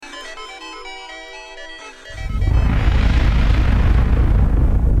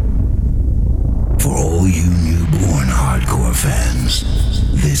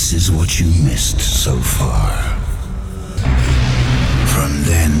This is what you missed so far. From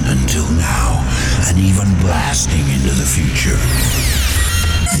then until now, and even blasting into the future,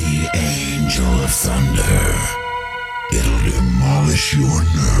 the Angel of Thunder. It'll demolish your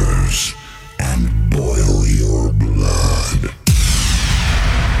nerves and boil your blood.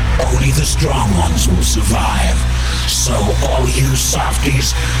 Only the strong ones will survive, so all you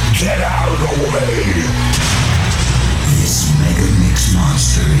softies, get out of the way! This mega mix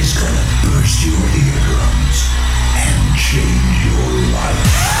monster is gonna burst your eardrums and change your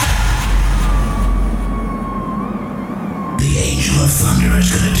life. The Angel of Thunder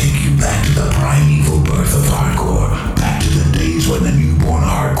is gonna take you back to the primeval birth of hardcore, back to the days when the newborn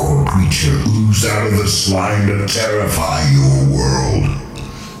hardcore creature oozed out of the slime to terrify your world.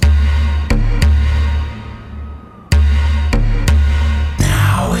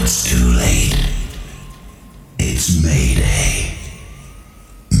 Now it's too late. It's Mayday.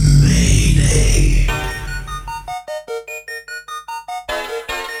 Mayday.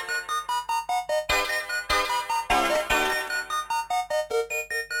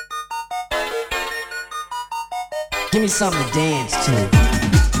 Give me something to dance to.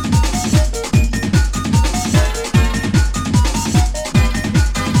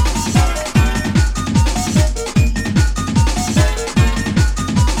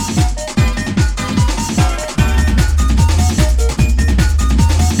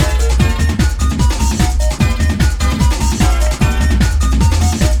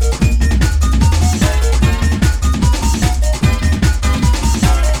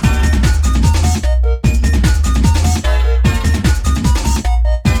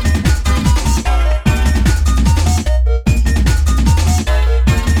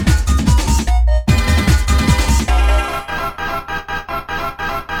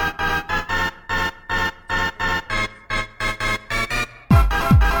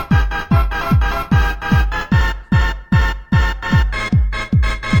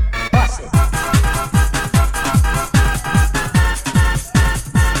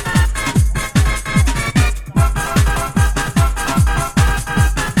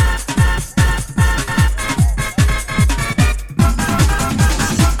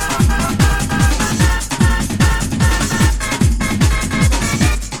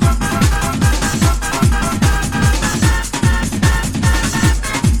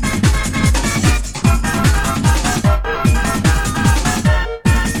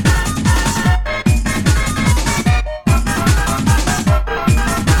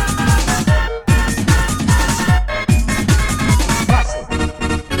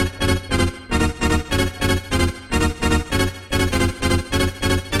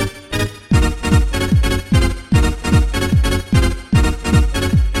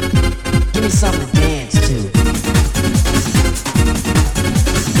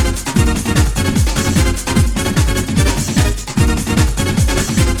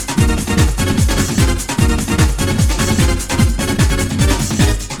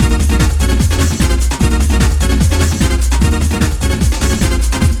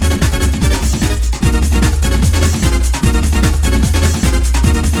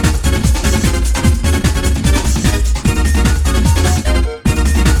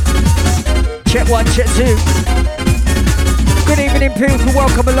 Check two. Good evening, people.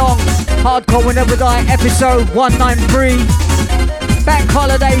 Welcome along. Hardcore Will Never Die, episode 193. Bank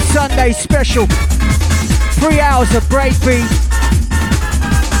Holiday Sunday special. 3 hours of breakbeat.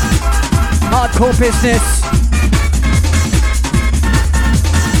 Hardcore business.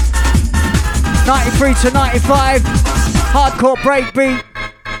 93 to 95. Hardcore breakbeat.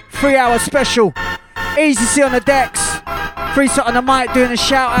 3 hour special. Easy C on the decks. Free shot on the mic doing the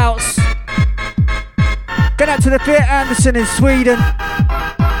shout outs. Going out to the Fiat Anderson in Sweden.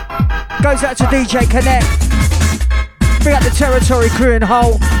 Goes out to DJ Connect. Bring up the Territory crew in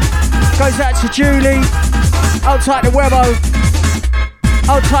Hull. Goes out to Julie. Hold tight to Webbo.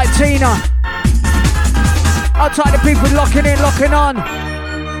 Hold tight Tina. Hold tight the people locking in, locking on.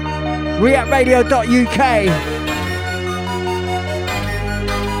 reactradio.uk.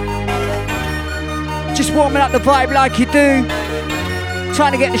 Just warming up the vibe like you do.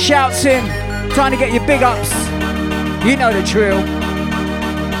 Trying to get the shouts in. Trying to get your big ups. You know the drill.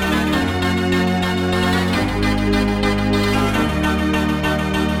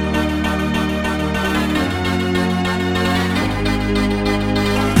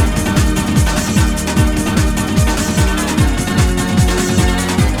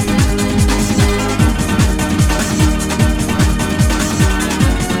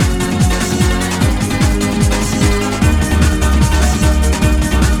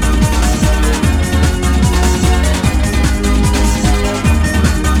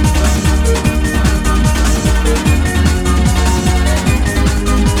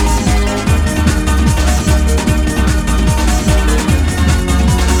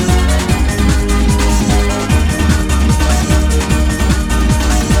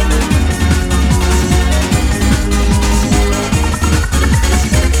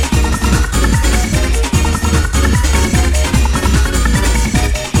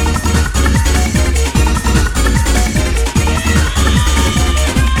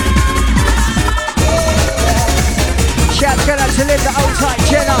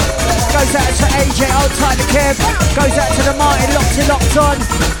 Goes out to AJ, old tight to Kev. Goes out to the Martin, locked on.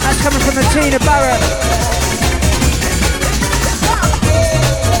 That's coming from the Tina Barrett.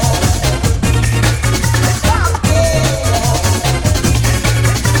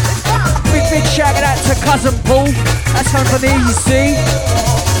 Big shout out to Cousin Paul. That's coming from the EC.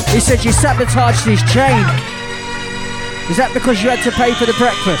 He said you sabotaged his chain. Is that because you had to pay for the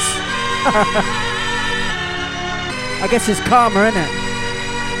breakfast? I guess it's karma, isn't it?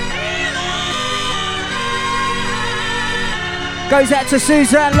 Goes out to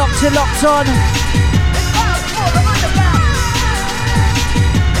Suzanne, locked on.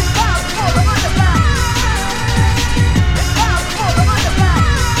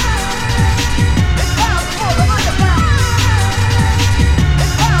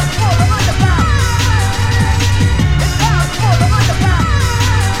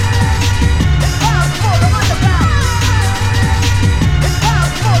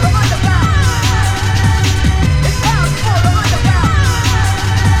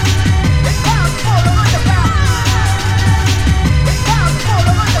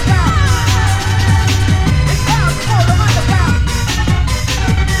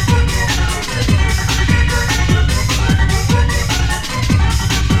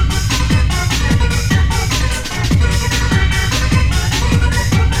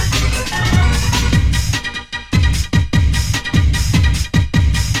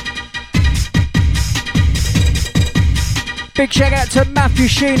 Big shout out to Matthew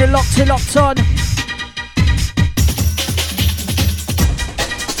Sheena, locked on.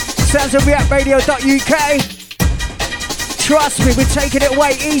 Sounds of reactradio.uk. Trust me, we're taking it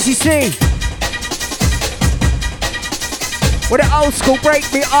away, Easy C. With an old school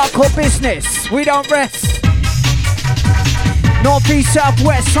breakbeat hardcore business, we don't rest. North, east, south,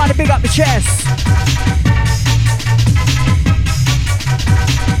 west, trying to big up the chest.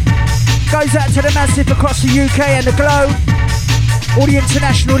 Goes out to the massive across the UK and the globe. All the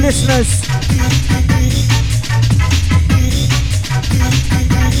international listeners.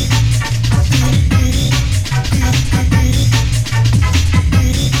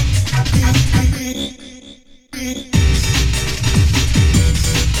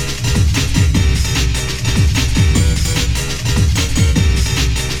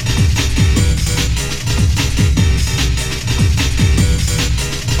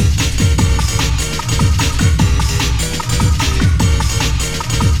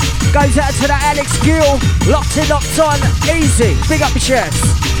 Goes out to that Alex Gill, locked on, easy, big up your chest.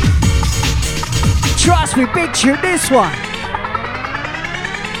 Trust me, big tune this one.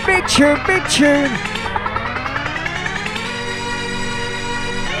 Big tune.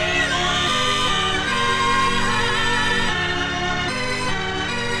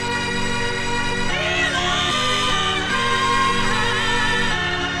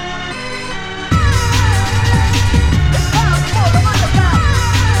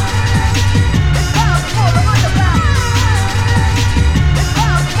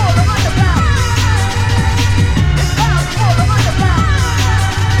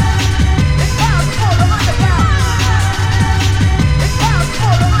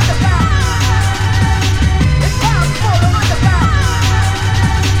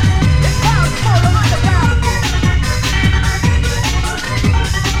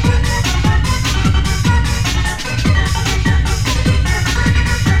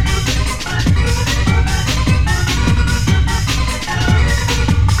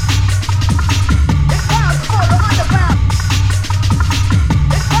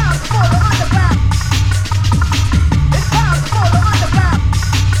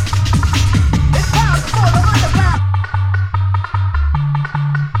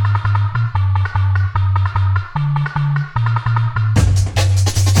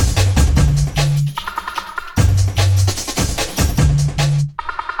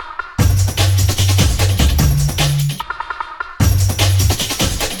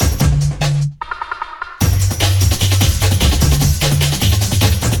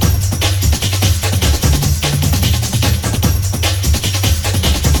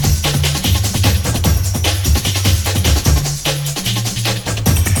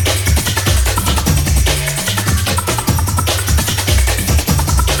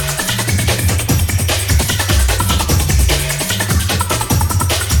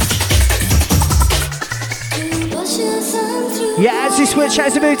 Yeah, as we switch,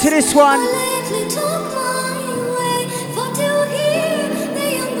 as we move to this one.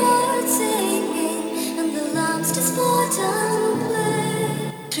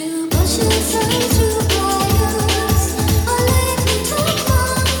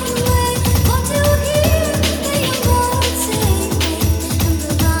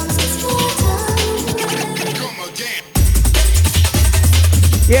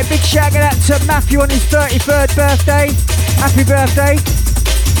 Yeah, big shout out to Matthew on his 33rd birthday. Happy birthday.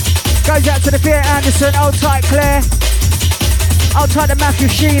 Goes out to the Fiat Anderson, old tight Claire. Old tight to Matthew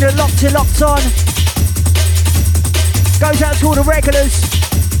Sheena, locked in, locked on. Goes out to all the regulars.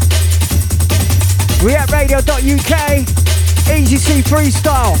 Reactradio.uk. Easy C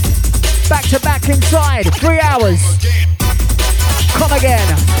freestyle. Back to back inside. 3 hours. Come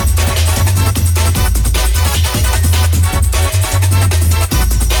again.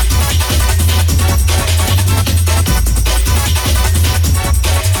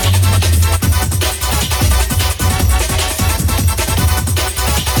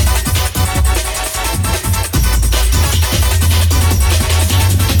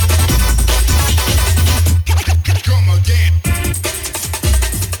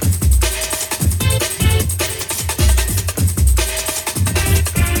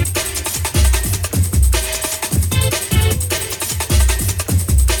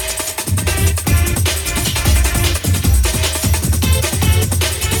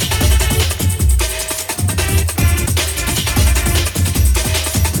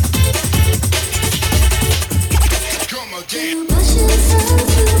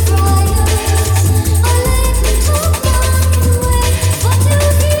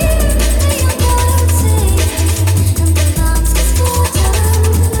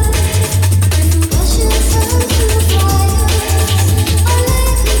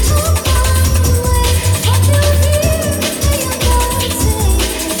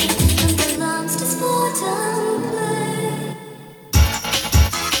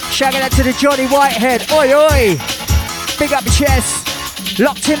 Shouting out to the Johnny Whitehead. Oi, oi. Big up your chest.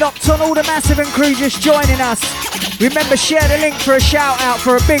 Locked in, locked on. All the Massive and crew just joining us. Remember, share the link for a shout out,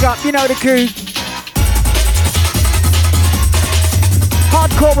 for a big up. You know the crew.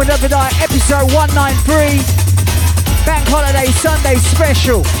 Hardcore with Another Night, episode 193. Bank Holiday Sunday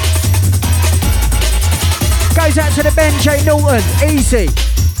special. Goes out to the Ben J. Norton. Easy.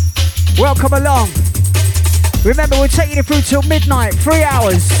 Welcome along. Remember, we're taking you through till midnight. 3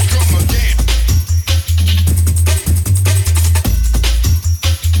 hours.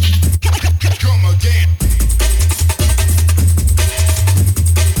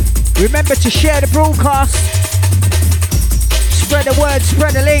 Remember to share the broadcast. Spread the word,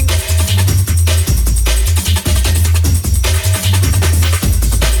 spread the link.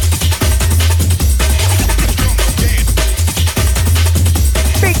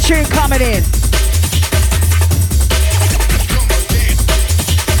 Big tune coming in.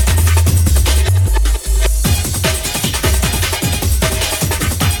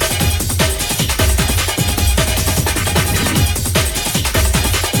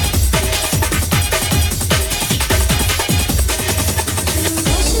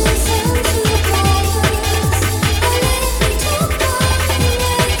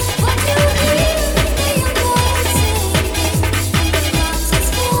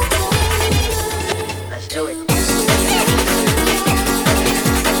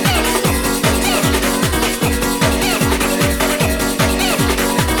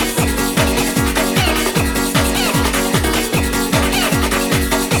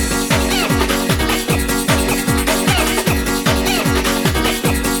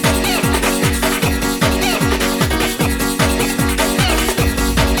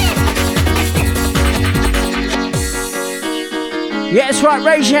 Yeah, that's right,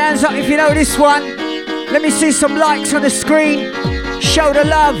 raise your hands up if you know this one. Let me see some likes on the screen. Show the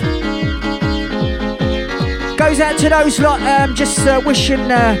love. Goes out to those lot just wishing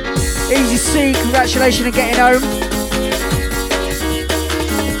Easy C congratulations on getting home.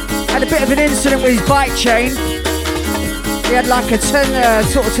 Had a bit of an incident with his bike chain. He had like a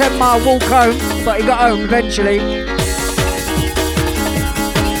 10-mile walk home, but he got home eventually.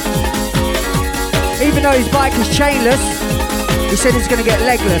 Even though his bike is chainless, he said he's going to get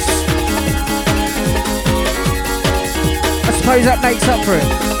legless. I suppose that makes up for it.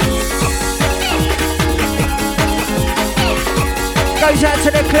 Goes out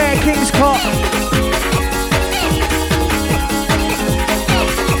to the Claire Kingscott.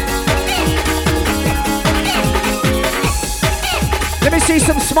 Let me see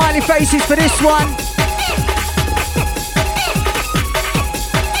some smiley faces for this one.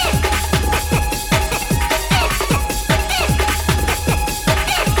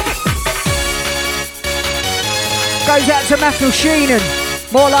 Goes out to Matthew Sheenan.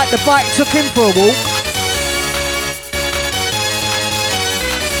 More like the bike took him for a walk.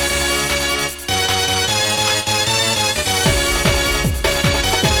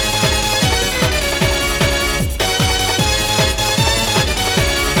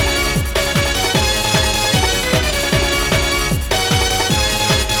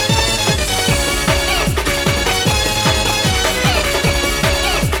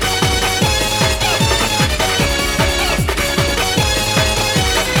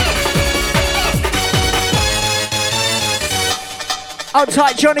 Hold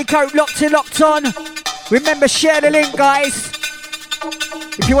tight, Johnny Coat, locked in, locked on. Remember, share the link, guys.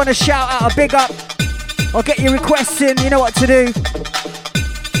 If you want to shout out a big up or get your requests in, you know what to do.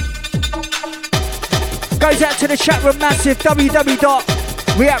 Goes out to the chat room massive,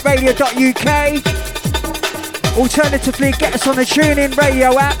 www.reactradio.uk. Alternatively, get us on the TuneIn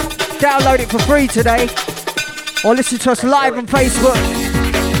Radio app. Download it for free today. Or listen to us live on Facebook.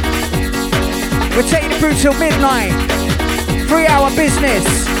 We're taking it through till midnight. 3-hour business.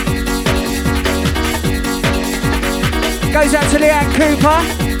 Goes out to Leanne Cooper.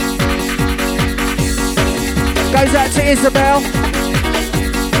 Goes out to Isabel.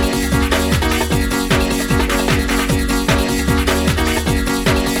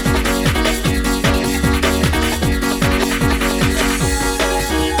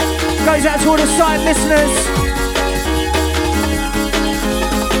 Goes out to all the silent listeners.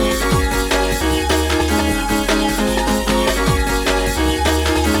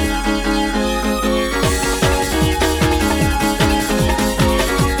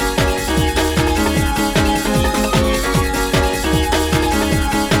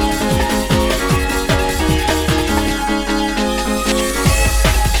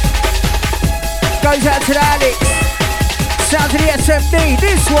 Goes out to the Alex. Sound to the SMD.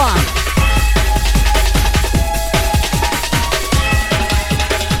 This one.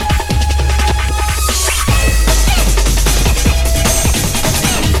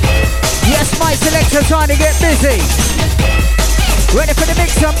 Yes, my selector trying to get busy. Ready for the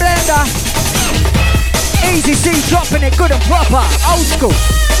mix and blender. Easy C dropping it good and proper. Old school.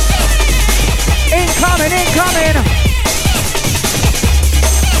 Incoming, incoming.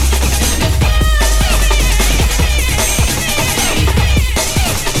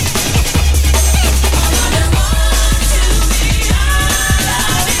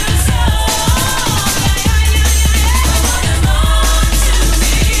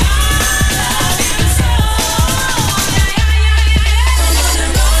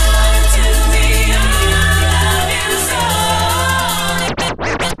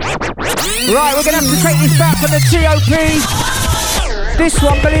 Right, we're going to have to take this back from the TOP. This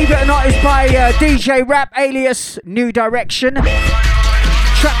one, believe it or not, is by DJ Rap alias New Direction.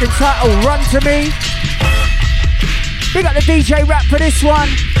 Track entitled Run To Me. Big up the DJ Rap for this one.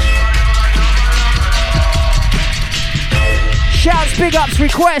 Shouts, big ups,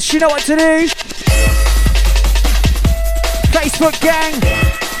 requests, you know what to do. Facebook gang.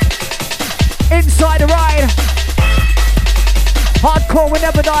 Inside the Ride. Hardcore Will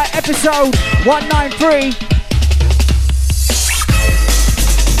Never Die, episode 193.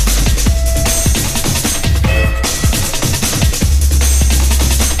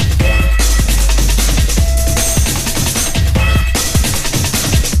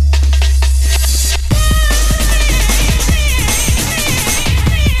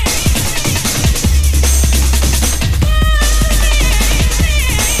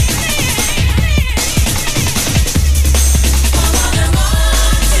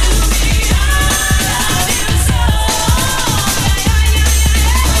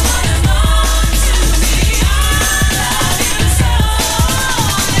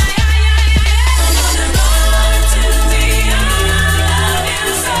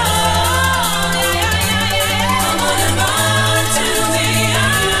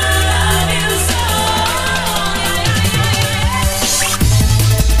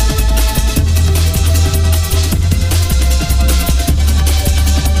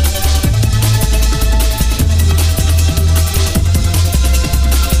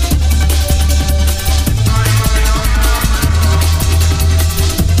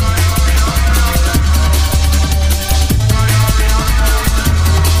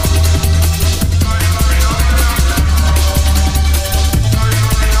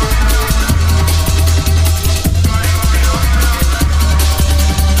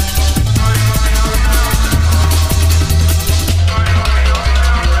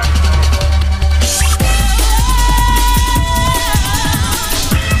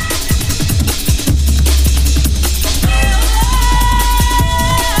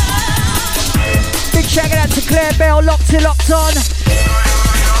 Locked on.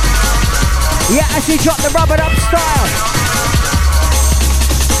 Yeah, as he dropped the rubbered up style.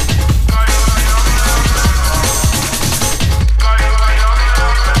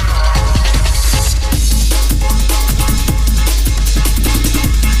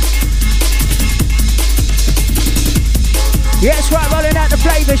 Yeah, that's right, rolling out the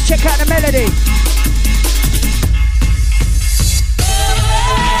flavors. Check out the melody.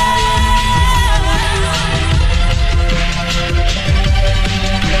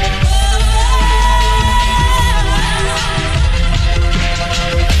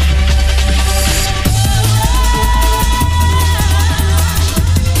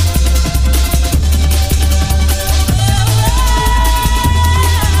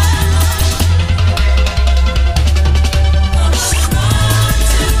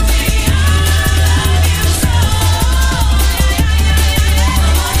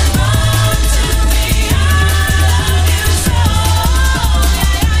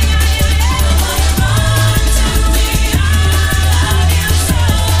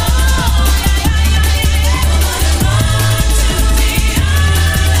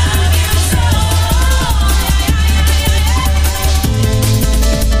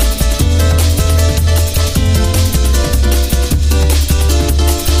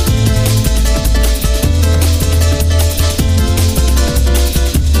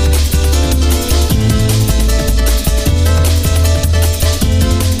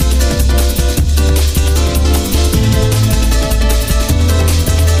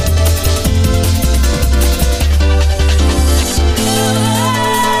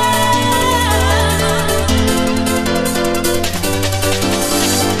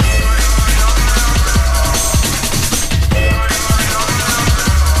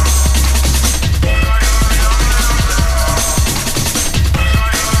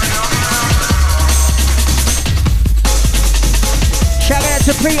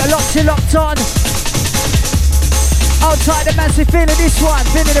 out to Peter, locked in, locked on. Outside the massive feeling this one,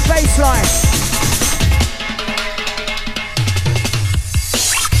 feeling the bassline.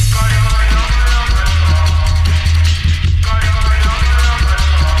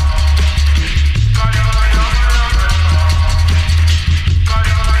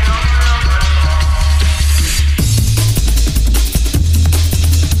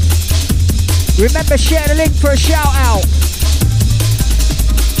 Remember, share the link for a shout out.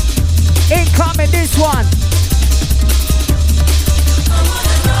 Incoming this one.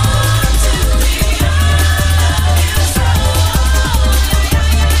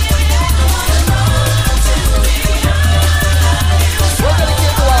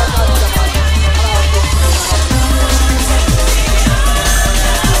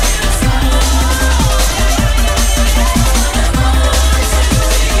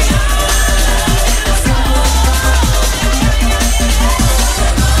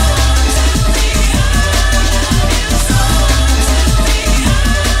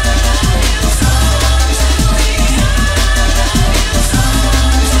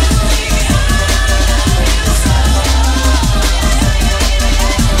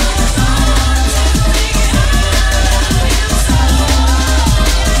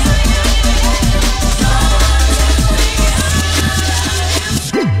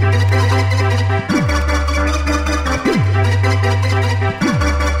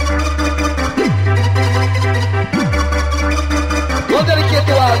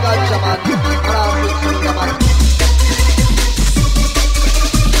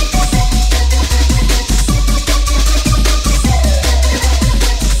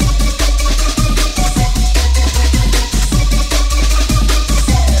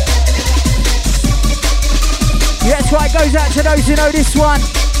 Goes out to those who know this one.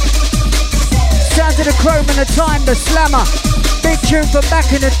 Sounds of the Chrome and the Time, the Slammer. Big tune from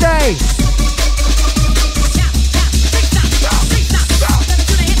back in the day.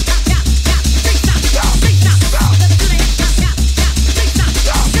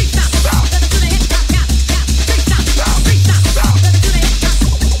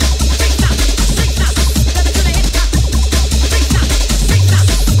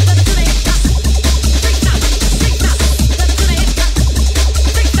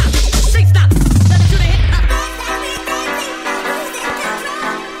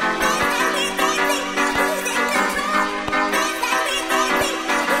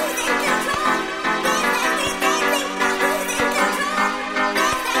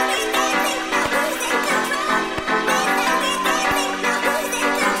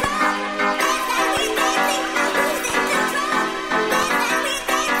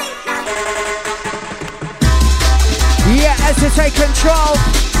 To take control.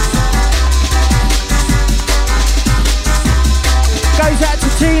 Goes out to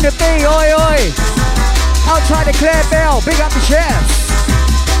Tina B, oi oi. Outside the Claire Bell, big up the chefs.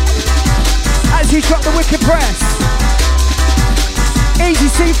 As he dropped the wicked press. Easy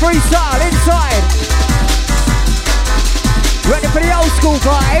C freestyle inside. Ready for the old school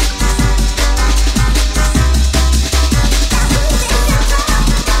vibe.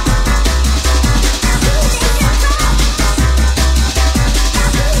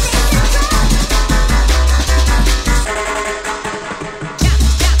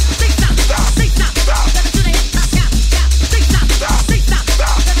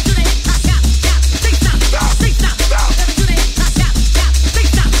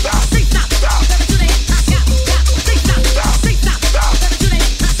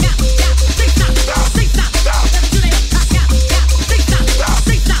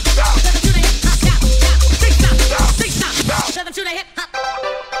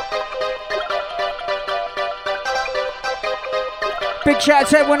 Shout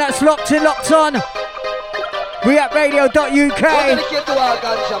out to everyone that's locked in, locked on. Reactradio.uk.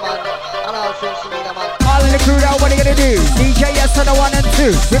 All in the crew now, what are you gonna do? DJ yes on the 1 and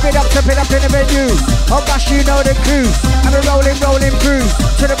 2. Rip it up in the venue. Oh gosh, you know the crew. I'm a rolling through.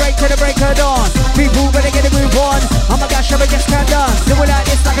 To the break of dawn. People better get a move on. Oh my gosh, I'm just can't done. Do it like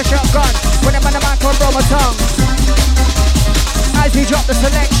this like a shotgun. When I'm on the mic, I'll blow my tongue. As we drop the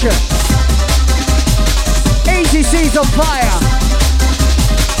selection. Easy C's on fire.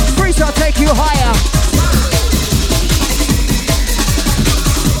 Freestyle take you higher.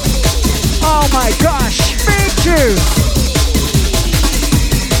 Oh my gosh, big tune.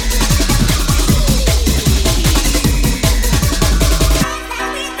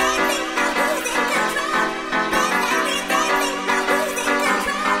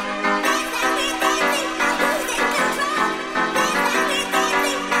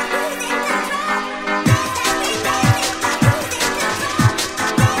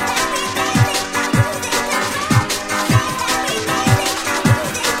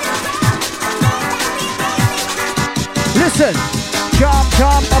 Listen.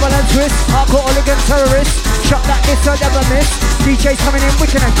 Jump, bubble and twist. Hardcore hooligan terrorist. Shot like this, I never miss. DJ's coming in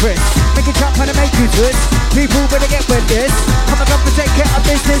wicked and crisp. Make it jump and make you twist. People better get with this. Come and take care of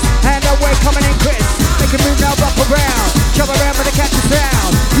business. And away coming in crisp. Make it move now, rock around. Jump around with the catch the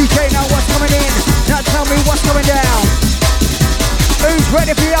sound. DJ know what's coming in. Now tell me what's going down. Who's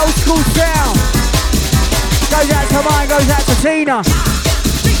ready for the old school sound? Goes out to mine, goes out to Tina.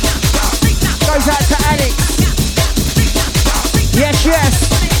 Goes out to Alex. Yes.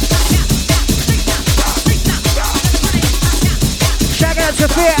 Shout out to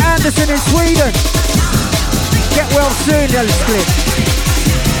Sophia Anderson in Sweden. Get well soon, Ellis Cliff.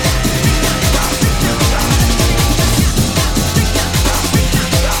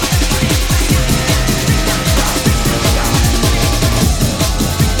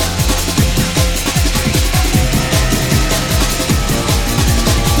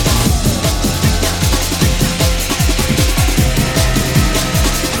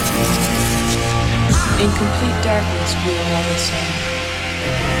 In complete darkness we are all the same.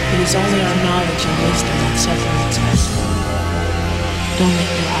 It is only our knowledge and wisdom that separates us. Don't let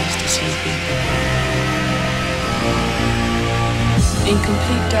your eyes deceive you. In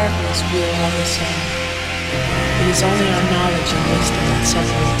complete darkness we are all the same. It is only our knowledge and wisdom that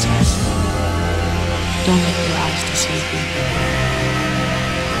separates us. Don't let your eyes deceive you.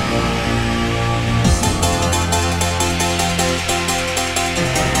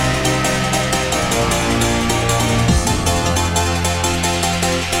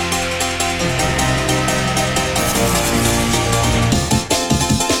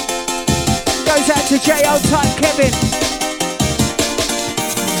 Out to J.O. Type Kevin.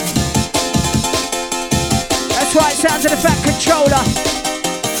 That's right, sounds of the Fat Controller.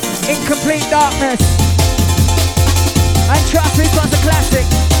 In complete darkness. And Traffic was a classic.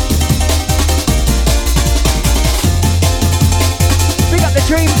 Big up the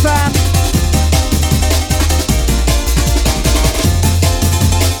Dream Fam.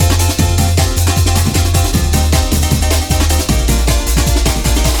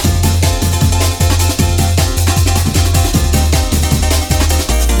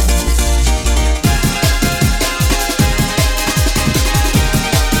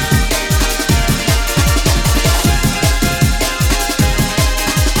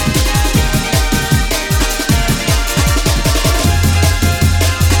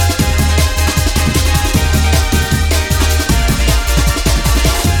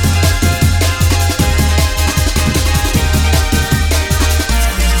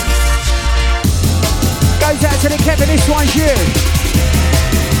 To the Kevin, this one's you.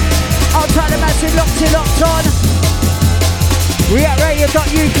 Outside the massive locked on.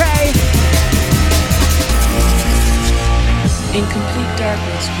 Reactradio.uk. In complete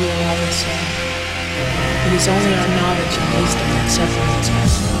darkness we are all the same. It is only our knowledge and wisdom that separates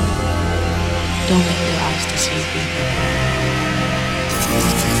us. Don't let your eyes deceive you.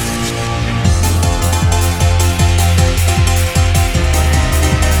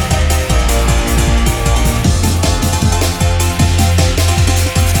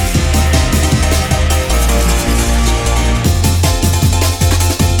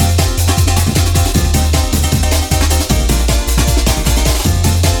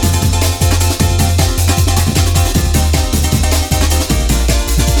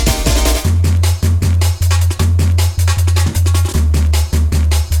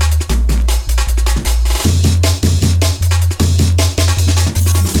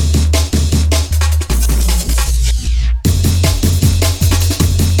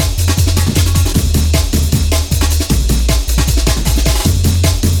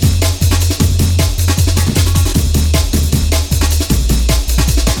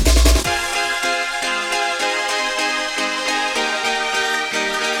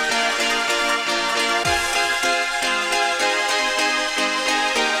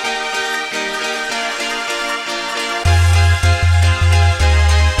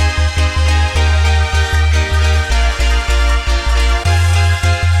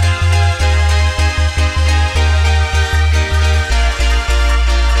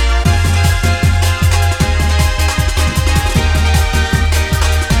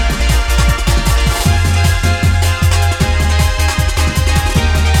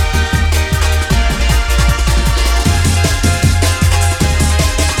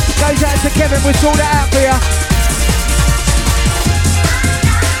 We'll sort that out for you.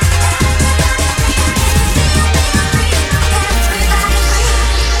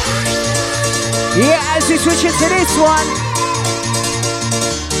 Yeah, as we switch into this one.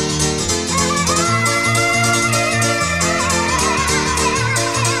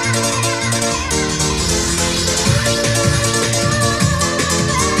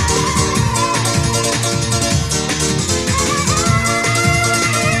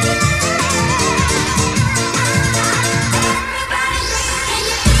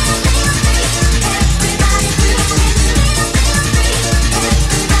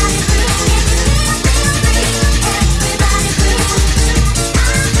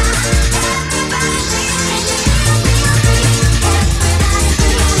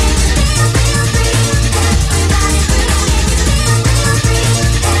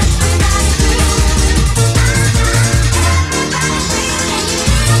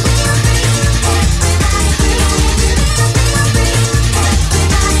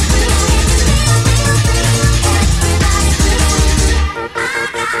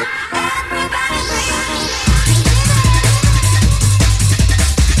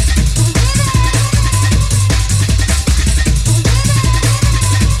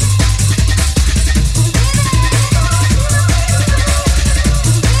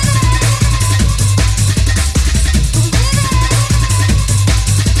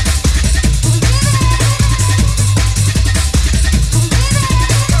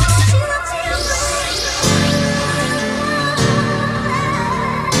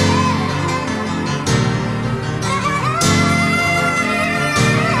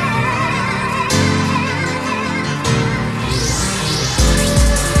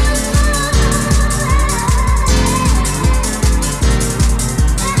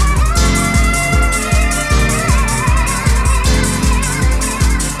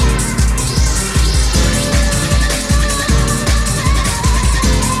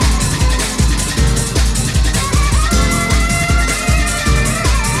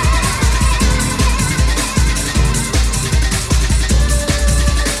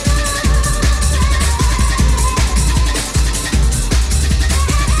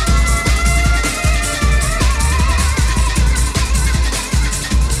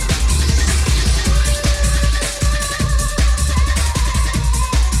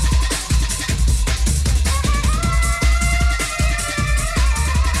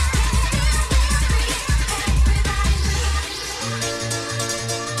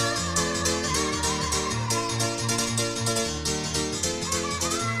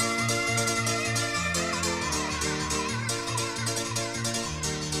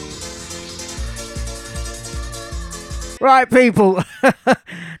 Right, people.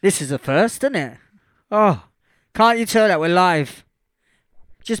 This is a first, isn't it? Oh, can't you tell that we're live?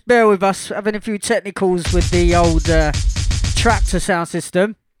 Just bear with us, having a few technicals with the old Tractor sound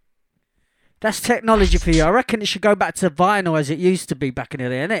system. That's technology for you. I reckon it should go back to vinyl as it used to be back in the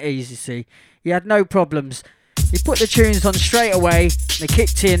day, isn't it? Easy see. You had no problems. You put the tunes on straight away, they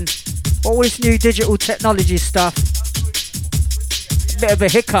kicked in. All this new digital technology stuff. Bit of a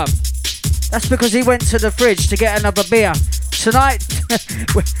hiccup. That's because he went to the fridge to get another beer. Tonight,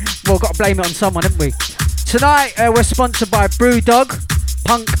 well, got to blame it on someone, haven't we? Tonight, we're sponsored by Brewdog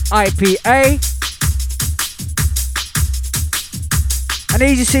Punk IPA. And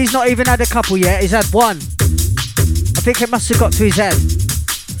Easy C's not even had a couple yet, he's had one. I think it must have got to his head.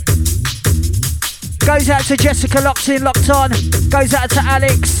 Goes out to Jessica, locked in, locked on. Goes out to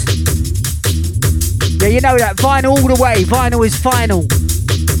Alex. Yeah, you know that, vinyl all the way. Vinyl is final,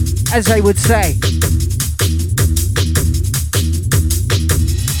 as they would say.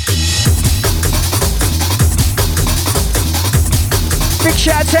 Big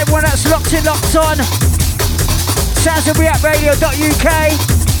shout out to everyone that's locked in, locked on. Sounds of reactradio.uk.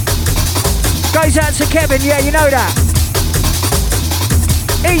 Goes out to Kevin, yeah, you know that.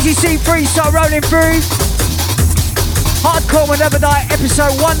 Easy C freestyle rolling through. Hardcore will never die,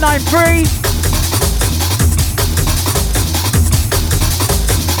 episode 193.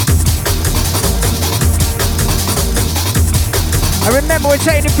 And remember, we're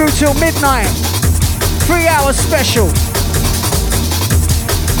taking it through till midnight. 3 hours special.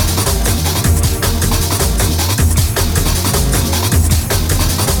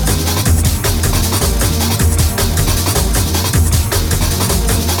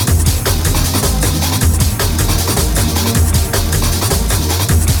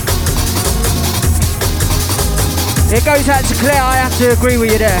 It goes out to Claire, I have to agree with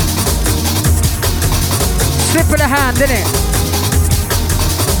you there. Slip of the hand, innit?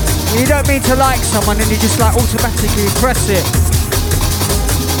 You don't mean to like someone and you just like automatically press it.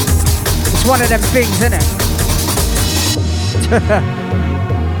 It's one of them things, innit?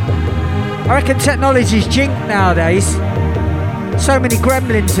 I reckon technology's jinked nowadays. So many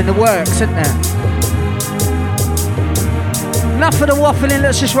gremlins in the works, isn't there? Enough of the waffling,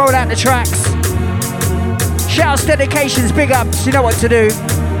 let's just roll out the tracks. Shouts, dedications, big ups, you know what to do.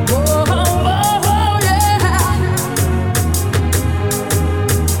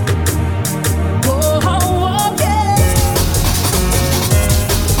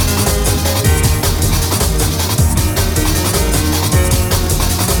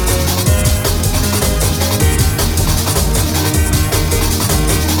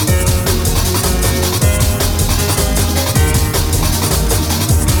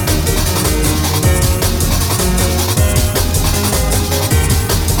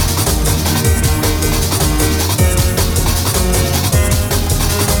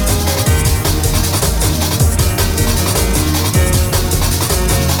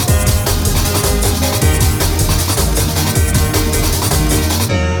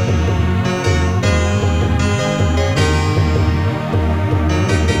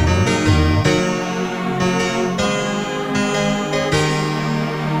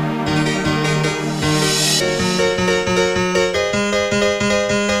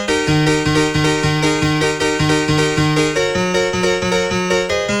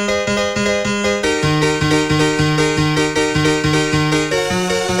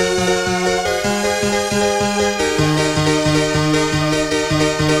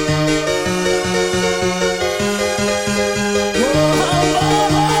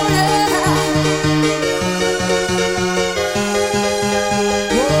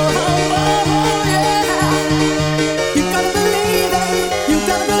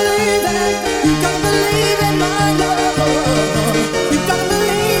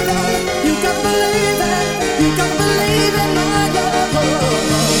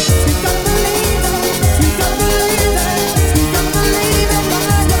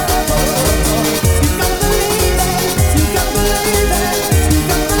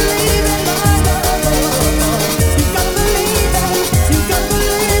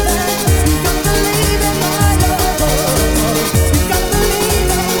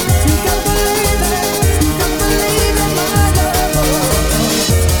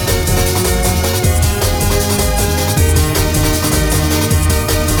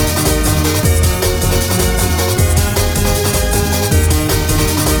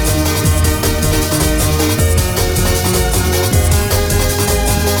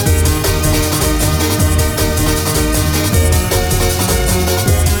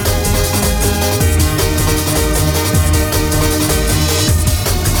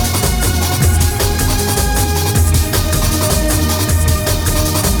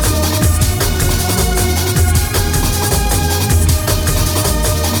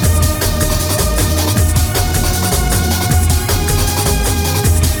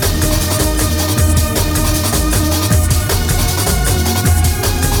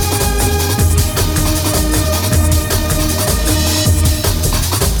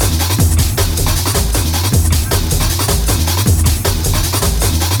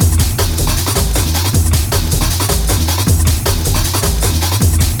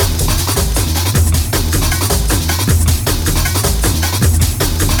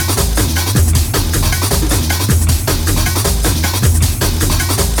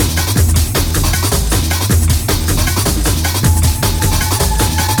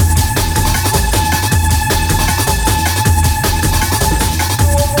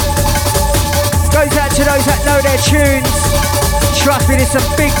 those that know their tunes. Trust me, there's some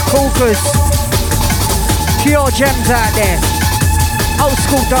big corkers. Pure gems out there. Old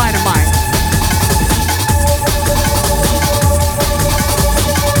school dynamite.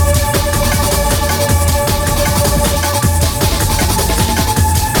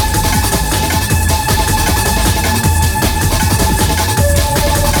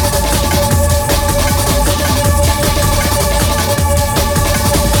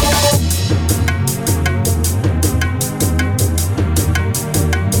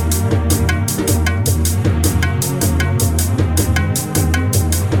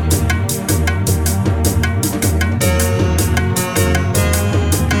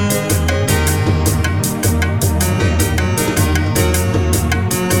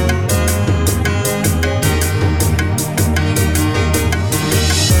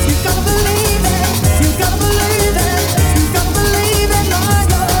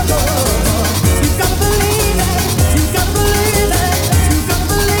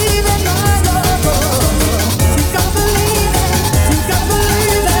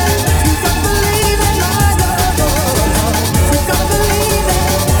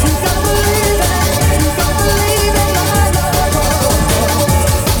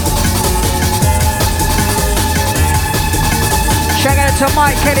 To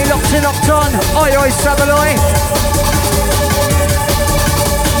Mike Kenny, locked in, locked on. Oi, oi, Sabaloi.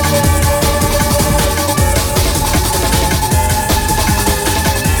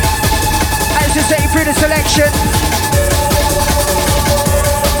 As you say through the selection.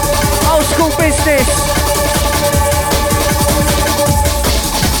 Old school business.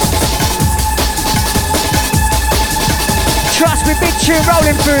 Trust me, big tune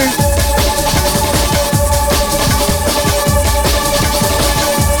rolling through.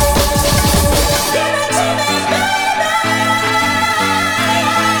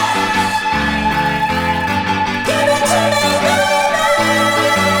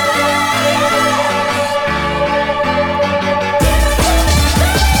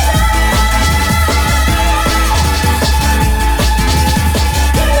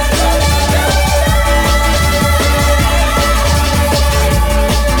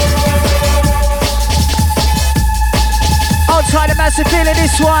 Massive feeling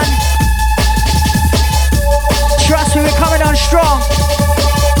this one. Trust me, we're coming on strong.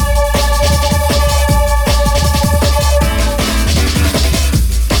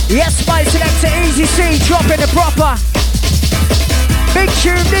 Yes, my selector Easy C, dropping the proper. Big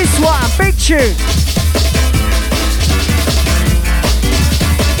tune this one, big tune.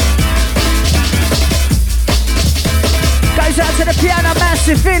 Goes out to the piano,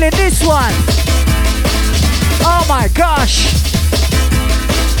 massive feeling this one. Oh my gosh.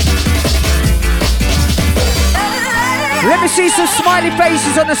 Let me see some smiley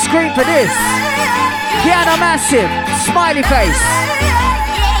faces on the screen for this. Piano Massive, smiley face.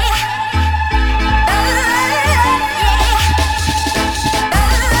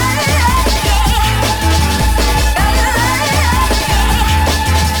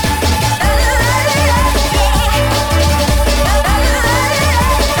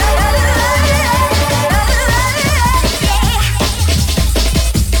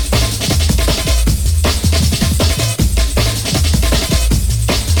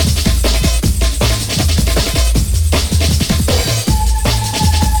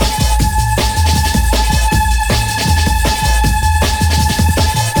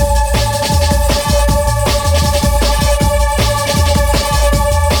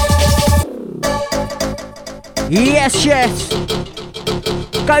 Yes, yes.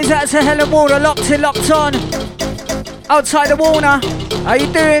 Goes out to Helen Warner, locked in, locked on. Outside the Warner, how you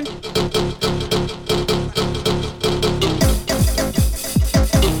doing?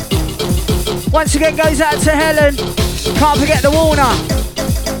 Once again goes out to Helen. Can't forget the Warner.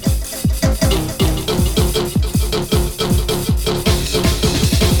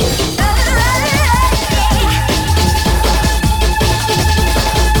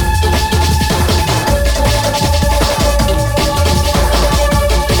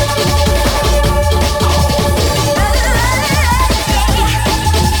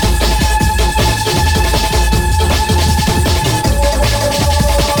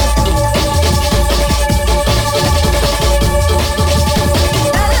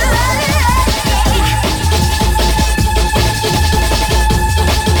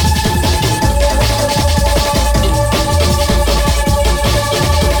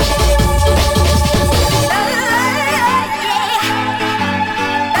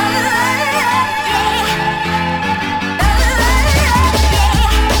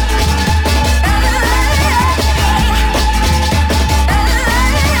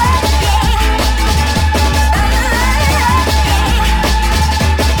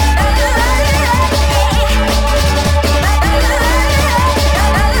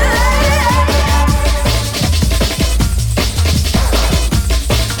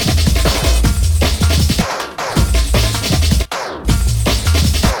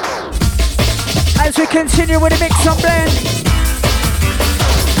 continue with the mix and blend.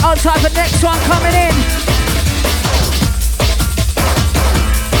 Outside the next one coming in.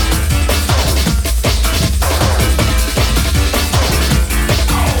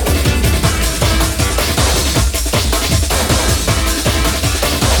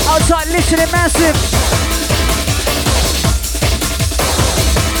 Outside listening massive.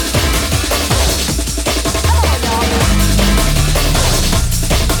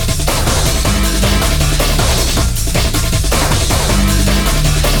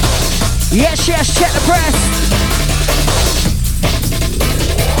 Yes, yes, check the press.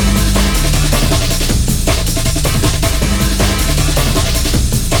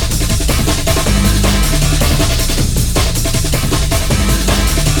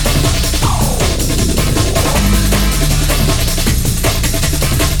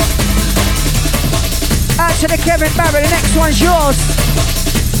 Out to the Kevin Barrett, the next one's yours.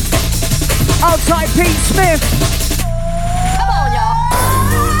 Outside Pete Smith.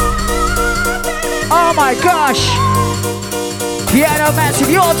 Oh my gosh! Piano Massive,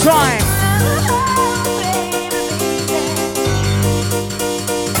 your time!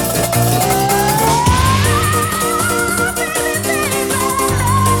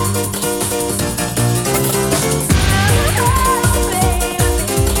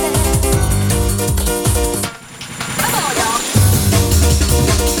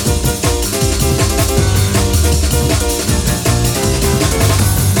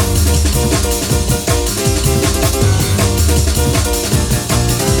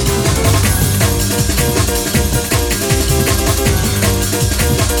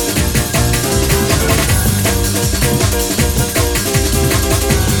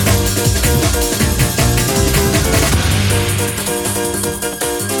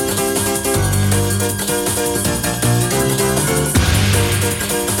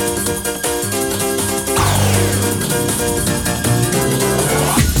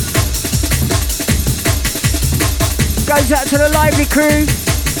 Goes out to the lively crew.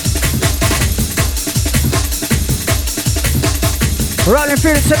 Rolling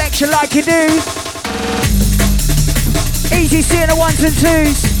through the selection like you do. Easy seeing the ones and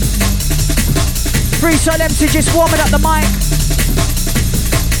twos. Freestyle MC just warming up the mic.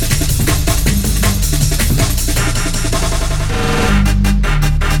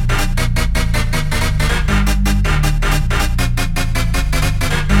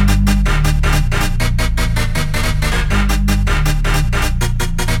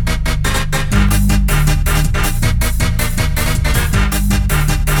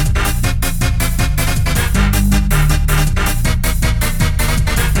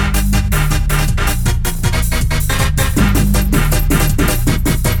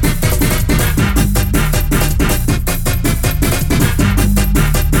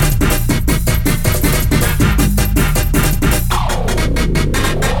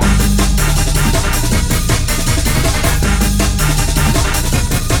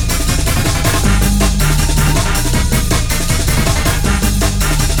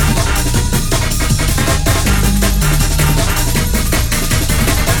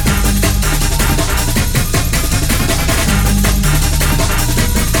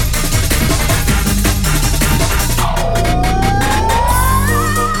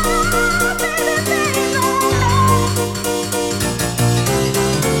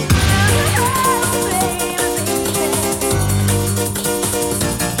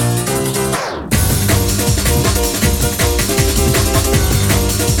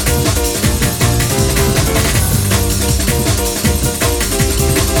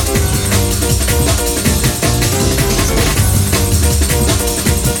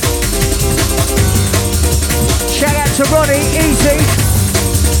 Ronnie, easy.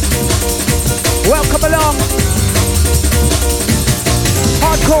 Welcome along.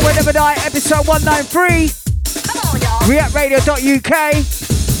 Hardcore Will Never Die, episode 193. Reactradio.uk.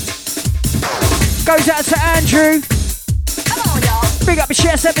 Goes out to Andrew. Big up your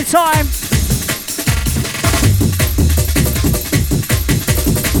chest every time.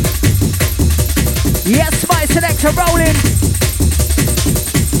 Yes, my selector rolling.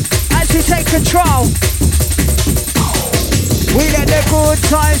 As we take control. We let the good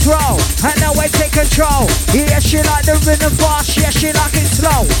times roll, and now we take control. Yes, you like the rhythm fast, yes, you like it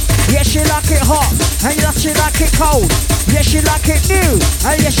slow. Yes, you like it hot, and yes, you like it cold. Yes, you like it new,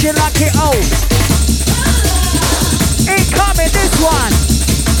 and yes, you like it old. Incoming this one.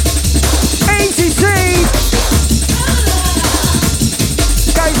 Easy C.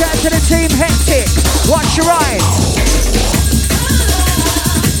 Goes out to the team Hectic. Watch your eyes.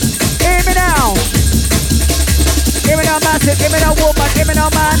 Hear me now. Give me no massive, give me no woman, give me no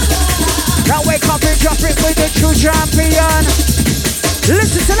man. Now wake up and drop it with the true champion.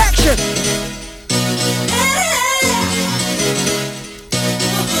 Listen selection.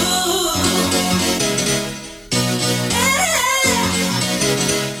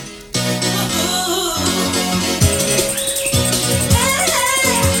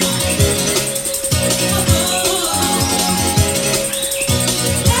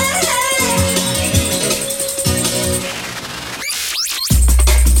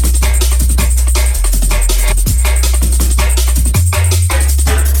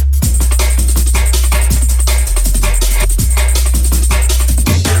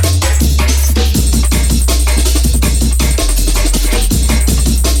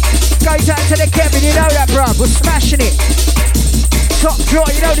 We're smashing it. Top draw,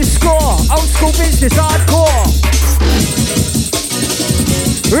 you know the score. Old school business, hardcore.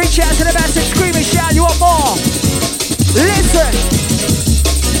 Reach out to the massive, scream and shout, you want more? Listen.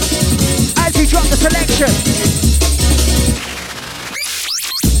 As we drop the selection.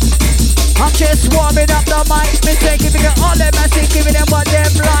 I'm just warming up the mic. Mr. giving it all them massive, giving them what them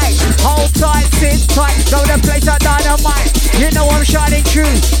like. Hold tight, sit tight, know the place I dynamite. You know I'm shining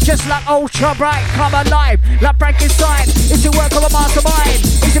true, just like ultra bright. Come alive, like Frankenstein. It's the work of a mastermind.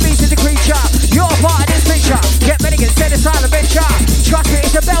 It's a beast, it's a creature. You're a part of this picture. Get ready, get set aside, adventure. Trust me,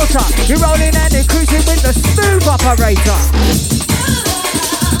 it's a belter. You're rolling and you're cruising with the smooth operator.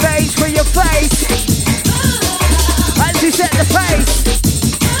 Face for your face. As we set the pace.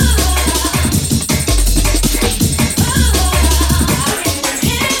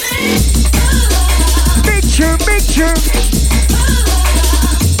 Big tune.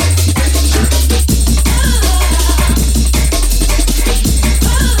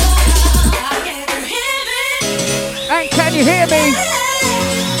 And can you hear me?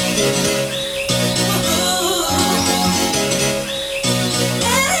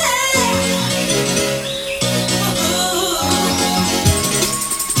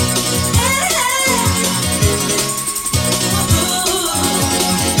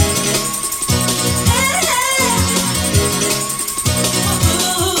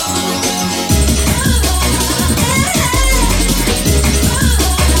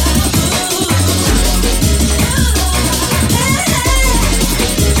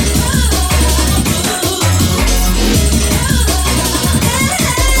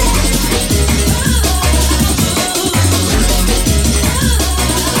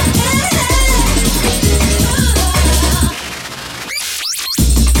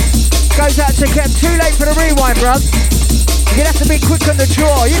 Out to Kev, too late for the rewind, bruv. You're gonna have to be quick on the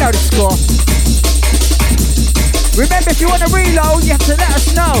draw, you know the score. Remember, if you want to reload, you have to let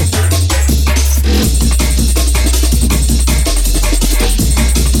us know.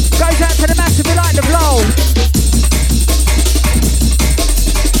 Goes out to the massive, we like the blow.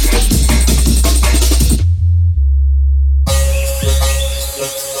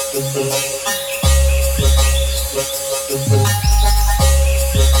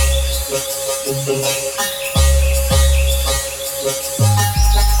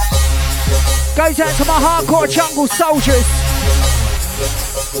 Goes out to my hardcore jungle soldiers.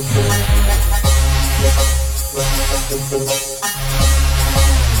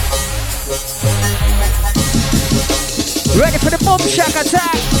 Ready for the Boom Shack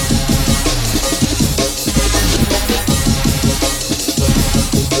attack.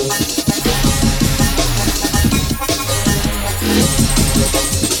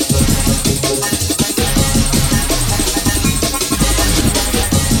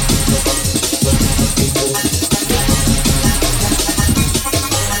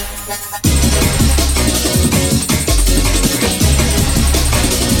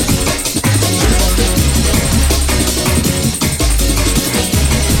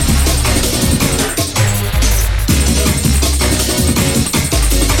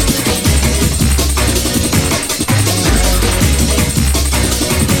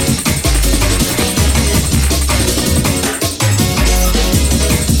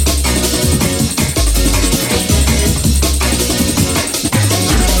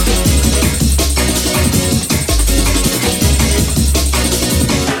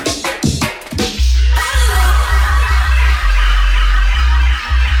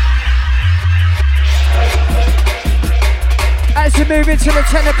 Move into the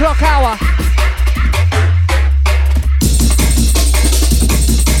 10 o'clock hour.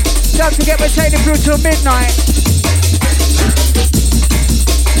 Don't forget we're taking through till midnight.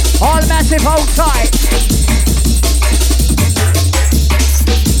 All massive, hold tight.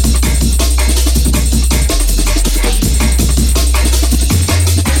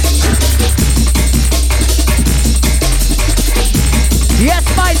 Yes,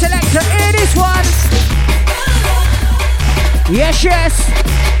 my selector, it is Yes, yes.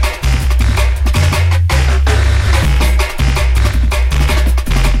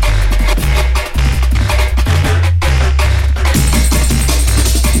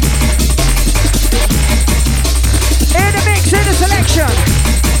 In the mix, in the selection.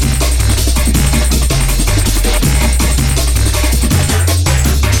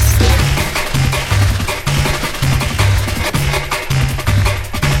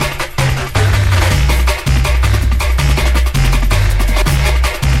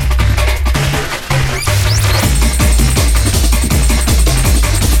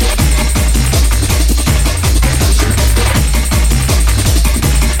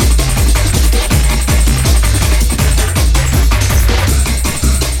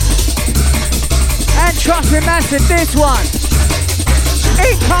 Trust me, massive, this one.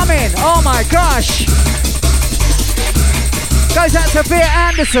 Incoming, oh my gosh. Goes out to Beer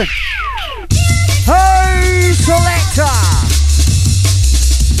Anderson. Hey, selector.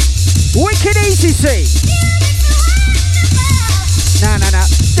 Wicked Easy C. No.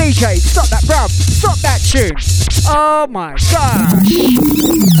 DJ, stop that, bruv. Stop that tune. Oh my gosh.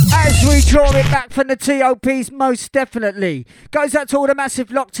 As we draw it back from the TOPs, most definitely. Goes out to all the massive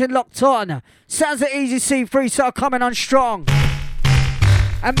locked in, locked on. Sounds of Easy C, freestyle coming on strong.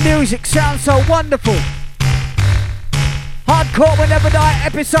 And music sounds so wonderful. Hardcore Will Never Die,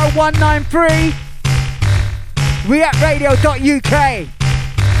 episode 193. Reactradio.uk.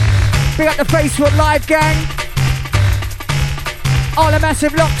 Big up the Facebook Live gang. All the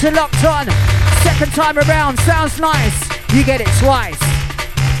massive locked in, locked on. Second time around, sounds nice. You get it twice.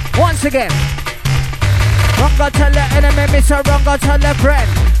 Once again. Wrong got to the enemy, miss a wrong got to the friend.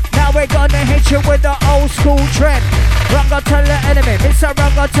 Now we're gonna hit you with the old school trend. Wrong got to the enemy, miss a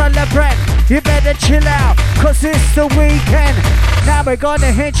wrong got to the friend. You better chill out, cause it's the weekend. Now we're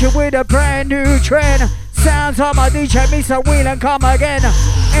gonna hit you with a brand new trend. Sounds on my DJ, Mr. Wheel and come again.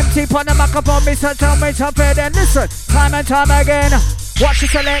 Empty pon the microphone, Mr. Tell me to bed and listen, time and time again. Watch the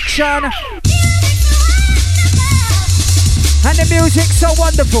selection. And the music's so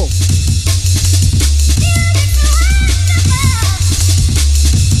wonderful.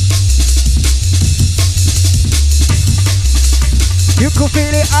 You can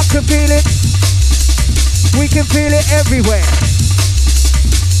feel it, I can feel it. We can feel it everywhere.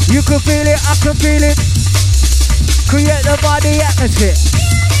 You can feel it, I can feel it. Create the body atmosphere.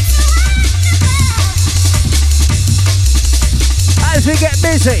 As we get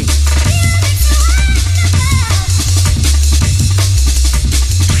busy.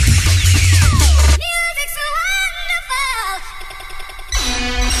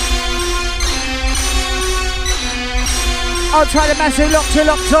 I'll try the massive locked to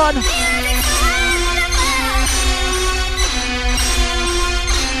locked on.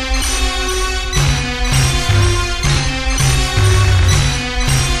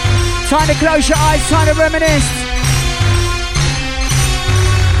 Time to close your eyes, time to reminisce.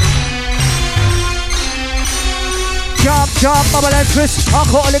 Jump, bubble and twist.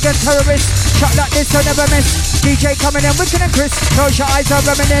 Hardcore hooligan terrorist. Shot like this, I'll never miss. DJ coming in, wicked and crisp. Close your eyes and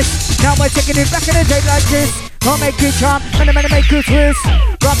reminisce. Now we're taking it back in the day like this. I'll make you jump, and I'm gonna make you twist.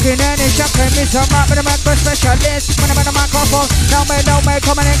 Rocking and it's shocking me some up, and I'm a specialist. When I'm on the microphone, now me,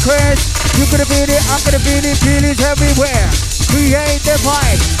 coming in crisp. You could feel it, I'm gonna feel it everywhere. Create the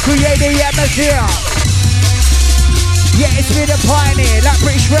vibe, create the atmosphere. Yeah, it's me the pioneer, like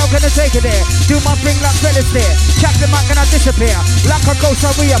British Rail gonna take it there. Do my thing like fellas there. Check the mic and I disappear. Like a ghost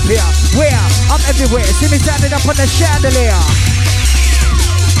I reappear. Where? I'm everywhere. See me standing up on the chandelier.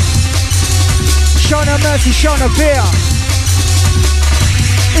 Show no mercy, show no fear.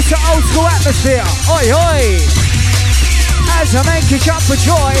 It's an old school atmosphere. Oi, oi. As I make you jump for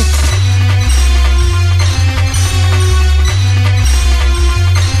joy.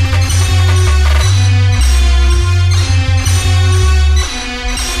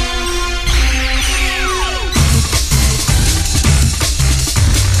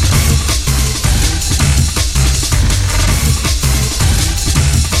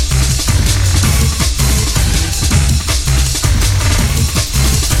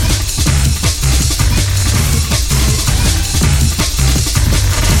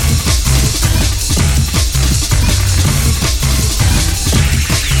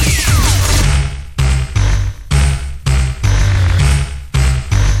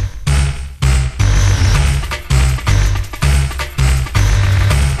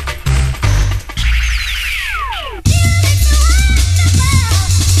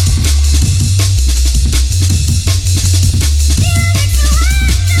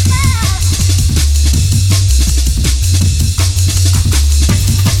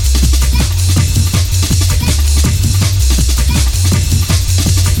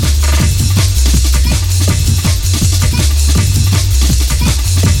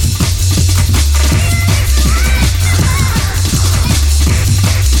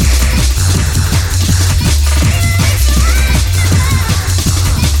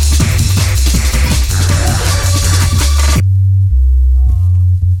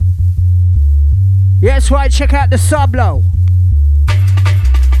 Yeah, that's right, check out the Sublo.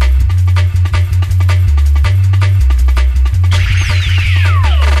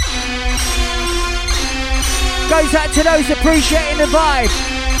 Goes out to those appreciating the vibe.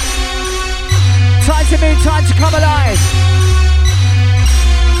 Time to move, time to come alive.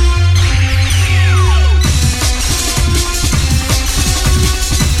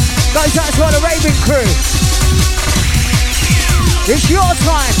 Goes out to all the raving crew. It's your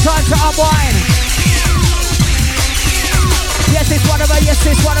time, time to unwind. Yes, it's one of a, yes,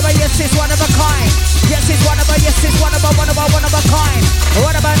 it's one of a, yes, it's one of a kind. Yes, it's one of a, yes, it's one of a kind.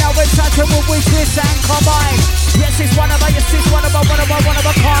 What about now, it's time to move, we twist and combine. Yes, it's one of a, yes, it's one of a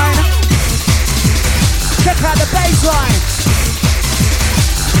kind. Check out the bass line.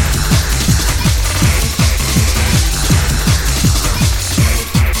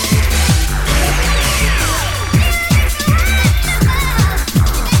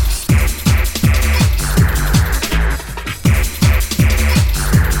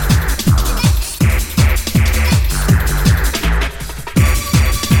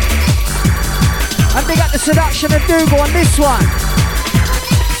 And they got the Seduction and Dougal on this one.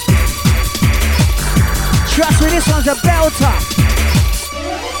 Trust me, this one's a belter.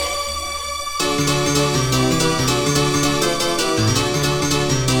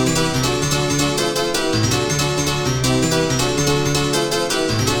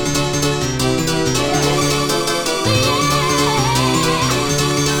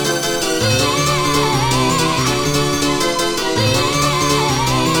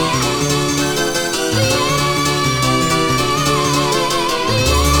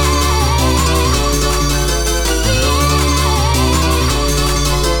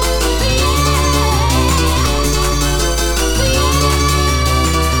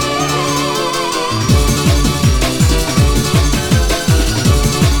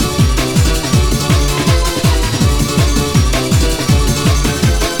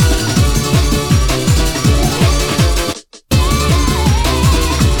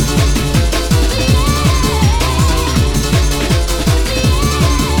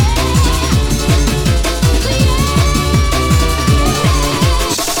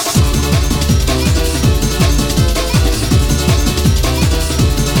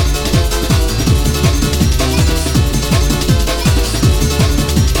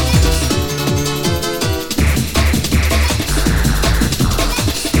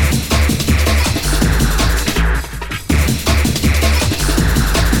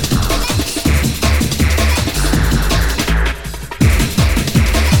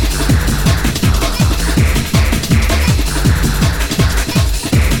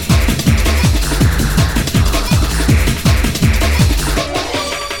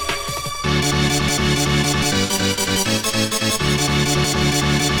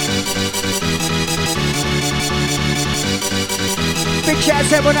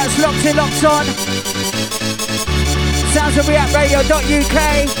 Everyone that's locked in, locked on. Sounds of reactradio.uk.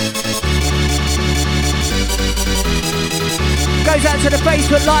 Goes out to the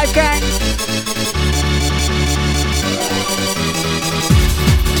Facebook Live gang.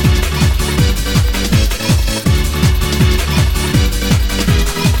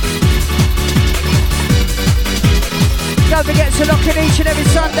 Don't forget to lock in each and every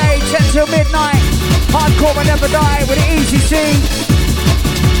Sunday, 10 till midnight. Hardcore will never die with an Easy C.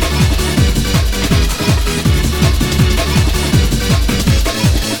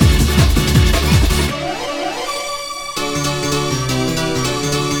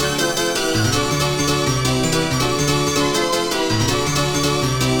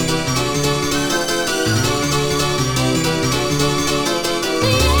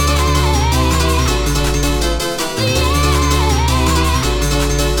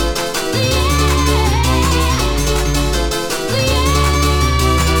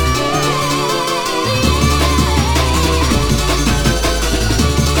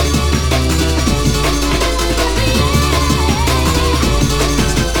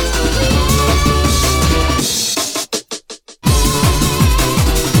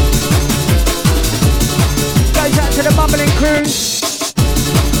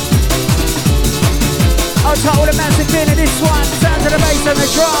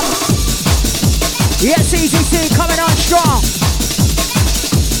 Yes, ECC coming on strong.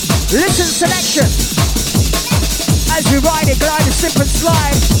 Listen selection. As we ride it, glide and slip and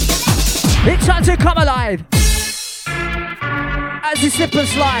slide. It's time to come alive. As we slip and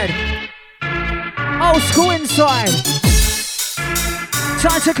slide. Old school inside.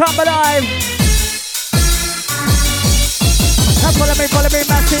 Time to come alive. Now follow me,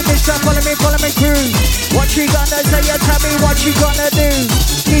 massive mixer, follow me, crew. What you gonna say? You tell me what you gonna do.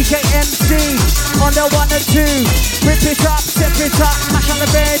 DJ MC on the a 1 and 2. Rip it up, step it up, mash on the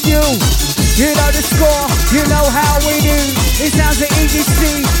venue. You know the score, you know how we do. It sounds like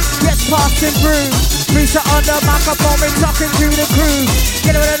EDC, yes, passing through. Reset on the microphone, we're talking to the crew.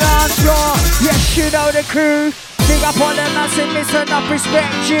 Get over the dance floor, yes, you know the crew. Big up on the massive, listen up,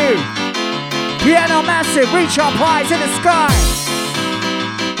 respect you. Piano massive, reach up high to the sky.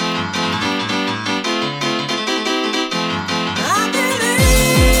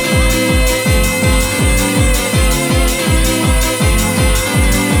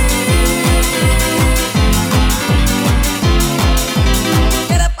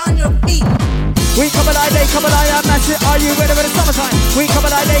 We come alive, they come alive, I'm massive. Are you ready for the summertime? We come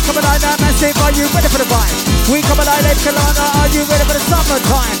alive, they come alive, I'm massive. Are you ready for the vibe? We come alive, they come alive, are you ready for the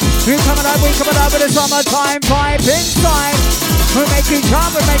summertime? We come alive with the summertime vibe inside. We make it jump,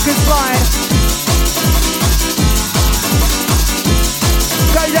 we make it slide.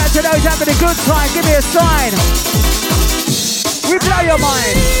 Goes out to those having a good time, give me a sign. We blow your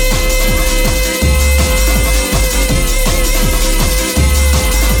mind.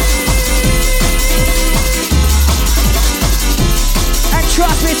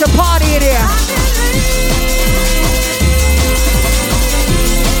 Trust me, it's a party in here.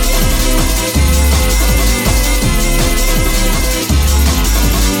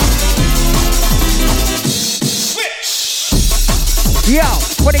 Yo,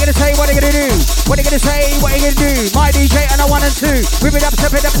 what are you gonna say? What are you gonna do? What are you gonna say? What are you gonna do? My DJ and a 1 and 2. Rip it up,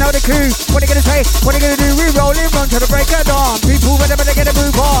 step it up, know the crew. What are you gonna say? What are you gonna do? We rolling, run to the break of dawn. People ready to get a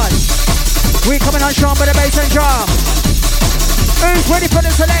move on. We coming on strong with the bass and drum. Who's ready for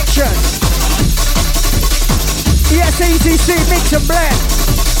the selection? Yes, ECC, mix and blend.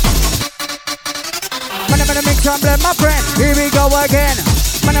 Man, I'm gonna mix and blend, my friend. Here we go again.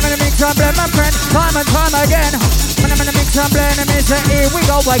 Man, I'm gonna mix and blend, my friend. Time and time again. Man, I'm gonna mix and blend, and here we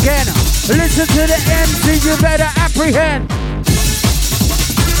go again. Listen to the MC, you better apprehend.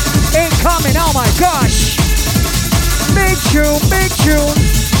 Incoming, oh my gosh. Big tune, big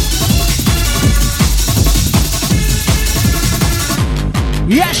tune.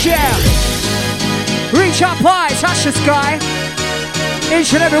 Yes, yeah. Reach up high, touch the sky.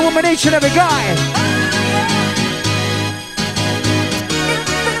 Each and every woman, each and every guy.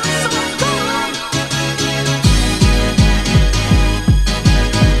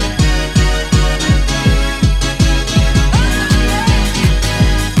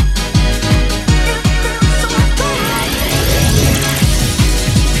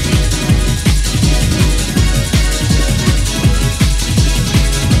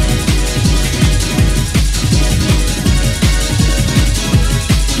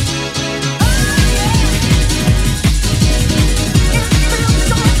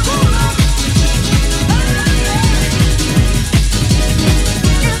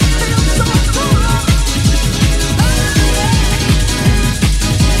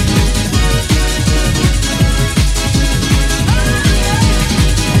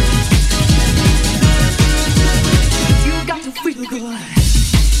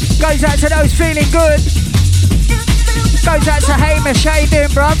 Goes out to those feeling good. Goes out to Hamish, how you doing,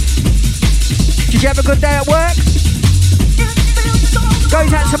 bruv? Did you have a good day at work?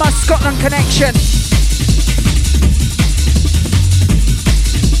 Goes out to my Scotland connection.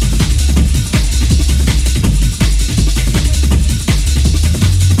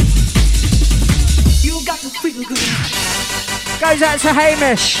 Goes out to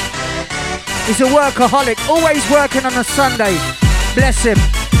Hamish. He's a workaholic, always working on a Sunday. Bless him.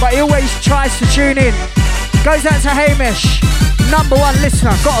 But he always tries to tune in. Goes out to Hamish, #1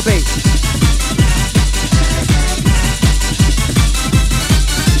 listener, gotta be.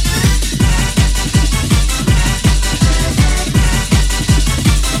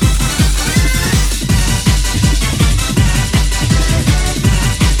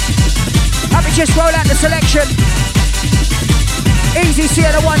 Let me just roll out the selection. Easy C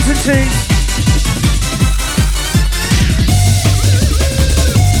at the 1s and 2s.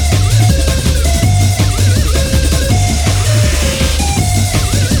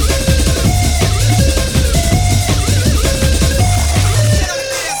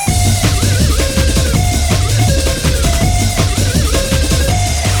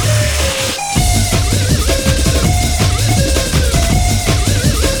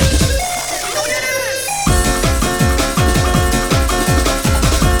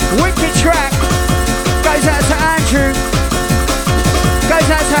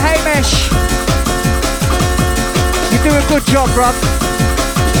 You do a good job, bruv.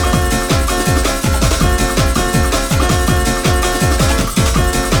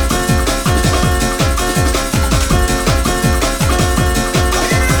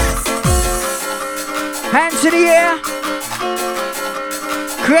 hands in the air.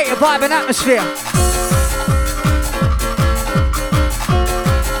 Create a vibe and atmosphere.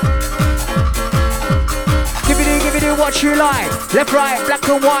 Give it what you like. Left, right, black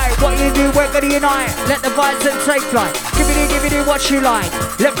and white. What you do, we're gonna unite. Let the vibes and take flight. Give it what you like.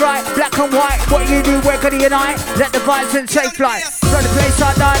 Left, right, black and white. What you do, we're gonna unite. Let the vibes and take flight. Throw the place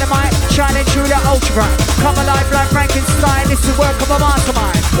like dynamite. Shining through the ultra bright. Come alive like Frankenstein. It's the work of a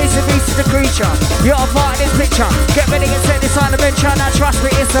mastermind. It's a beast of the creature. You're a part of this picture. Get ready and set this on adventure. Now trust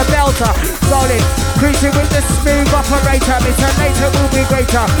me, it's a belter. Rolling, cruising with the smooth operator. Mr. Later will be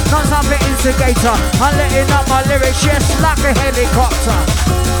greater. Not something instigator. I'm letting up my lyrics just like a helicopter.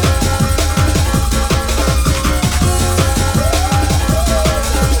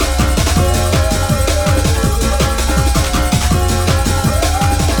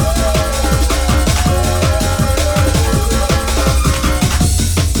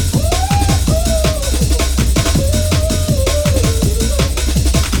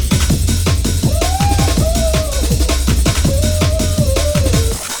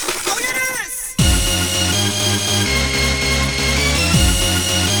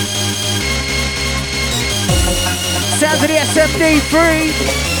 Sounds of the SMD3.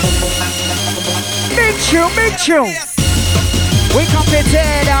 Big tune. We come to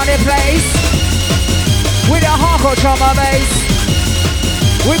tear down the place with a hardcore drum and bass.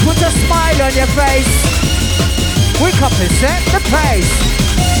 We put a smile on your face. We come to set the pace.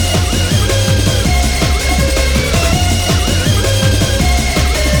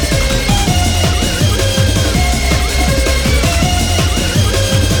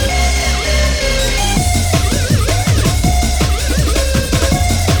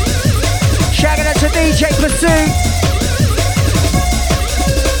 To DJ Pursuit.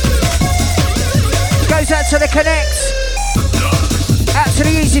 Goes out to the Connect. Out to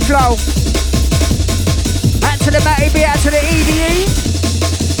the Easy Flow. Out to the Matty B, out to the EDE.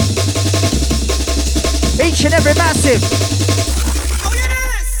 Each and every massive.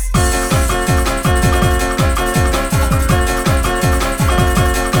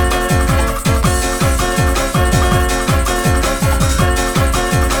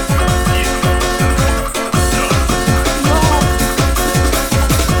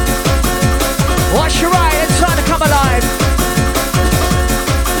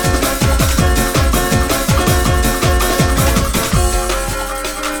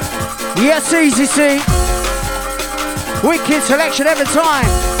 Yes, Easy C. Wicked selection every time.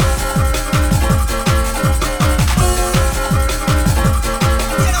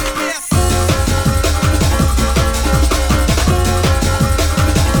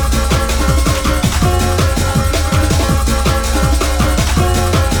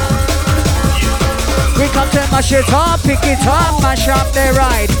 We come to mash it up, pick it up, mash up the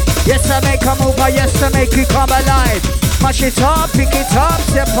ride. Yes, I make a move, yes, I make you come alive. Mash it up, pick it up,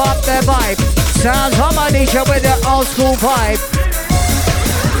 step up the vibe. Sounds harmonica with the old school vibe.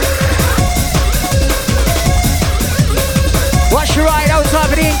 Watch your right outside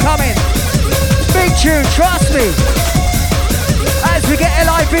for the incoming. Big tune, trust me. As we get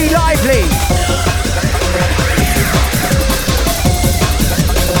LIV lively.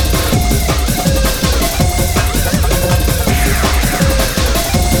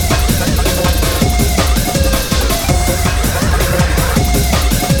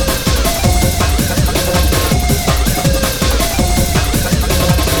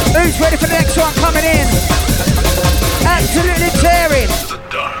 Who's ready for the next one coming in? Absolutely tearing.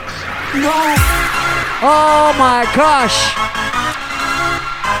 No. Oh my gosh.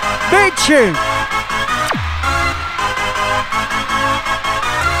 Big tune.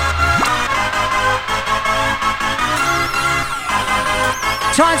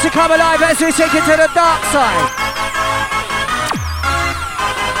 Time to come alive as we take it to the dark side.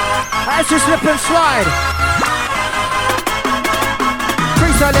 As we slip and slide.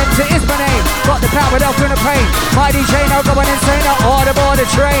 Silence, it is my name. Got the power, without feeling the pain. My DJ now going insane. All aboard the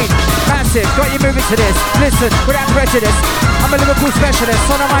train. Massive, got you moving to this. Listen, without prejudice. I'm a lyrical specialist.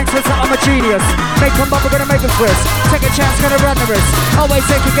 On the mindset, I'm a genius. Make them up, we're gonna make them twist. Take a chance, gonna run the risk. Always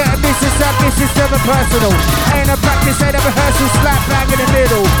take a get a business, that business never personal. Ain't a practice, ain't a rehearsal. Slap bang in the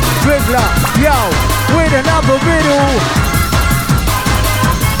middle. Riddler, yo, with another riddle.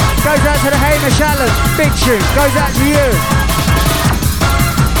 Goes out to the Hamish Allen. Big tune, goes out to you.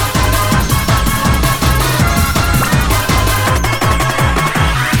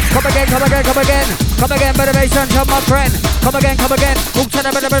 Come again, come again, come again. Come again, better bass and jump, my friend. Come again, come again. Move to the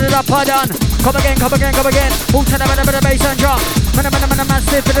better up, pardon. Come again, come again, come again. Move to the better bass and jump. Man,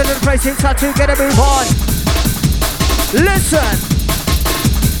 massive, in the place inside to get a move on. Listen.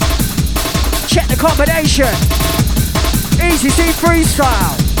 Check the combination. Easy C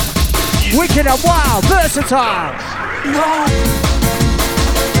freestyle. Wicked and wild, versatile.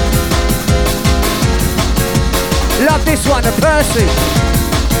 Love this one, the Percy.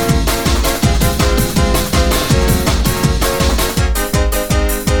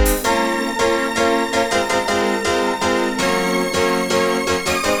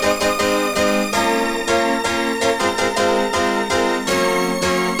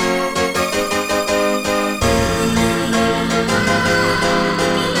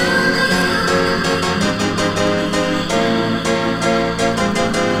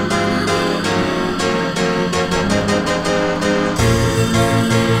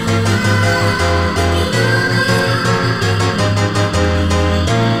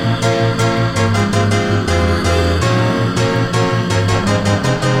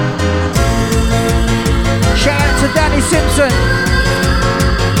 Simpson.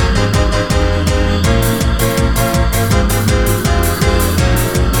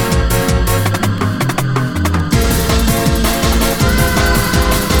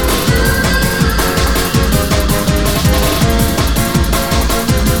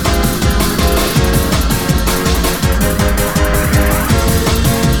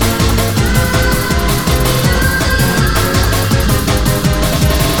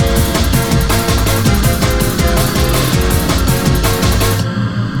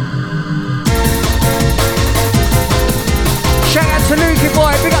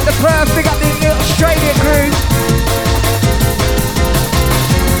 Perth, big up the Australia crew.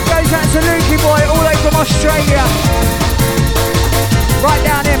 Goes out to Lukey boy, all the way from Australia. Right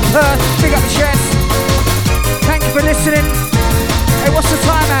down in Perth, big up the chest. Thank you for listening. Hey, what's the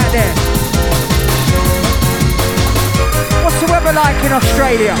time out there? What's the weather like in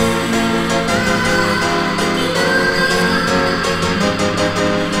Australia?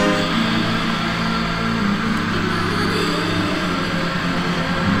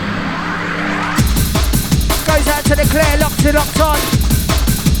 Out to the Claire, locked on.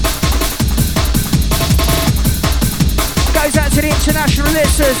 Goes out to the international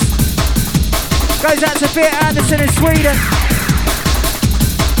listeners. Goes out to Beat Anderson in Sweden.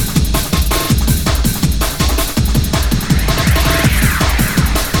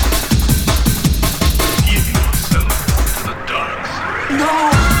 Give yourself to the dark side.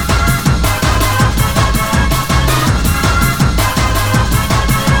 No!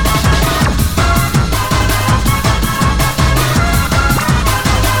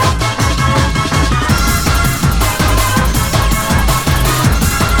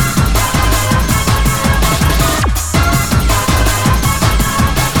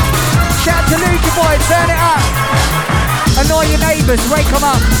 Turn it up. Annoy your neighbours, wake them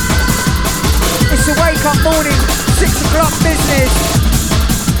up. It's a wake up morning, 6 o'clock business.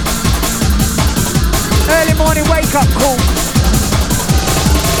 Early morning wake up call.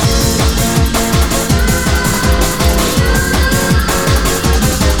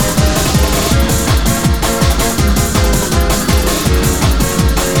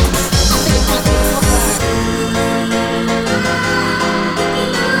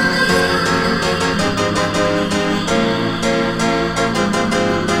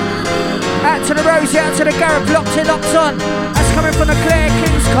 To the Rosie, out to the Gareth, locked on. That's coming from the Claire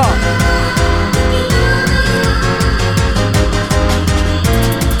King's car.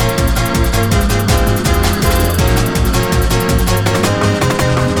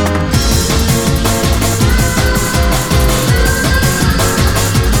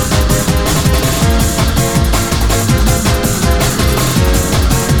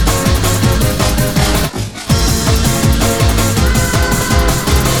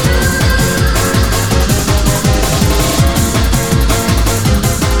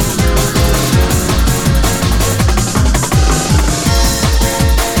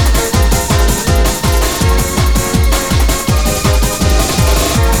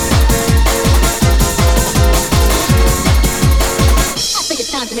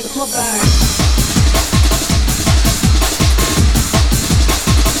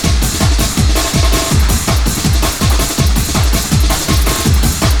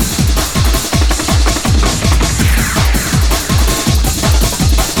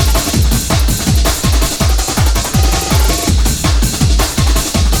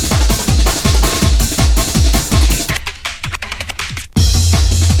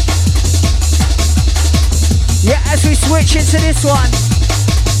 Switch into this one.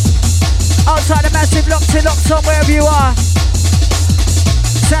 Outside the massive, locked on wherever you are.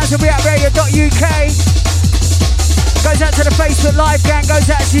 Sounds will be at radio.uk. Goes out to the Facebook Live gang, goes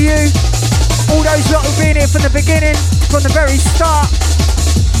out to you. All those lot who've been here from the beginning, from the very start.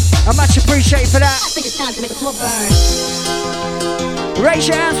 I much appreciate appreciate for that. I think it's time to make the floor burn. Raise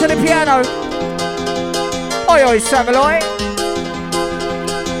your hands to the piano. Oi, oi, Savaloy.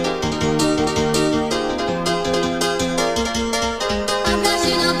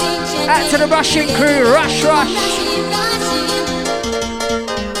 Out to the Russian crew, rush, rush.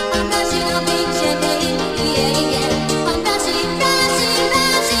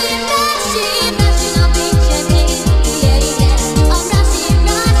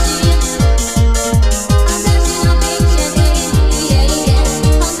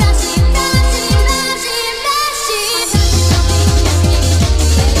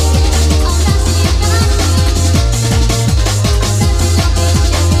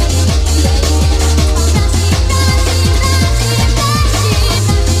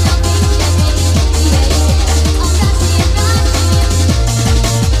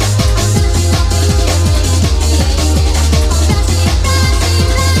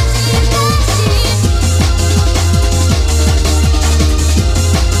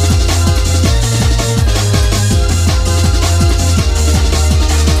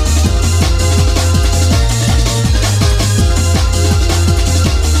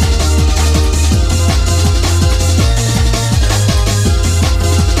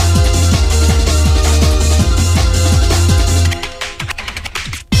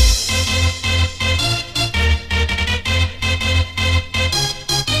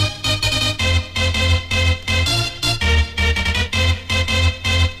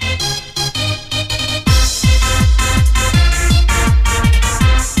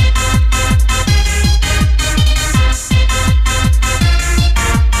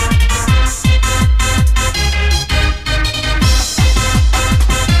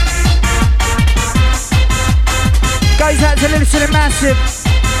 Massive.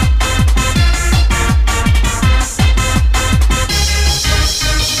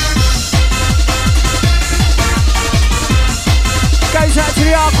 Goes out to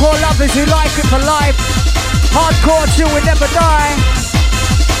the hardcore lovers who like it for life. Hardcore till we never die.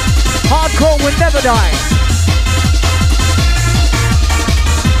 Hardcore will never die.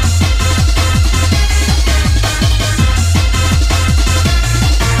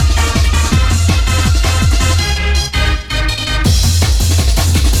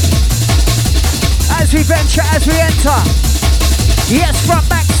 As we venture, as we enter. Yes, front,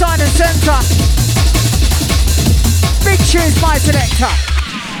 back, side and center. Big tunes, my selector.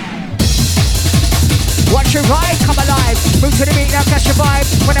 Watch your ride, come alive. Move to the beat, now catch your vibe.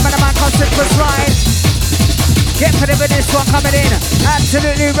 Whenever the man comes to the slide. Get for the this one coming in.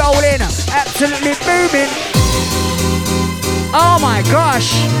 Absolutely rolling. Absolutely booming. Oh my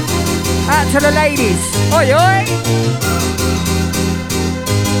gosh. Out to the ladies. Oi, oi.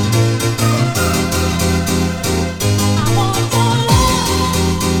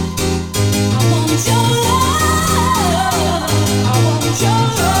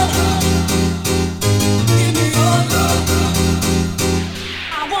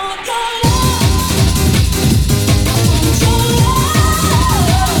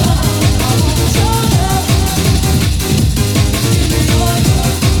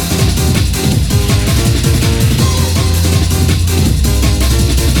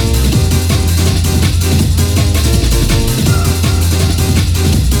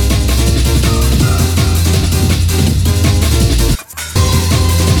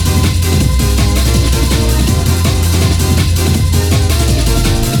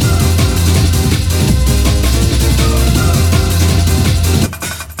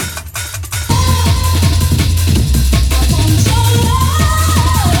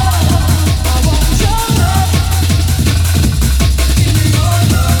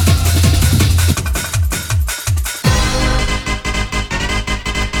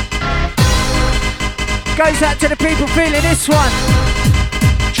 Goes out to the people feeling this one.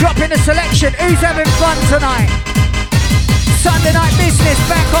 Dropping the selection. Who's having fun tonight? Sunday night business,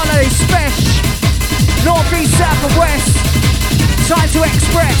 back holiday special. North, east, south and west. Time to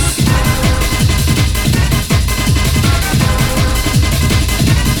express.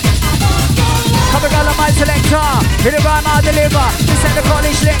 Come and go on my selector. Hit it rhyme, I deliver. This ain't the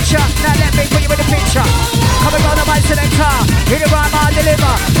college lecture. Now let me put you in the picture. Come and go on my selector. Hit it rhyme, I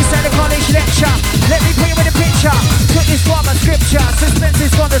deliver. This ain't the college lecture. Let me put you in the picture. Took this from a scripture. Suspense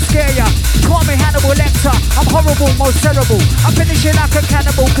is gonna scare ya. Call me Hannibal Lecter. I'm horrible, most terrible. I'm finishing like a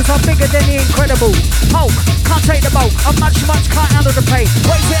cannibal, cause I'm bigger than the incredible Hulk, can't take the boat. I'm much, can't handle the pain.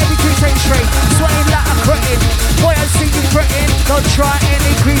 Wait till every Tuesday straight. Sweating like a cretin. Boy, I see you fretting. Don't try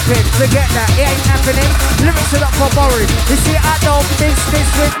any creeping. Forget that, it ain't happening. Lyrics are not for borrowing. You see, I don't business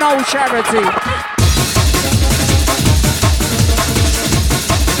with no charity.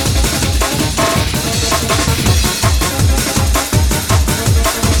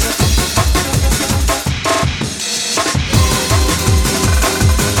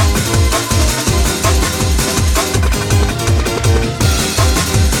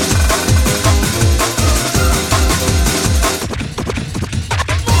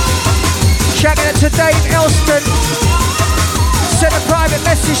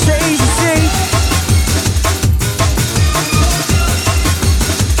 message to Easy C.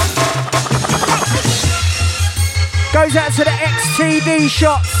 Goes out to the XTV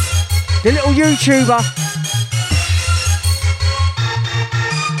Shots, the little YouTuber.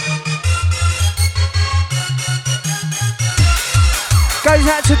 Goes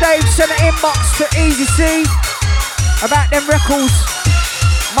out to Dave, sent an inbox to Easy C about them records.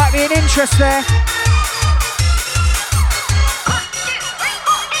 Might be an interest there.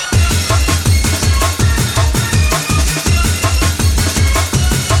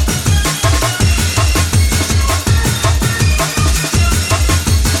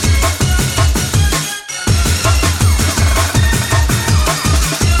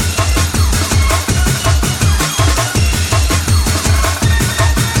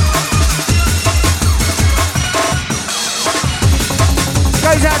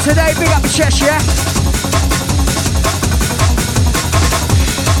 Goes out today, big up the Cheshire.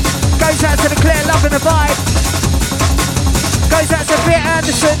 Goes out to the Clear Love and the Vibe. Goes out to Peter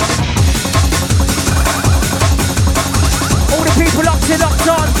Anderson. All the people locked in, locked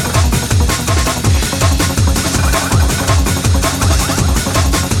on.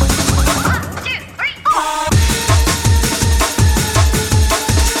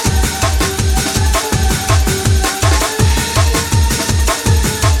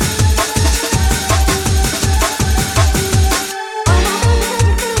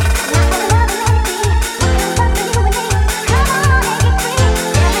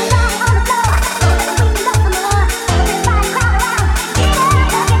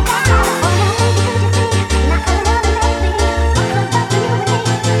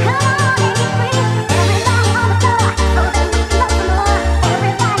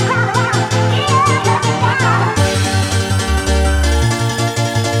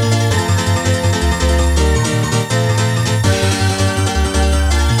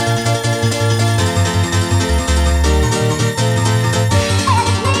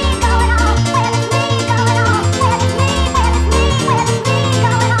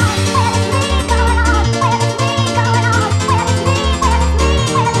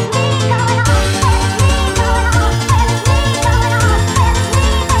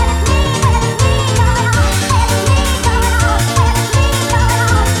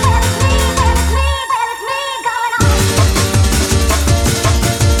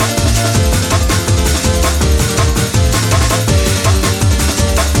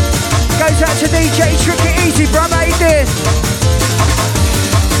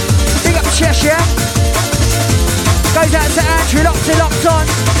 Goes out to Andrew, locked on.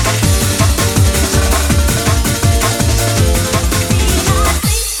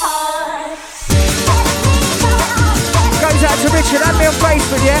 Goes out to Richard, add me on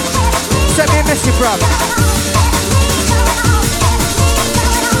Facebook, yeah? Send me a message, bruv.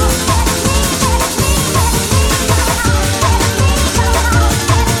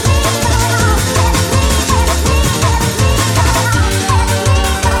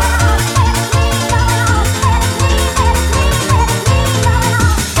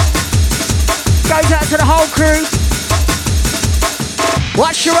 Goes out to the whole crew.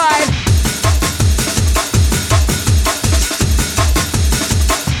 Watch your ride.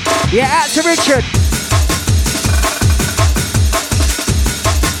 Yeah, out to Richard.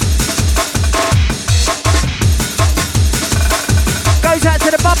 Goes out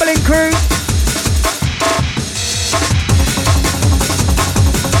to the bubbling crew.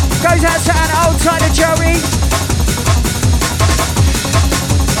 Goes out to an old tighter Joey.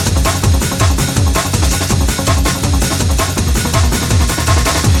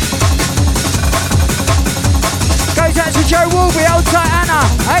 Goes out to Joe Wolby, old tight Anna.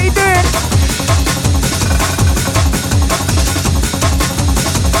 How you doing?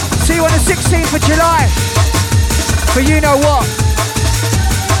 See you on the 16th of July. For you know what?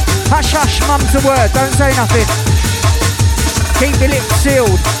 Hush hush, mum's the word. Don't say nothing. Keep the lips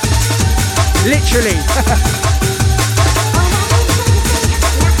sealed. Literally.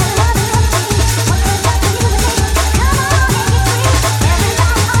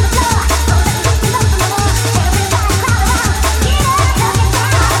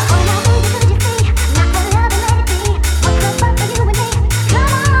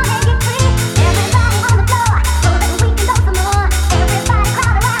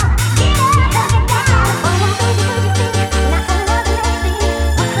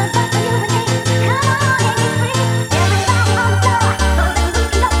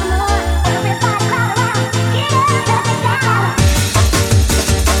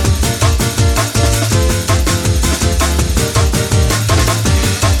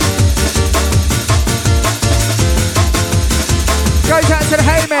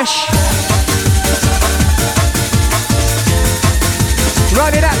 fresh.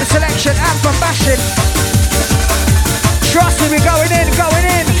 Running out the selection and from bashing. Trust me, we're going in, going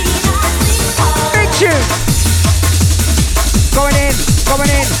in. Big tune. Going in,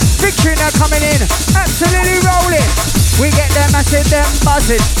 going in. Big tune now coming in. Absolutely rolling. We get them massive, them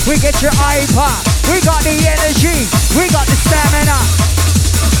buzzing. We get your iPod. We got the energy. We got the stamina.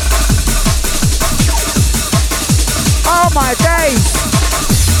 Oh my days.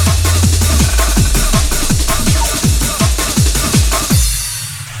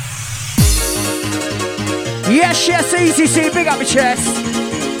 Yes, yes, ECC, big up your chest.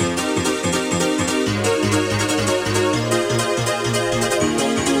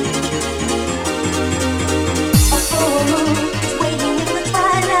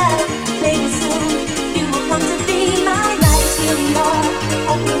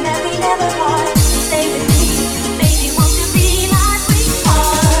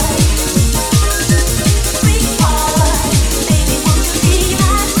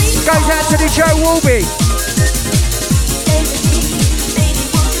 Goes out to the Joe Wolby.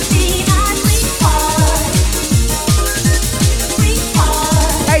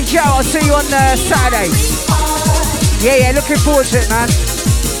 Hey Joe, I'll see you on Saturday. Yeah, looking forward to it, man.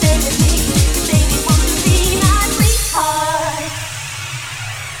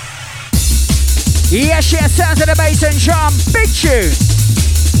 Yes, sounds of the bass and drum. Big tune.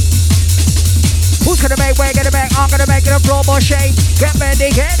 Who's gonna make, we're gonna make, I'm gonna make it a floor more shake. Get ready,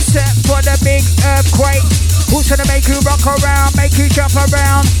 get set for the big earthquake. Who's gonna make you rock around, make you jump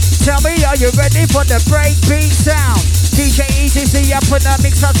around? Tell me, are you ready for the breakbeat sound? DJ ECC up in the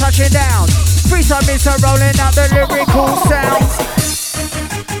mixer touching down. Freestyle mixer rolling out the lyrical sound.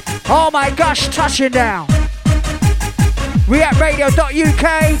 Oh my gosh, touching down. Reactradio.uk,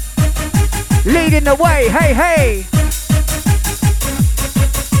 leading the way, hey, hey.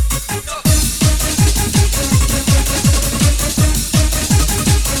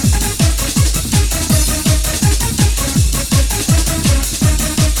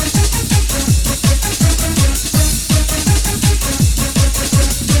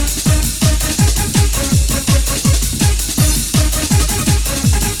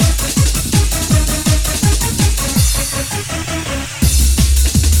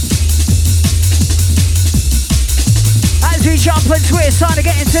 Jump and twist, time to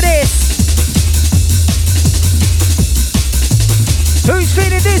get into this. Who's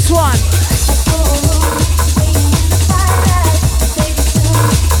feeling this one?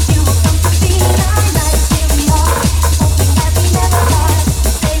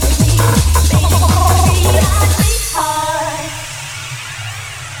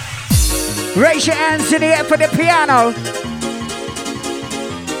 Raise your hands in the air for the piano.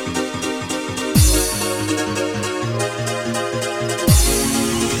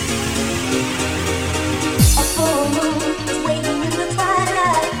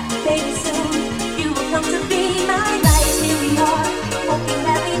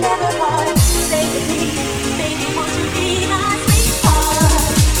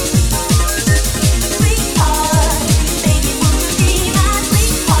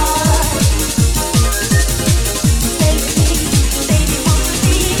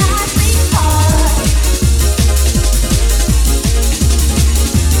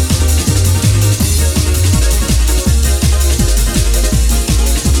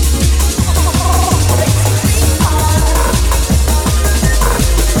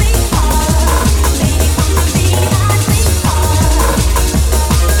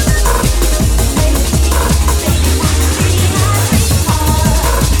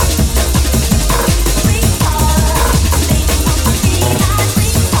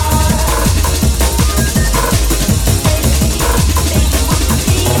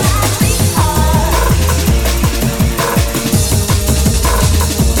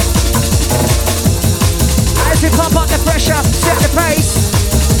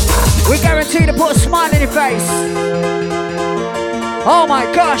 To put a smile in your face. Oh my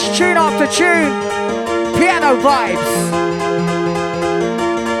gosh, tune after tune, piano vibes.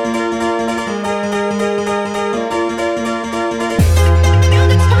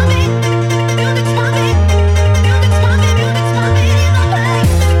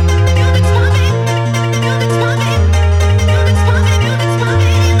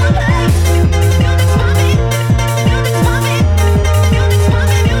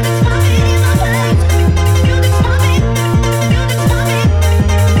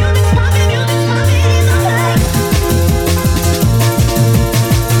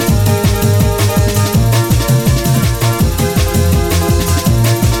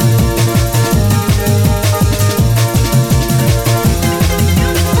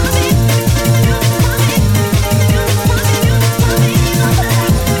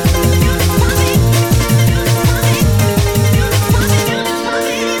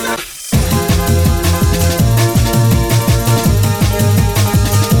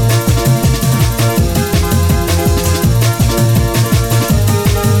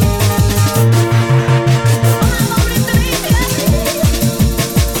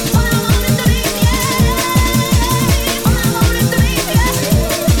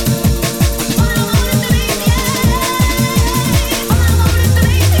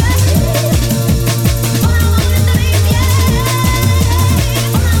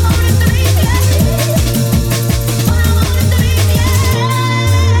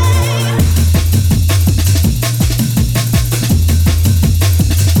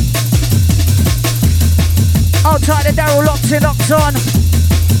 tight to Daryl, locked in, locked on.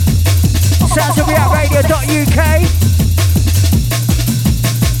 Sounds of reactradio.uk.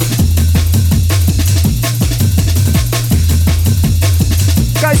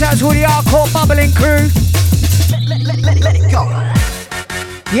 Goes out to all the hardcore bubbling crew. Let it go.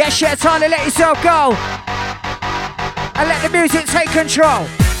 Yes, yeah, time to let yourself go. And let the music take control.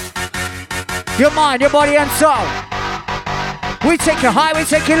 Your mind, your body and soul. We take you high, we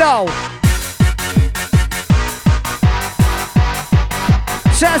take you low.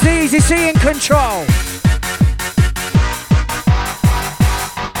 Sounds easy, see in control.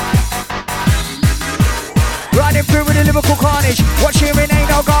 Riding through with a lyrical carnage. Watch hearing ain't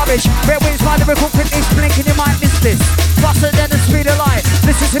no garbage. Bear wins my lyrical fitness. Blinking you might miss this. Faster than the speed of light.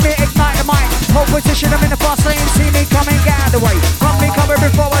 Listen to me, ignite the mic. Hold position, I'm in the fast lane. See me coming, get out of the way. Come me cover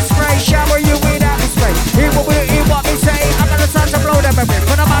before I spray. Shower you without me spray. Hear what me say. I'm gonna start to blow them a bit.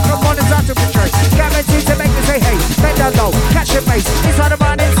 Put a microphone and start to portray. Guaranteed to make me say hey. Bend down low, catch your face. Inside the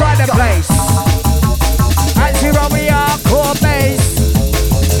run, inside the place. At zero we are core base.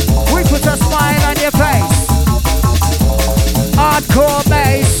 We put a smile on your face. Hardcore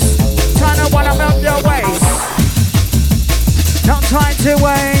bass, turn on one about your waist. No time to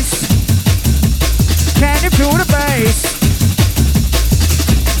waste. Can you feel the bass?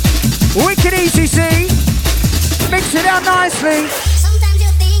 Wicked easy, see? Mix it out nicely. Sometimes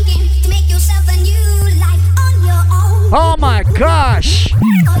you're thinking to make yourself a new life on your own. Oh my gosh!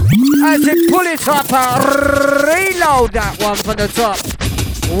 As it pull it up, reload that one from the top.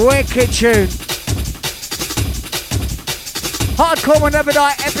 Wicked tune. Hardcore Will Never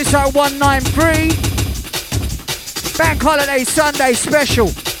Die, episode 193. Bank Holiday Sunday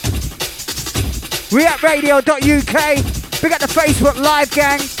special. Reactradio.uk. We got the Facebook Live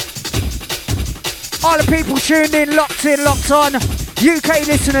gang. All the people tuned in, locked on. UK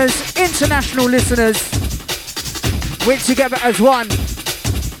listeners, international listeners. We're together as one.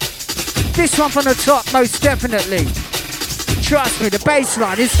 This one from the top, most definitely. Trust me, the bass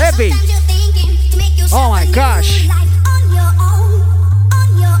line is heavy. Oh my gosh.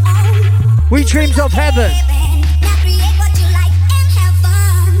 We dreams of heaven.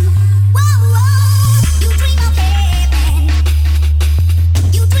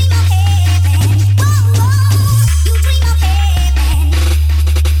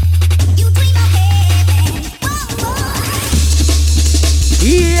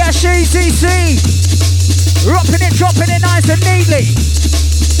 Yes, ECC. Dropping it nice and neatly.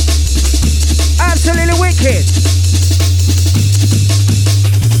 Absolutely wicked.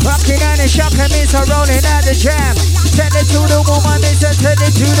 Rocking and shocking me, so rolling at the jam. Send it to the woman, me send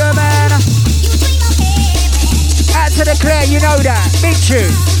it to the man. Add to the Claire, you know that. Big tune.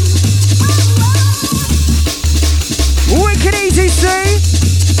 Wicked easy, see?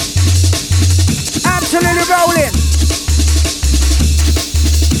 Absolutely rolling.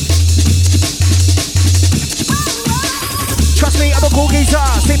 Trust me, I'm a cool geezer.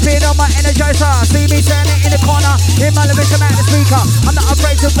 Sipping on my energizer. See me turning in the corner. In my lyrics, I'm at the speaker. I'm not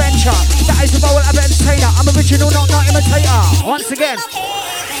afraid to venture. That is the role of an entertainer. I'm original, not imitator. Once again.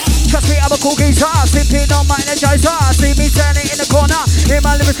 Trust me, I'm a cool geezer. Sipping on my energizer. See me turning in the corner. In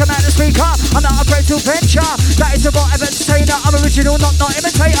my lyrics, I'm at the speaker. I'm not afraid to venture. That is the role of an entertainer. I'm original, not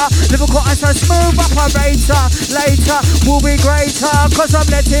imitator. Lyrical and so smooth operator. Later will be greater. Cause I'm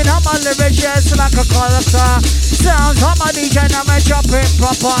letting up my lyrics, yes, like a collector. Sounds hot, my DJ, and I drop it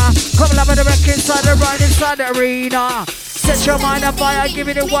proper. Come love the wreck inside the ride, inside the arena. Set your mind on fire, give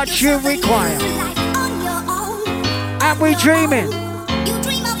it what you require. And we dreaming. You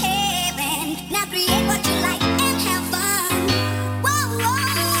dream of heaven, now create what you like and have fun. Whoa,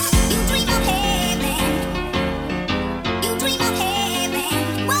 whoa. You dream of heaven. You dream of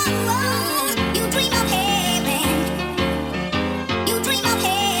heaven. Whoa, whoa. You dream of heaven. You dream of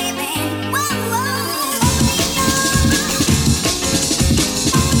heaven. Whoa, whoa.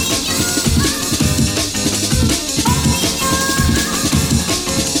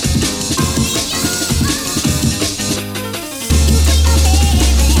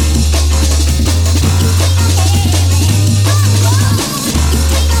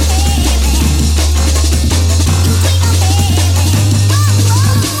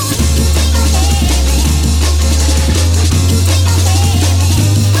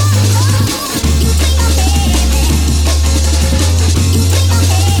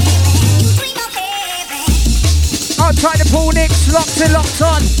 Try to pull Nicks, locked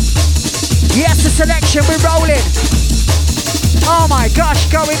on. Yes, the selection, we're rolling. Oh my gosh,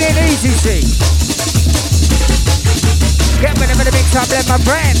 going in easy, see. Get rid of the mix up, let my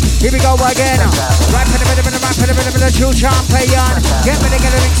friend. Here we go again. Right for the rhythm and the rap for the rhythm and the true champion. Get rid of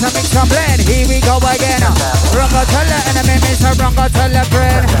the mix up, blend. Here we go again. Runga tell the enemy, Mr. Runga tell the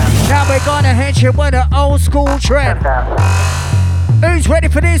friend. Now we're gonna hit you with an old school trend. Who's ready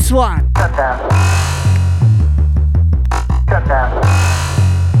for this one? Come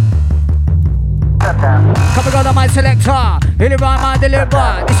and go to my selector. Here rhyme I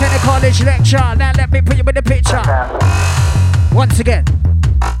deliver. This ain't a college lecture. Now let me put you in the picture. Once again.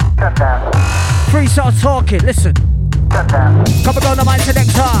 Freestyle talking, listen. Come and go to my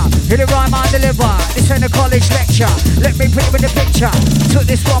selector. Here rhyme I deliver. This ain't a college lecture. Let me put you in the picture. Took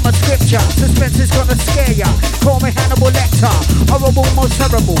this from a scripture. Suspense is gonna scare ya. Call me Hannibal Lecter. Horrible, most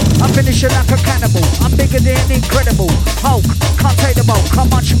terrible. I'm finishing like a cannibal. I'm bigger than incredible. Hulk, can't take the bulk. How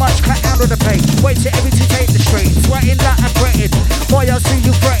much, can't handle the pain. Wait till every to take the strain. Sweating like I'm fretting. Boy, I see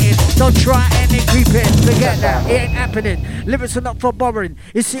you fretting. Don't try any creeping. Forget that, it ain't happening. Lyrics are not for borrowing.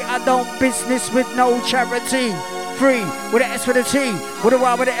 You see, I don't business with no charity. Free, with an S with a T, with a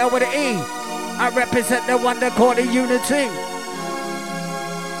Y, with an L, with an E. I represent the one that call it unity.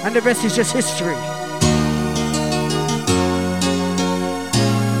 And the rest is just history.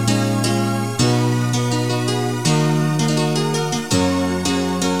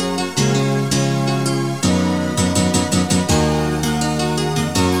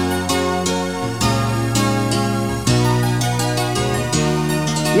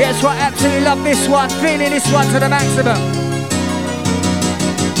 Yes, I absolutely love this one. Feeling this one to the maximum.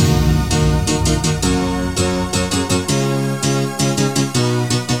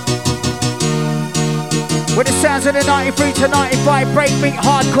 With the sounds of the 93 to 95 breakbeat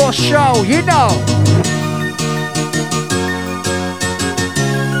hardcore show, you know.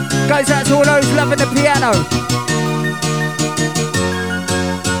 Goes out to all those loving the piano.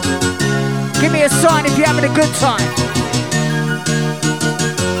 Give me a sign if you're having a good time.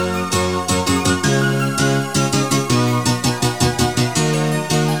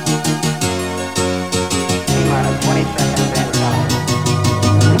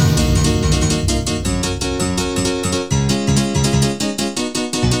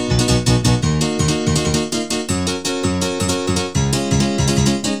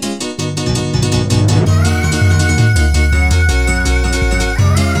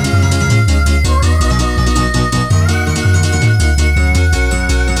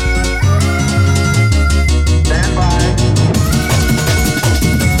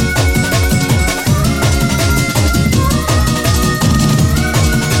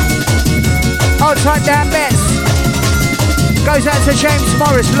 Type down bets. Goes out to James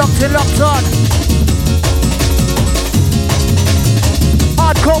Morris, locked and locked on.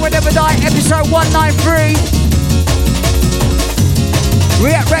 Hardcore Will Never Die, episode 193.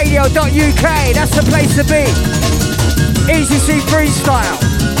 ReactRadio.uk, that's the place to be. Easy C freestyle.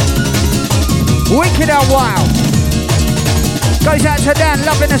 Wicked and wild. Goes out to Dan,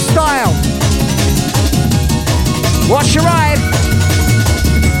 loving the style. Watch your ride.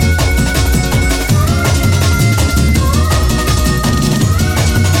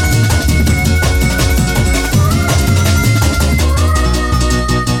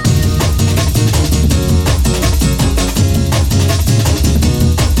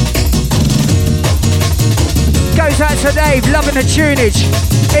 Goes out to Dave, loving the tunage.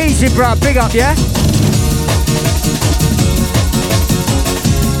 Easy, bruh, big up, yeah?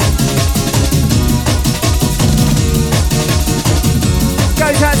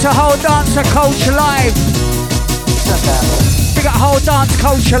 Goes out to Whole Dancer Culture Live. Big up Whole Dance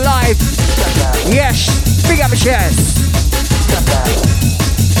Culture Live. Yes, big up chest.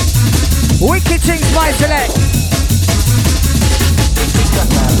 Wicked things, my select.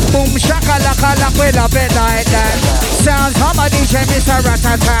 Boom shaka laka lak, we love it like that. Sounds hammer DJ Mr.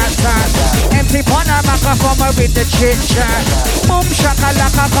 Rat-a-tat-tat. Empty corner microphone with the chit chat. Boom shaka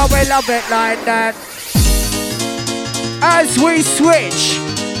laka, we love it like that. As we switch,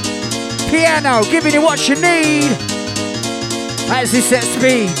 piano giving you what you need. As we set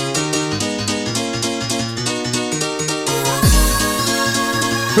speed.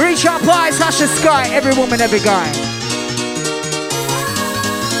 Reach up high, touch the sky, every woman, every guy.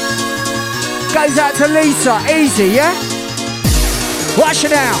 Goes out to Lisa, easy, yeah? Watch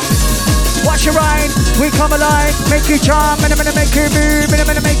it out. Watch your ride, we come alive. Make you charm, and I'm gonna make you move, and I'm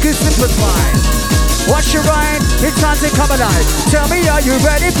gonna make you simplify. Watch your ride, it's time to come alive. Tell me, are you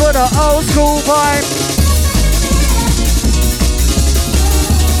ready for the old school vibe?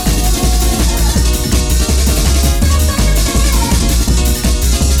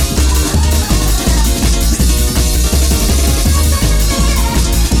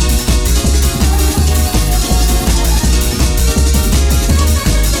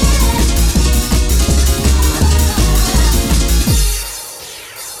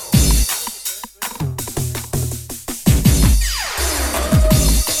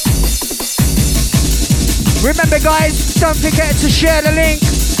 Remember guys, don't forget to share the link.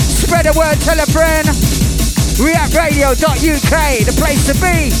 Spread the word, tell a friend. reactradio.uk, the place to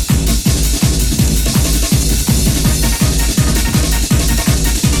be.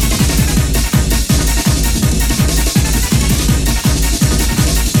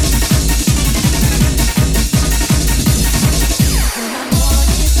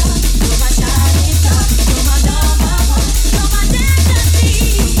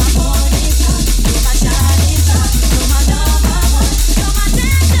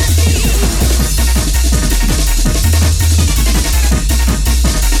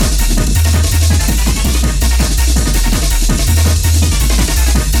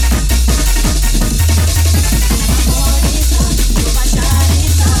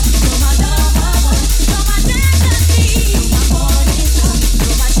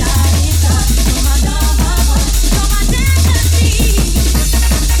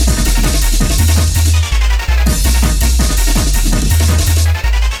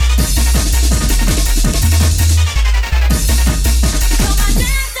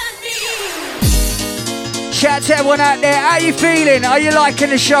 Shout to everyone out there, how you feeling? Are you liking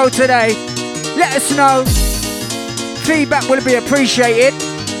the show today? Let us know. Feedback will be appreciated.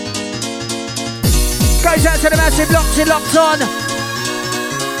 Goes out to the massive locked on.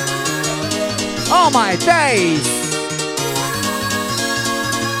 Oh my days.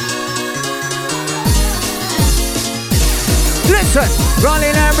 Listen,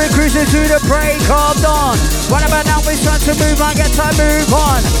 rolling and we're cruising to the break of dawn. What about now we start to move on, get to move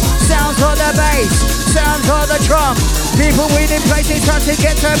on. Sounds of the bass, sounds of the drum. People winning places trying to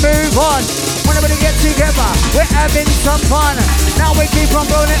get to move on. Whenever we get together, we're having some fun. Now we keep on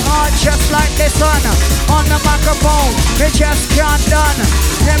rolling on just like the sun. On the microphone, we just can't done.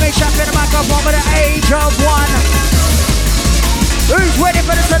 Let me check in the microphone by the age of 1. Who's ready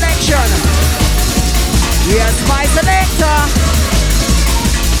for the selection? Yes, my selector.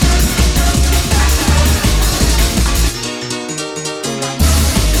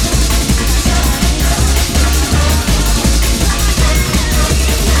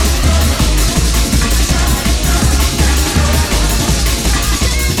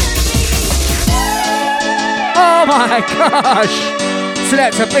 Oh my gosh!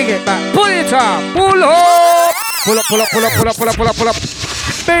 Selector, bring it back. Pull it up. Pull up. Pull up, pull up, pull up, pull up, pull up, pull up, pull up.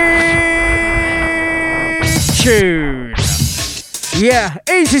 Big tune. Yeah,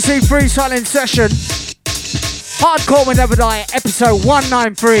 ECC freestyling session. Hardcore Will Never Die, episode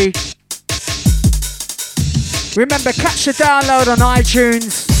 193. Remember, catch the download on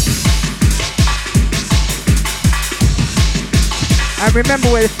iTunes. And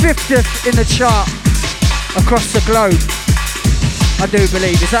remember, we're 50th in the chart across the globe. I do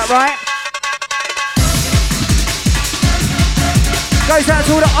believe, is that right? Goes out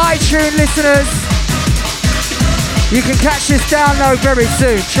to all the iTunes listeners. You can catch this download very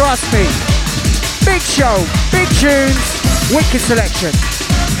soon, trust me. Big show, big tunes, wicked selection.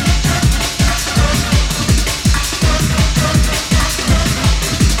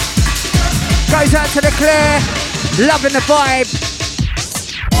 Goes out to the Claire, loving the vibe.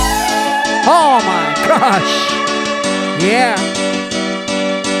 Oh my gosh, yeah.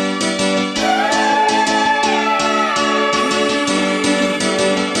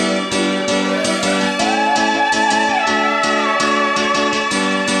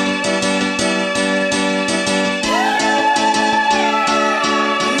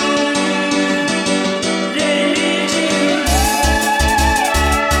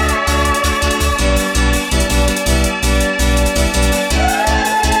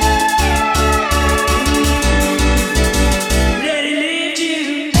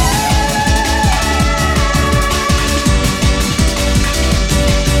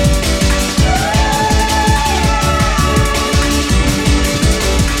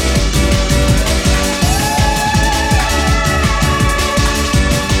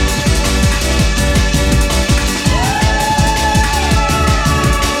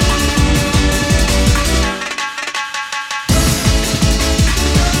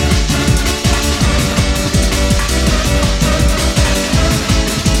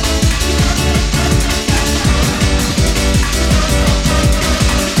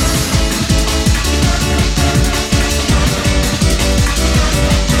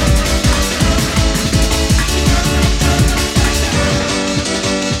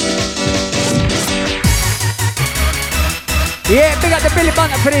 Yeah, big up the Billy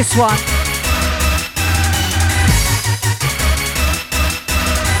Bunter for this one.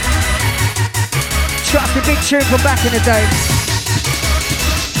 Trust me, big tune from back in the day.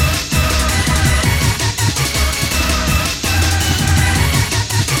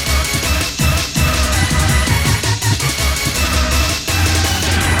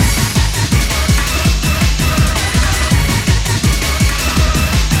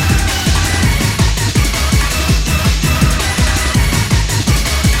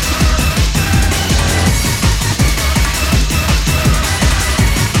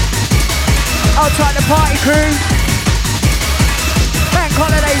 crew. Bank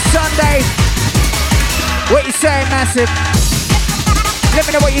holiday Sunday. What you saying, Massive? Let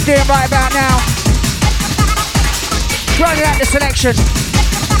me know what you're doing right about now. Running out the selection.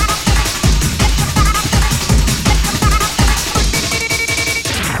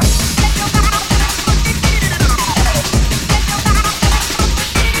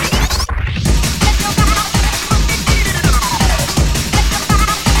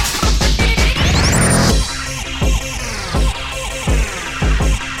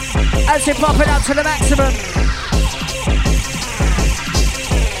 As it popping up to the maximum.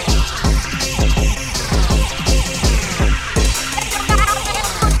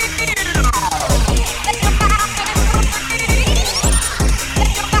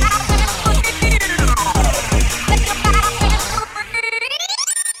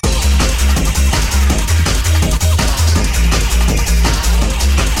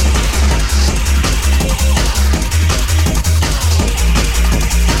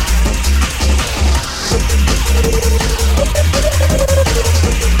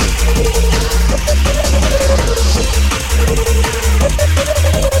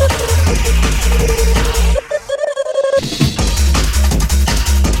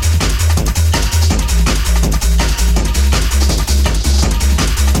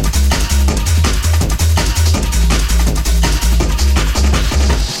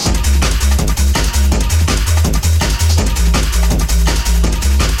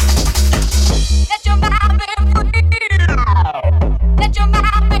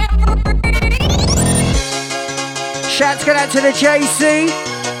 Shouts going out to the JC.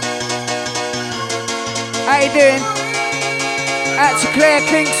 How you doing? Out to Claire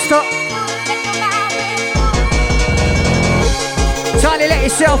Kingston. Tiny, let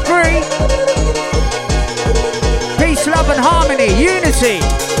yourself free. Peace, love and harmony, unity.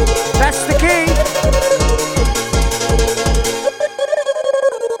 That's the key.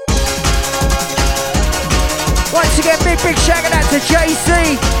 Once again, big shout out to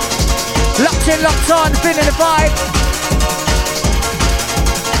JC. Locked in, locked on, feeling the vibe.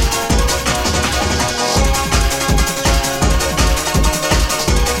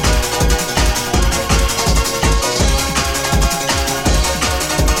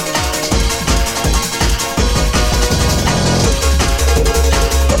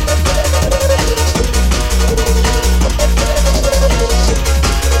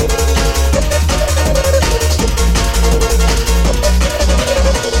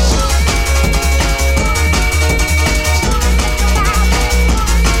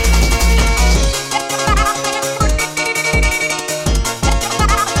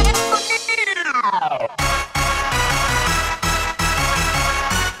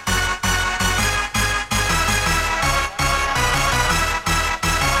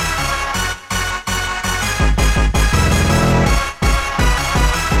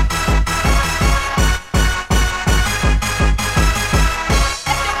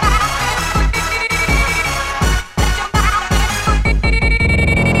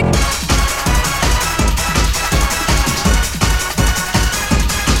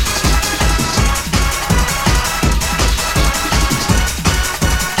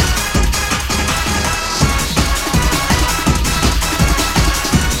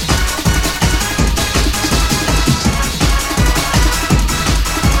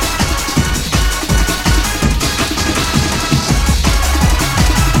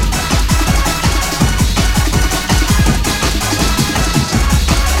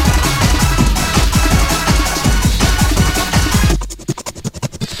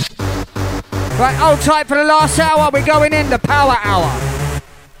 Right, hold tight for the last hour. We're going in the power hour.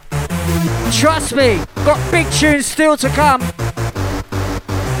 Trust me, got big tunes still to come.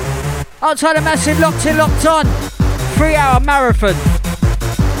 Hold tight, a massive locked in, locked on. 3-hour marathon.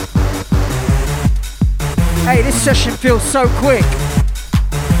 Hey, this session feels so quick.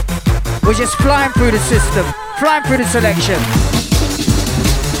 We're just flying through the system, flying through the selection.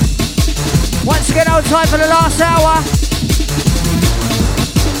 Once again, hold tight for the last hour.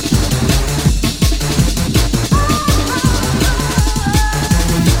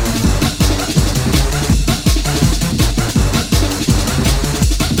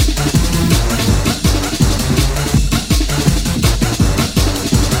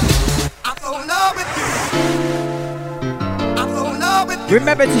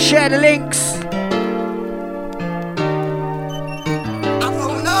 Remember to share the links.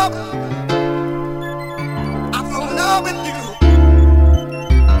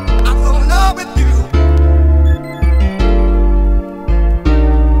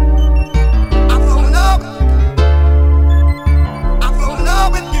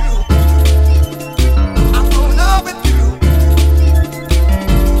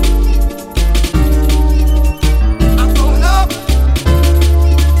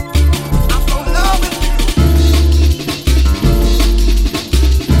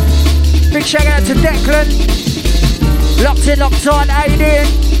 Rising locked on, how you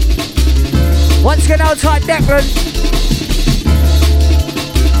doing? Once again, outside Declan.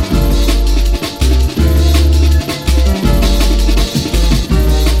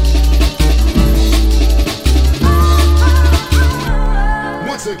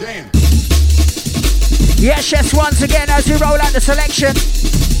 Once again. Yes, once again as we roll out the selection.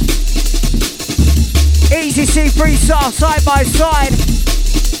 Easy C freestyle side by side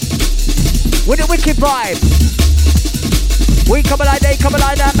with a wicked vibe. We come alive, they come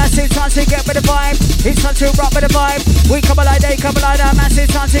alive, that massive chance to get with the vibe. It's time to rock with the vibe. We come alive, they come alive, that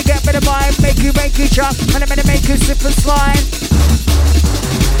massive chance to get with the vibe. Make you jump, and I'm gonna make you slip and slide.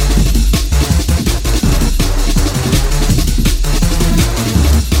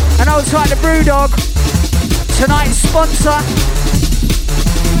 And outside the Brewdog, tonight's sponsor.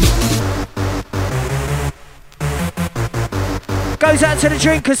 Goes out to the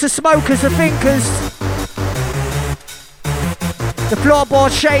drinkers, the smokers, the thinkers, the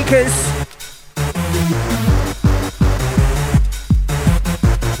floorboard shakers.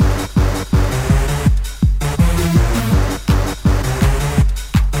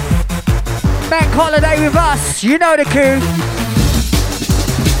 Bank holiday with us, you know the coup.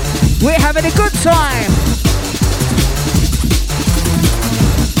 We're having a good time.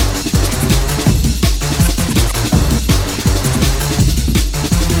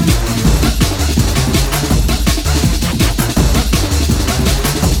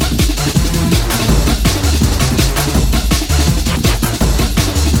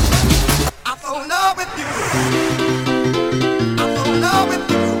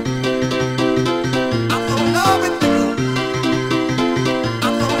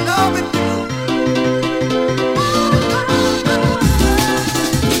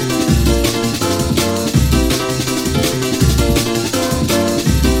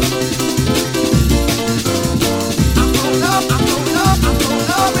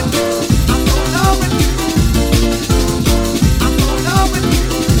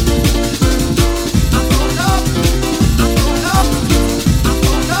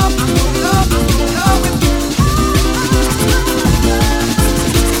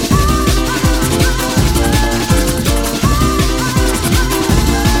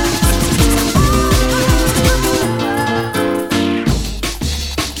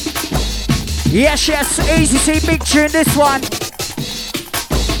 Yes, Easy C, big tune, this one.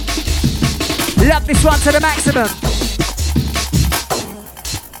 Love this one to the maximum.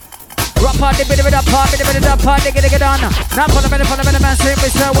 Rock party, bit of it up, party, bit of it up, party, get it on. Now for the minute, man, see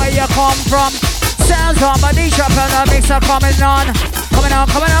where you come from. Sounds on, my D-shop and the mix are coming on. Coming on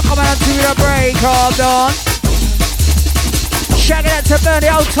to the break of dawn. Shagging out to Bernie,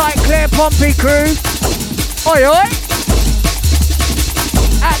 old tight, clear, Pompey crew. Oi, oi.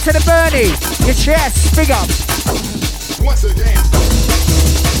 Out to the Bernie, your chest, big up. Once again.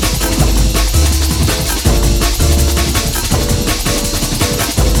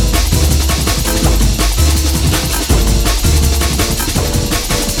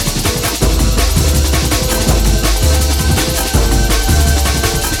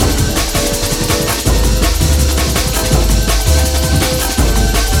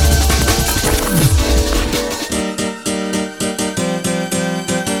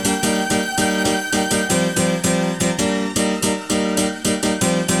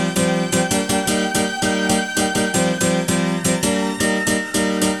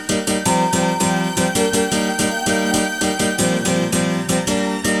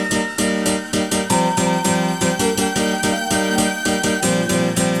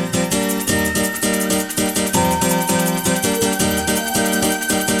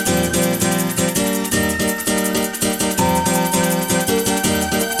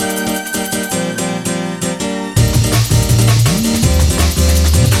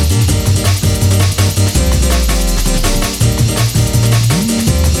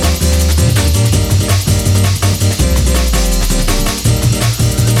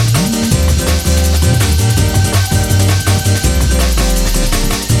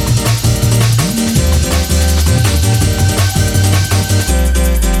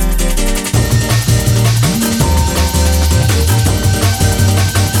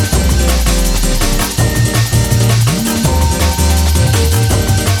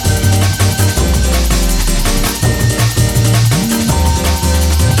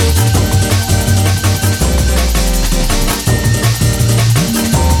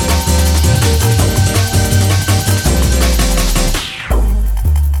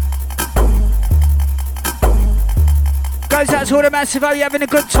 To all the massive, are you having a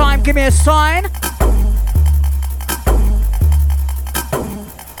good time? Give me a sign.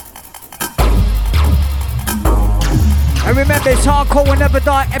 And Remember, it's Hardcore Will Never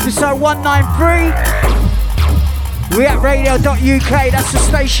Die, episode 193. Reactradio.uk, that's the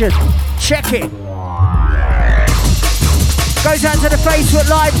station. Check it. Goes out to the Facebook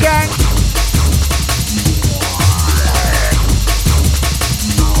Live gang.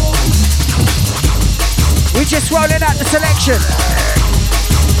 We're just rolling out the selection.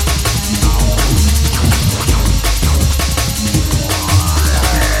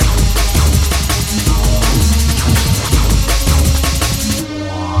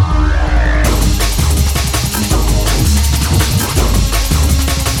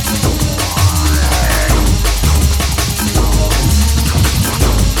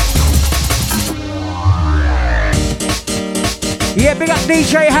 Yeah, big up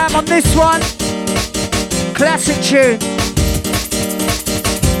DJ Ham on this one. Classic tune.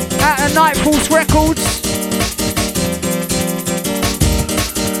 Out of Nightfalls Records.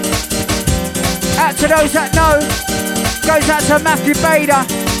 Out to those that know. Goes out to Matthew Bader.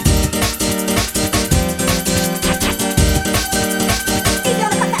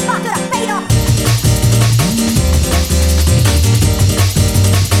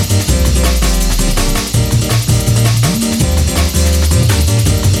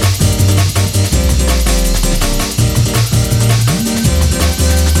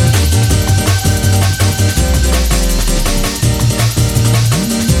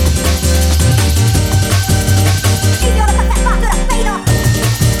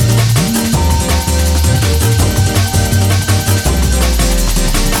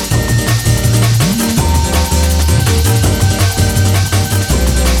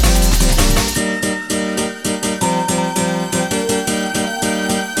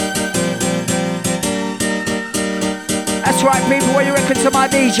 That's right, people. What you reckon to my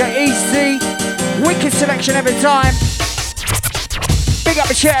DJ Easy? Wicked selection every time. Big up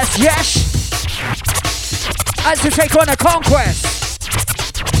the chest, yes. As to take on a conquest.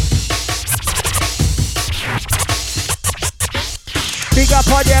 Big up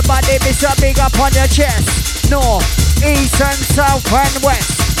on your body, Mr. Big up on your chest. North, east and south and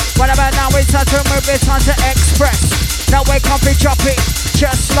west. What about now? It's time to move, it's time to express. Now we can't be drop it.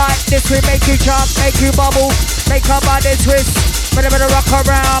 Just like this, we make you jump, make you bubble, make our body twist. Better rock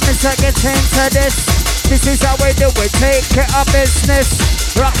around, Mr. Get into this. This is how we do it, take care of business.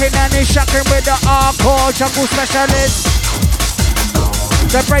 Rocking and shocking with the hardcore jungle specialists.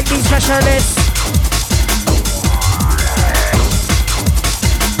 The breakbeat specialists.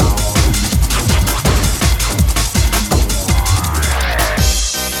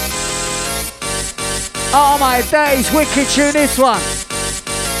 Oh my days, wicked tune this one.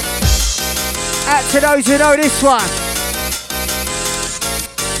 Out to those who know this one.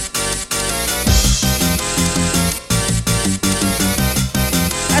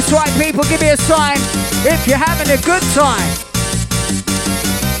 That's right, people, give me a sign if you're having a good time.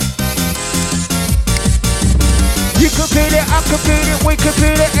 You could feel it, I could feel it, we could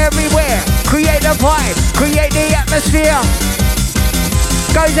feel it everywhere. Create a vibe, create the atmosphere.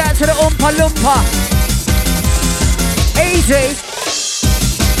 Goes out to the Oompa Loompa. Easy.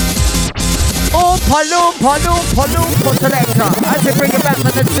 Oompa Loompa Loompa Loompa selector. As they bring it back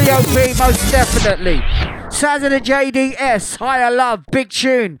from the TOP, most definitely. Sounds of the JDS, Higher Love, big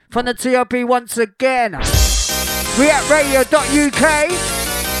tune from the TOP once again. Reactradio.uk.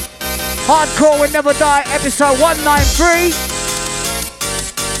 Hardcore Will Never Die, episode 193.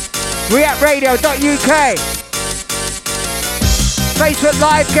 Reactradio.uk. Facebook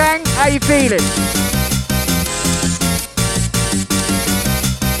Live gang, how you feeling?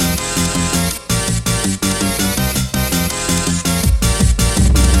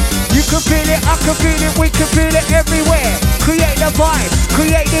 You can feel it, I can feel it, we can feel it everywhere. Create the vibe,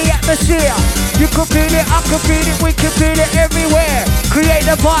 create the atmosphere. You can feel it, I can feel it, we can feel it everywhere. Create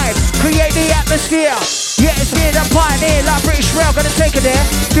the vibe, create the atmosphere. Yeah, it's me, the pioneer, like British Rail, gonna take it there.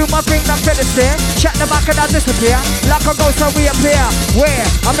 Do my thing, I'm better stare. Chat the back and I disappear. Like a ghost, I reappear. Where?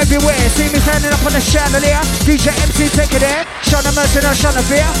 I'm everywhere. See me standing up on the chandelier. DJ MC, take it there. Shun the mercy, no shun the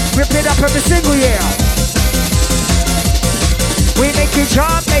fear. Rip it up every single year. We make you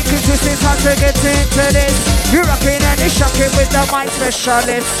jump, make you twist, it's hard to get into this. You're rocking and you're shocking with the mic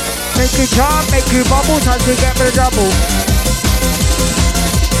specialist. Make you jump, make you bubble, time to get with the double.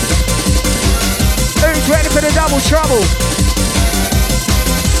 Who's ready for the double trouble?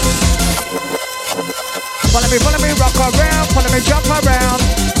 Follow me, rock around, follow me, jump around.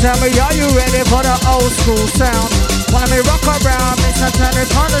 Tell me, are you ready for the old school sound? Wanna me rock around, miss and turn it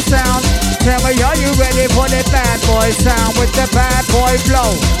on the sound. Tell me, are you ready for the bad boy sound with the bad boy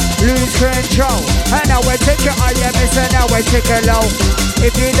flow? Lose control. And now we take it higher, miss, and now we take it low.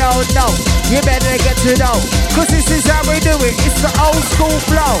 If you don't know, you better get to know. Cause this is how we do it, it's the old school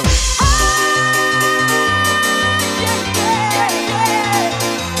flow.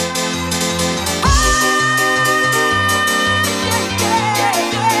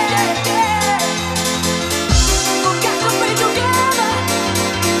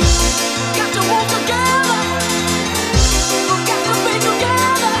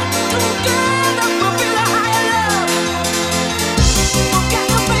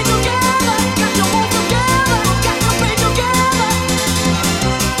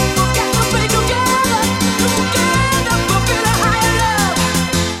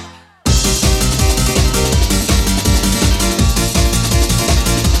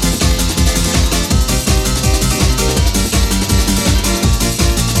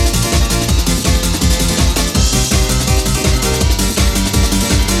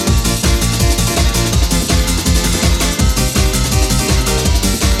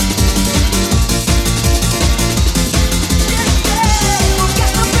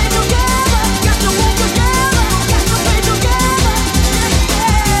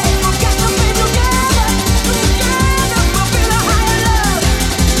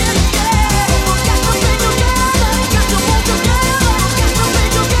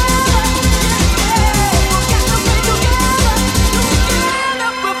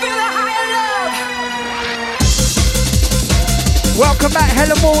 Welcome back,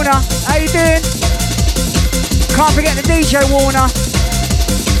 Helen Warner. How you doing? Can't forget the DJ Warner.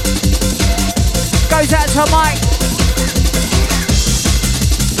 Goes out to Mike.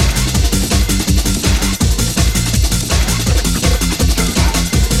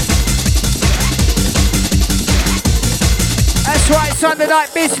 That's right, Sunday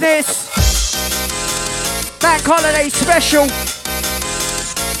night business. Bank holiday special.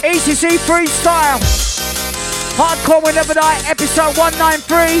 ECC freestyle. Hardcore Whenever Night, episode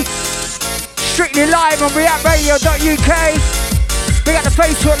 193. Strictly live on reactradio.uk. We got the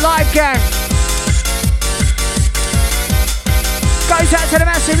Facebook Live gang. Goes out to the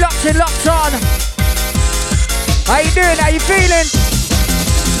massive locked in, locked on. How you doing? How you feeling?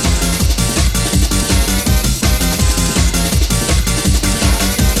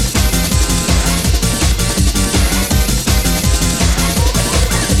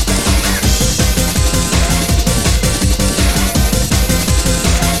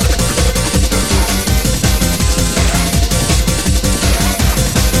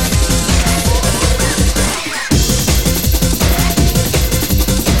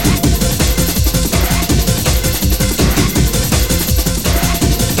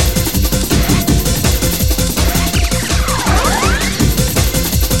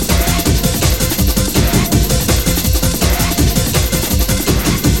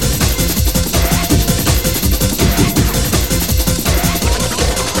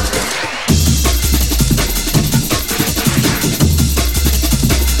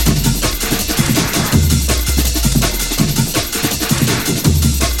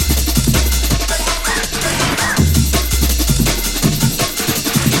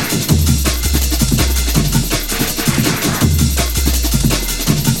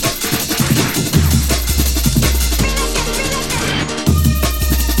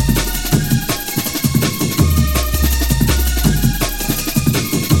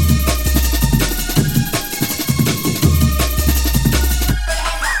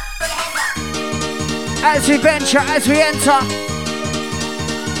 As we venture, as we enter,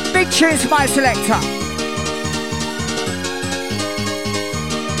 big tunes, my selector.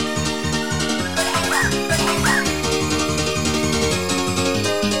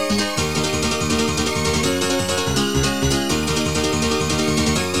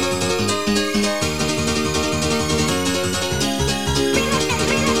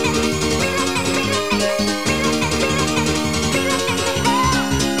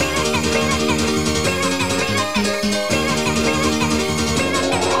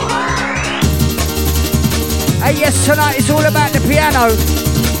 Yes, tonight it's all about the piano.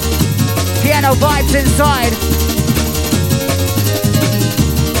 Piano vibes inside.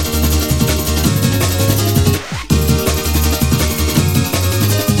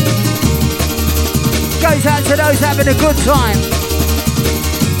 Goes out to those having a good time.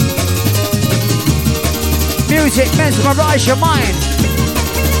 Music mesmerise your mind.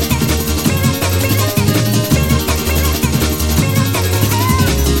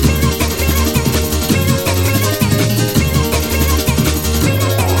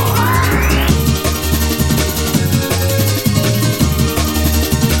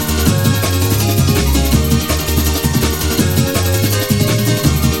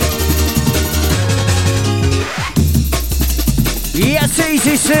 That's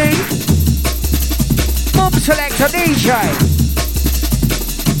Easy C. Mob Selector DJ.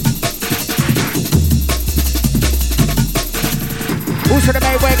 Who's gonna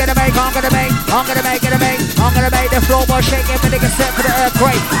make, we're gonna make, I'm gonna make, I'm gonna make, I'm gonna make the floor more shaking, but nigga set for the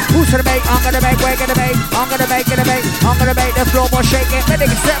earthquake. Who's gonna make, I'm gonna make, we're gonna make, I'm gonna make, I'm gonna make the floor more shaking, but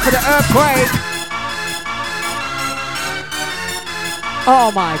nigga set for the earthquake.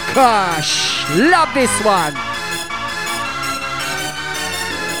 Oh my gosh, love this one.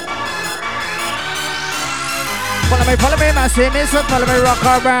 Follow me, massive, listen, follow me, rock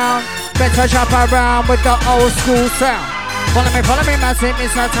around. Better jump around with the old school sound. Follow me, massive,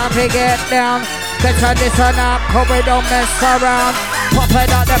 it's not time to get down. Better listen up, cause we don't mess around. Pop it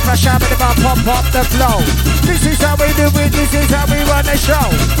out the pressure, but about pop the flow. This is how we do it, this is how we run the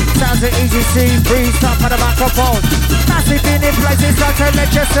show. Sounds an easy scene, free stuff on the microphone. Massive in places, so to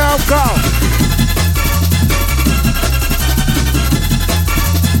let yourself go.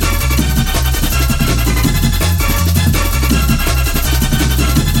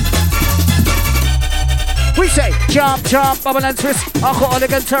 We say jump, bubble and twist. Alcoholic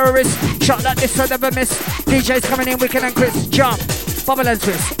terrorist. Shot like this, I never miss. DJs coming in, wicked and crisp. Jump, bubble and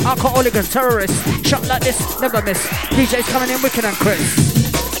twist. Alcoholic terrorist. Shot like this, never miss. DJs coming in, wicked and crisp.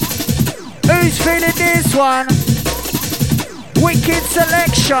 Who's feeling this one? Wicked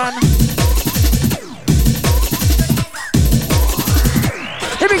selection.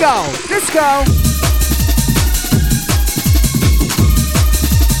 Here we go. Let's go.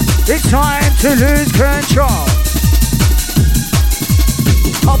 It's time to lose control.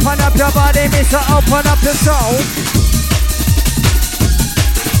 Open up your body, mister, open up your soul.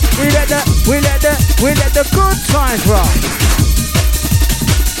 We let the good times roll.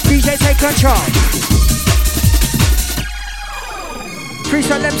 DJ take control.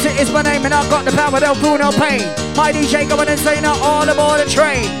 Freestyle MC is my name and I've got the power, they'll feel no pain. My DJ going and saying all aboard the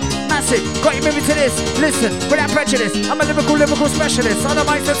train. Massive, got you moving to this. Listen, without prejudice, I'm a lyrical specialist. On the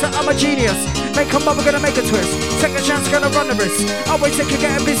mic sensor, I'm a genius. Make a mother, gonna make a twist. Second chance, gonna run the risk. Always think you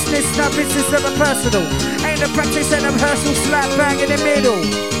get a business, now business never personal. Ain't a practice, ain't a rehearsal, slap bang in the middle.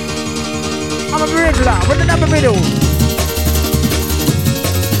 I'm a riddler with another riddle.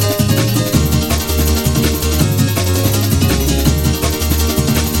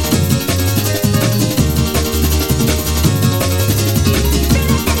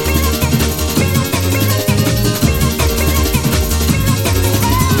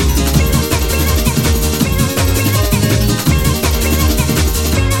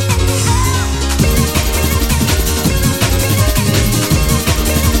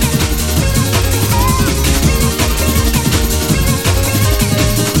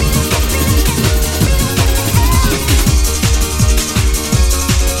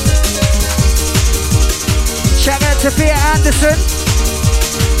 Sophia Anderson.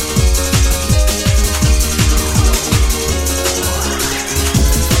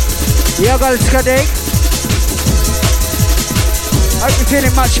 Yogal Skadig. Hope you're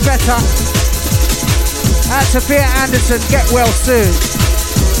feeling much better. And Sophia Anderson, get well soon.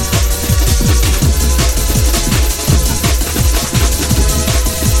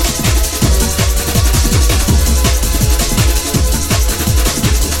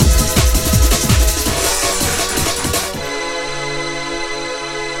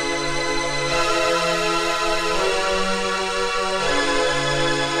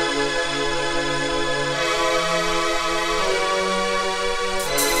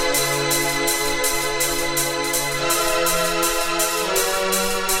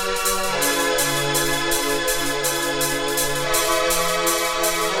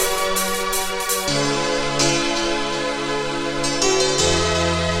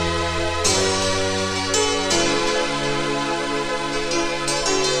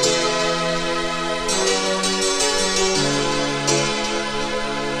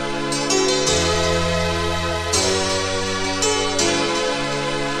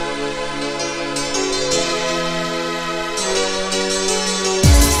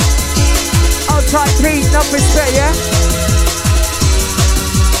 Enough respect, yeah?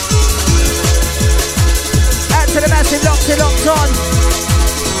 Out to the massive locked on.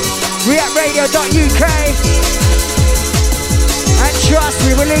 Reactradio.uk. And trust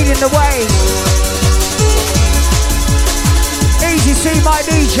me, we're leading the way. Easy C, my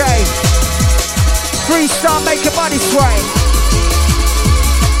DJ. Freestyle, make your body sway.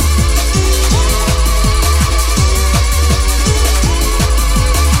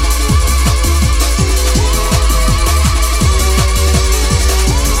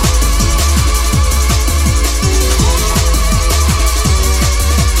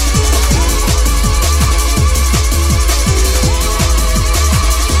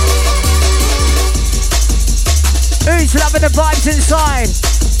 Who's loving the vibes inside?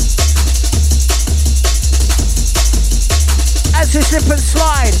 As we slip and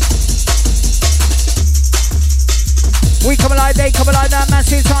slide. We come alive, they come alive, now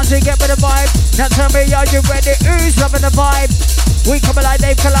massive time to get with the vibe. Now tell me, are you ready? Who's loving the vibe? We come alive,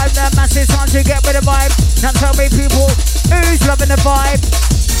 they come alive, now massive time to get with the vibe. Now tell me, people, who's loving the vibe?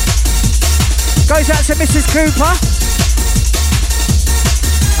 Goes out to Mrs. Cooper.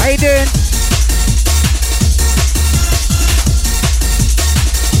 How you doing?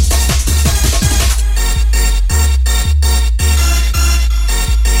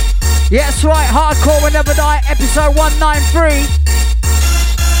 Yeah, that's right, Hardcore Will Never Die, episode 193.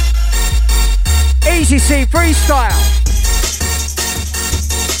 Easy C freestyle.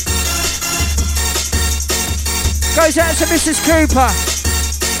 Goes out to Mrs. Cooper.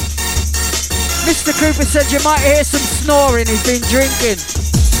 Mr. Cooper said you might hear some snoring, he's been drinking.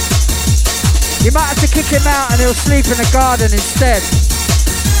 You might have to kick him out and he'll sleep in the garden instead.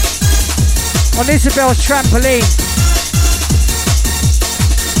 On Isabel's trampoline.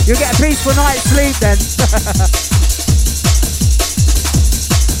 You'll get a peaceful night's sleep then.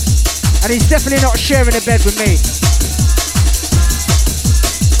 And he's definitely not sharing a bed with me.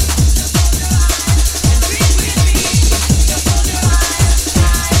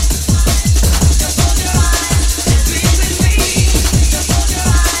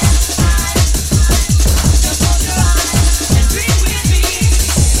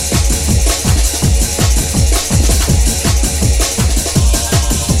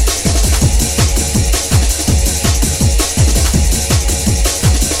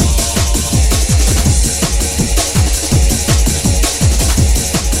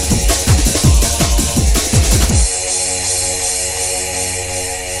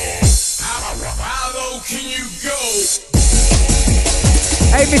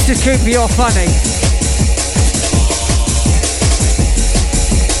 Mrs. Cooper, you're funny.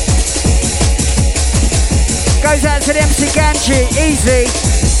 Goes out to the MC Ganji, easy.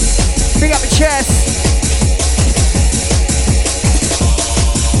 Big up the chest.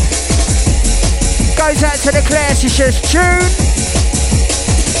 Goes out to the Claire, she says, tune.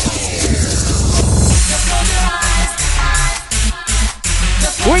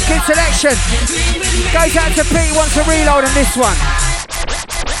 Wicked selection. Goes out to Pete, wants to reload on this one.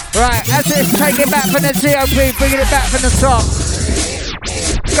 Right, as it's taking it back from the ZOP, bringing it back from the top.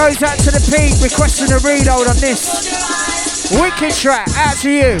 Goes out to the Pete, requesting a reload on this. Wicked track, out to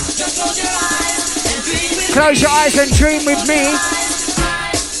you. Close your eyes and dream with me.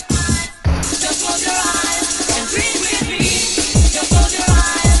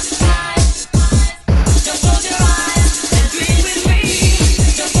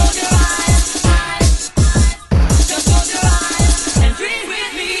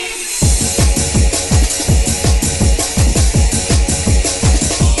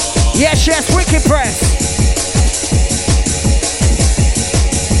 Yes, wicked press.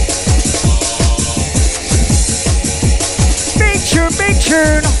 Big tune, big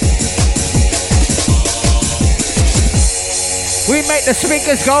tune. We make the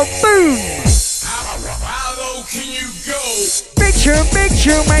speakers go boom. How low can you go? Big tune,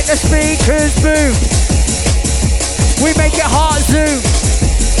 make the speakers boom. We make it hard zoom.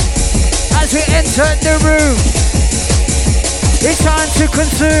 As we enter the room, it's time to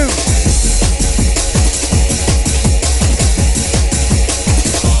consume.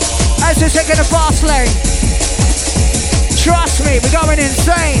 As we're taking the fast lane, trust me, we're going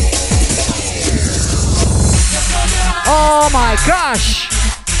insane. Oh my gosh.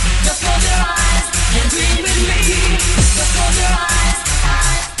 Just close your eyes and dream with me. Just close your eyes.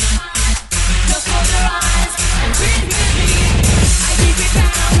 Just close your eyes and dream with me. I keep it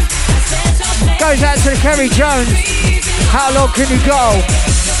down. I set your place. Goes out to the Kerry Jones. How low can you go?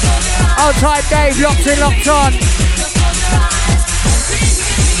 Old type Dave, locked in, locked on.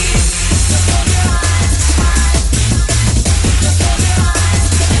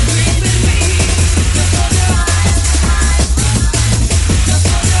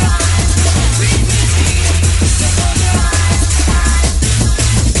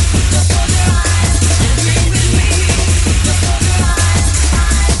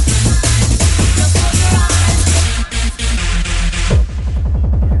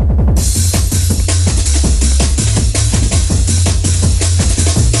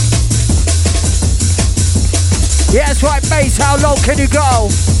 Yeah, that's right, bass, how low can you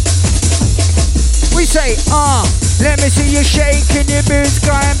go? We say, let me see you shaking your boots,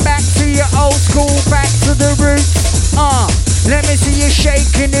 going back to your old school, back to the roots. Let me see you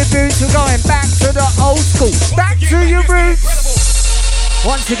shaking your boots, we're going back to the old school, back to your roots.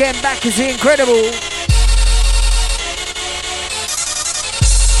 Once again, back is the incredible.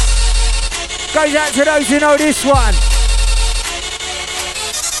 Goes out to those who know this one.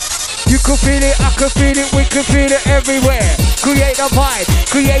 You could feel it, I could feel it, we could feel it everywhere. Create a vibe,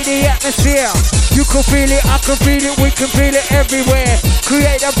 create the atmosphere. You could feel it, I could feel it, we can feel it everywhere.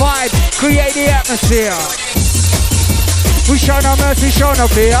 Create a vibe, create the atmosphere. We show no mercy, show no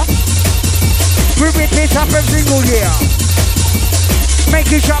fear. We rip it up every single year.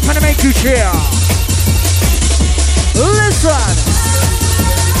 Make you jump and make you cheer. Listen.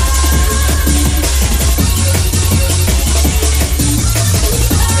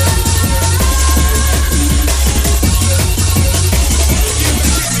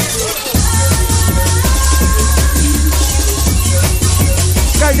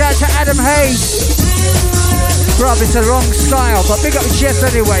 Goes out to Adam Hayes. Bruv, it's the wrong style, but big up the chest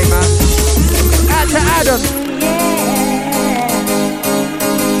anyway, man. Out to Adam.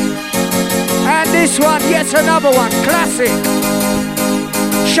 And this one, yet another one, classic.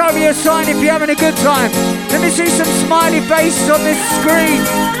 Show me a sign if you're having a good time. Let me see some smiley faces on this screen.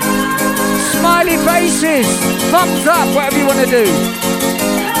 Smiley faces. Thumbs up, whatever you want to do.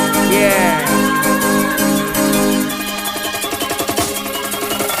 Yeah.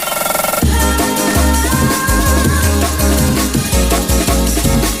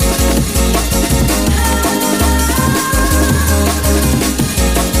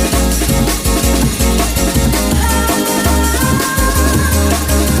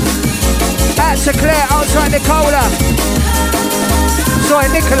 To Claire outside Nicola. Sorry,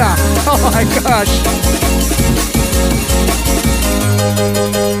 Nicola. Oh my gosh.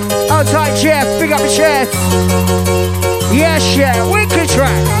 Outside Jeff, big up the chest. Yes, yeah, wicked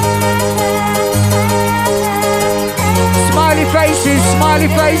track. Smiley faces, smiley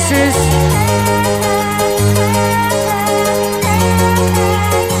faces.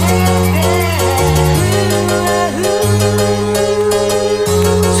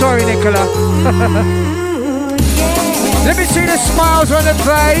 Sorry, Nicola. Let me see the smiles on the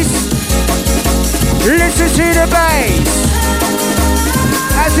face. Listen to the bass.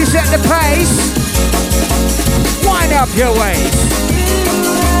 As we set the pace, wind up your waist.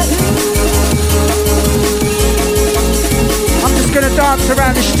 I'm just gonna dance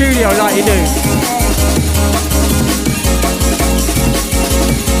around the studio like you do.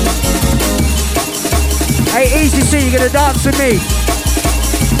 Hey, easy C, you're gonna dance with me.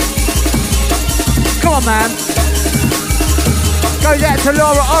 Come on, man. Goes out to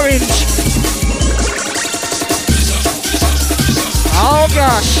Laura Orange. Oh,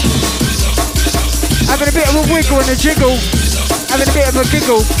 gosh. Having a bit of a wiggle and a jiggle. Having a bit of a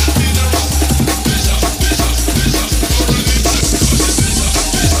giggle.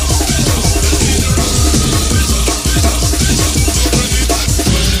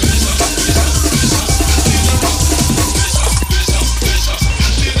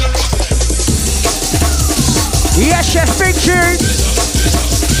 Yes, Chef, big tune.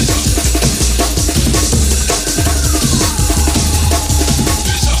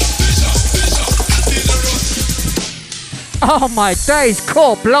 Oh my days,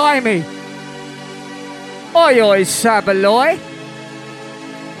 cool, blimey. Oi, oi, Sabaloy.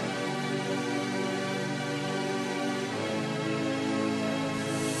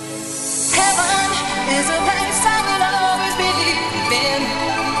 Heaven is a place I will always believe in.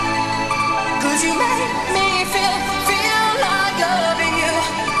 'Cause you make me feel like loving you.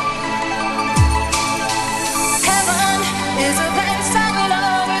 Heaven is a place I will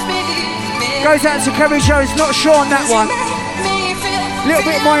always believe in. Goes out to Kerry Jones, not sure on that one. A little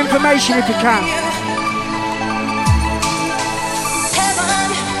bit more information if you can. Heaven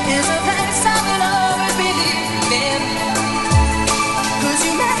is a place I will always believe in. 'Cause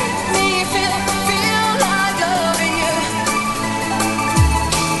you make me feel like loving you.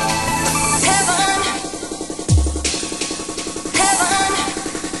 Heaven, heaven,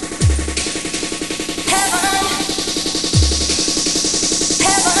 heaven,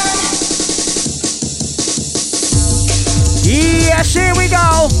 heaven. Yes, here we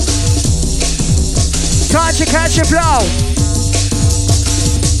go. Time to catch a flow.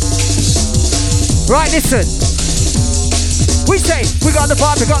 Right, listen. We say, we got the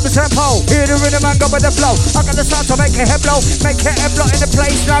vibe, we got the tempo. Hear the rhythm and go with the flow. I got the sound to make a head blow. Make a head blow in the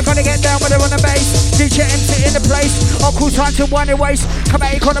place. Now I'm gonna get down with it on the bass. DJ MC in the place. All cool time to wind and waste. Come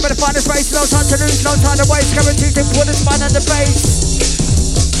out your corner with the finest space. No time to lose, no time to waste. Guaranteed to put the spine on the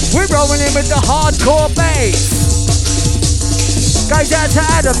bass. We're rolling in with the hardcore bass. Goes out to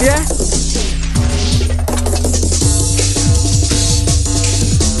Adam, yeah?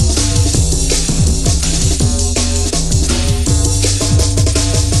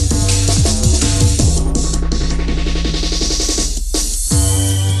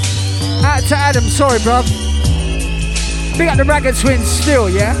 Out out to Adam, sorry, bruv. Big up the Ragged Twins still,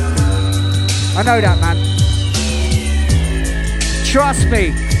 yeah? I know that, man. Trust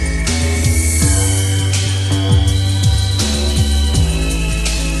me.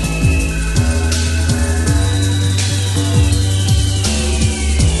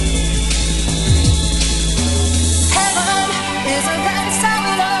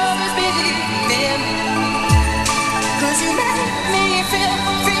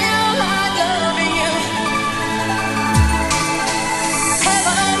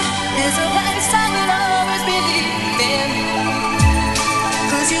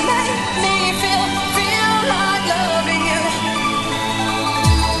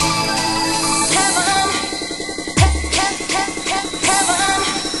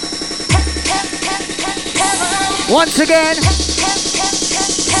 Once again,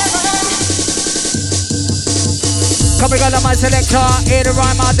 coming on my selector, here to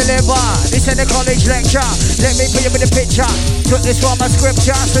rhyme I deliver. This ain't a college lecture, let me put you in the picture. Took this from my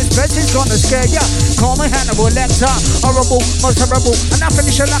scripture, suspense is gonna scare ya. Call me Hannibal Lecter, horrible, most horrible. And I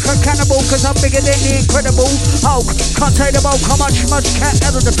finish it like a cannibal, cause I'm bigger than the incredible Hulk. Can't take the bulk, how much can't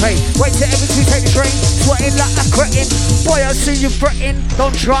handle the pain. Wait till every take the train, sweating like a cretin. Boy, I see you fretting,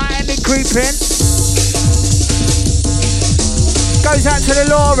 don't try any creeping. Goes out to the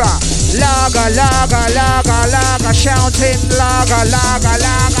Laura. Lager, lager, lager, lager, shouting. Lager, lager,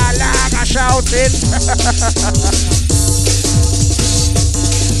 lager, lager, shouting.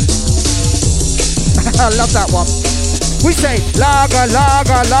 I love that one. We say lager,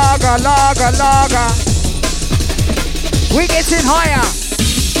 lager, lager, lager, lager. We getting higher.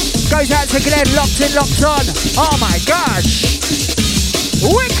 Goes out to Glenn, locked in, locked on. Oh my gosh.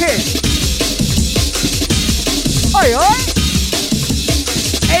 Wicked. Oi, oi.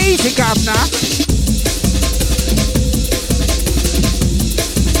 Easy, governor.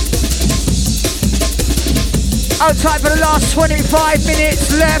 Outside for the last 25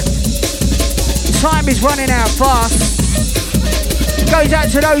 minutes left. Time is running out fast. Goes out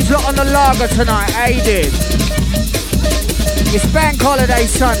to those lot on the lager tonight, aided. It's Bank Holiday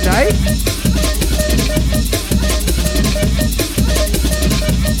Sunday.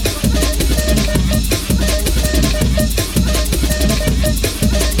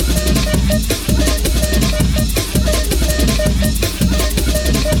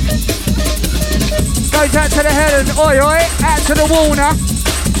 Goes out to the Helen, oi oi, out to the Warner.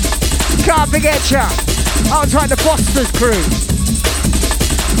 Can't forget ya. Outside the Foster's crew.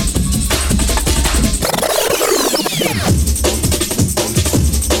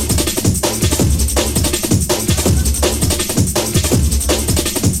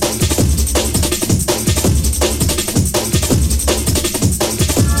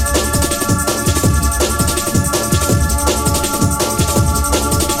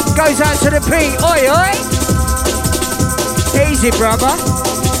 Goes out to the P, oi oi. Easy, brother.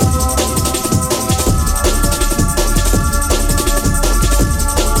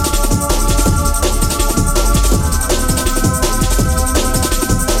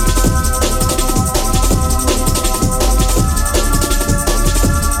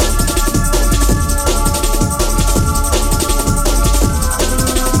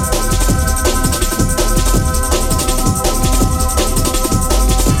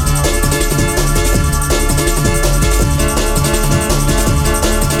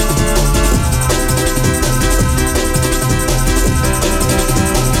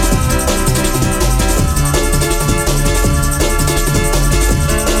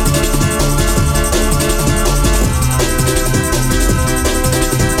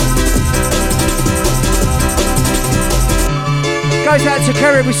 Goes out to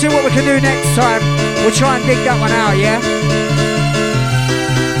Kerry, we see what we can do next time. We'll try and dig that one out, yeah?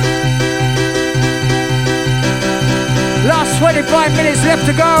 Last 25 minutes left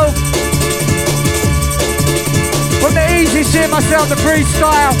to go. From the Easy See myself, the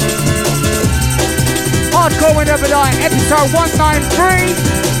freestyle. Hardcore Whenever Night, episode 193.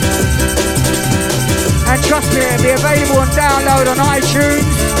 And trust me, it'll be available on download on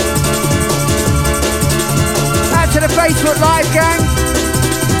iTunes. To the Facebook Live gang.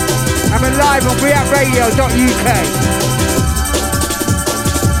 I'm live on reactradio.uk.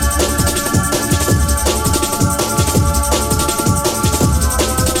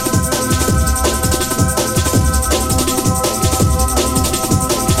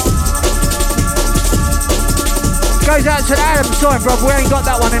 Goes out to Adam. Sorry, bro, we ain't got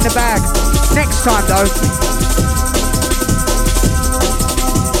that one in the bag. Next time, though.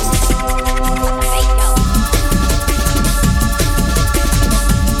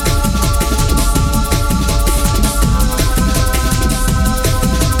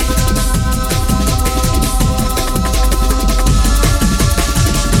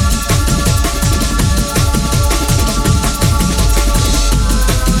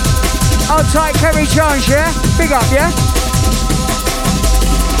 tight, Kerry Jones, yeah? Big up, yeah?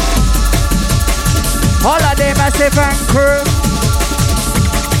 Holiday Massive and crew.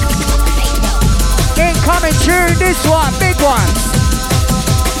 Incoming tune, this one, big one.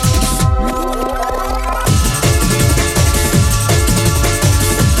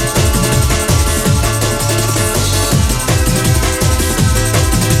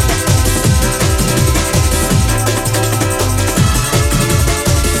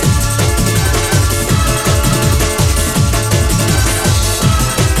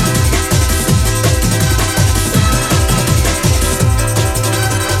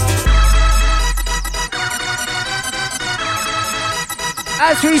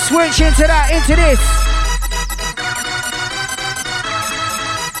 As we switch into this.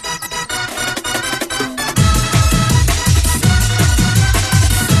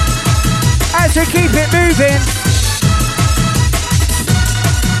 As we keep it moving.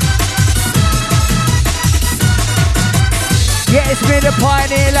 Yeah, it's me the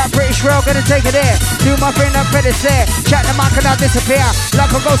pioneer, like British Rail, gonna take it there. Do my thing like Fred there. Chat the mic and I'll disappear.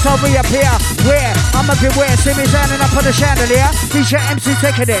 Like a ghost I'll reappear. Where? I'm a beware. See me standing up on the chandelier. Feature MC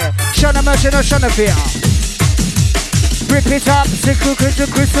take it there. Shun the mercy, no shun the fear. Rip it up, sickle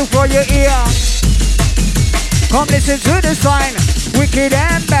crystal for your ear. Come listen to the sign. Wicked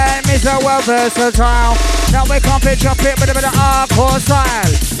and bad, Mr. Well versatile. Now we can't pitch up it with a bit of hardcore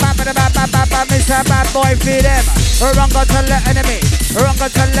style. Mr. Bad Boy, feed them. Wrong go tell the enemy. Wrong go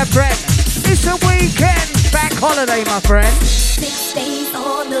tell the friend. It's a weekend. Bank holiday, my friend. 6 days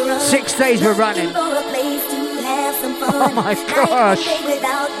on the run. 6 days we're running. For a place to have some fun. Oh my gosh. Night and day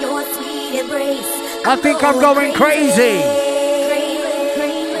without your sweet embrace. I think I'm going crazy.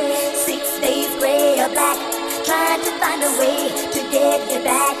 6 days gray or black. Trying to find a way to get you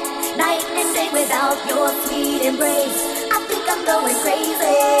back. Night and day without your sweet embrace. I think I'm going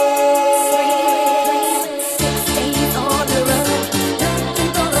crazy. 6 days on the run,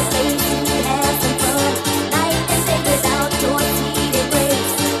 looking for a place to have some fun. Night and day without your sweet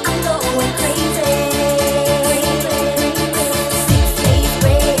embrace. I'm going crazy. 6 days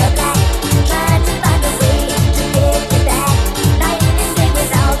gray or black, trying to find a way to get you back. Night and day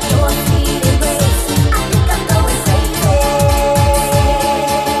without your sweet embrace. I think I'm going crazy.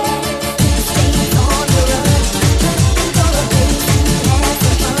 6 days on the run, looking for a place to have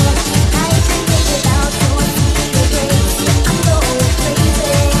some fun. Night and day without your sweet embrace. I'm going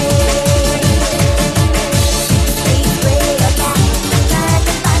crazy. 6 days gray or black, trying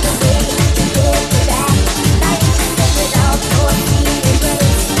to find a way to get you back. Night and day without your sweet embrace.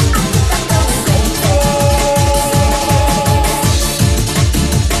 I think I'm going crazy.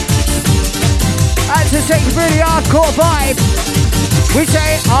 That's a second really hardcore vibe. We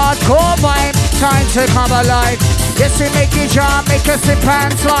say hardcore vibe, time to come alive. Yes, we make you jump, make us slip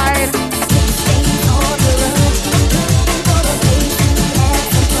and slide. 6 days on the run, looking for a place to have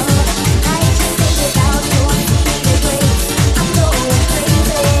some fun. Night and day without your sweet embrace. I'm going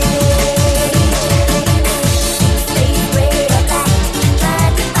crazy. 6 days gray or black,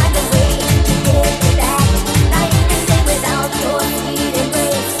 trying to find a way to get you back. Night and day without your sweet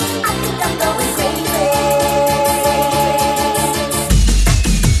embrace. I think I'm going crazy.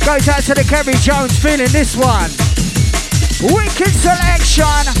 Goes out to the Kerry Jones, feeling this one. Wicked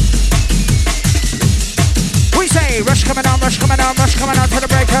selection. We say rush coming on, rush coming on, rush coming on to the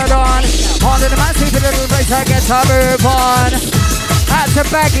break of dawn. On to the massive little race, I get to move on. Out to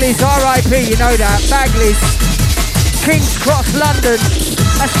Bagley's, R.I.P. You know that, Bagley's, King's Cross, London.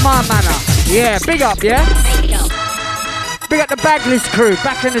 That's my manor. Yeah, big up, yeah. Big up the Bagley's crew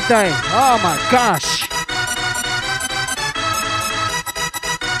back in the day. Oh my gosh.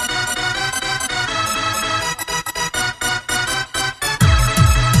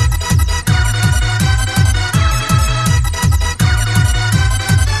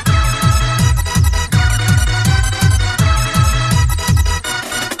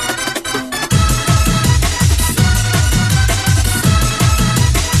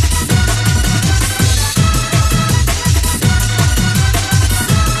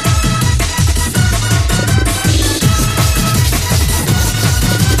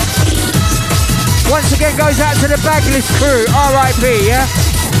 Once again goes out to the Bagley's crew, R.I.P. yeah?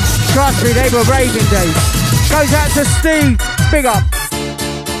 Trust me, they were raving days. Goes out to Steve, big up.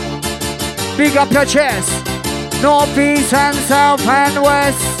 Big up your chest. North, east and south and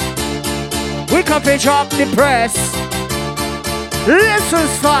west. We can pitch up the press. Listen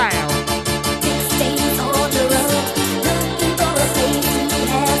style. 6 days on the run, looking for a place to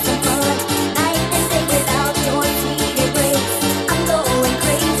have some fun. Night and day without your sweet embrace. I'm going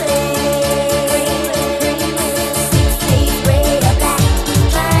crazy. 6 days gray or black,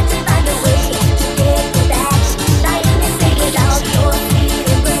 trying to find a way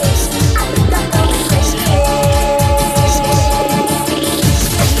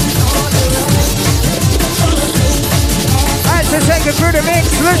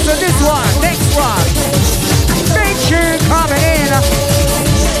Listen, this one, next one. Big tune coming in.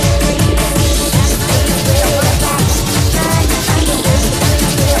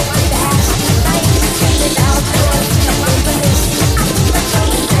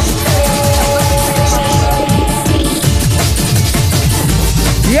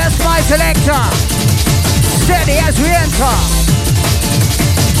 Yes, my selector. Steady as we enter.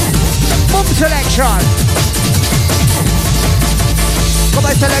 Boom selection.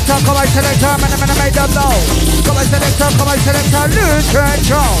 Come on, selector, man, make them know. Come on, selector, lose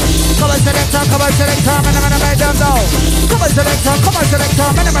control. Come on, selector, man, make them know. Come on, selector,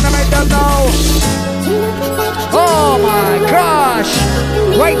 man, make them know. Oh my gosh.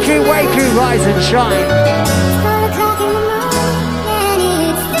 Wakey, rise and shine.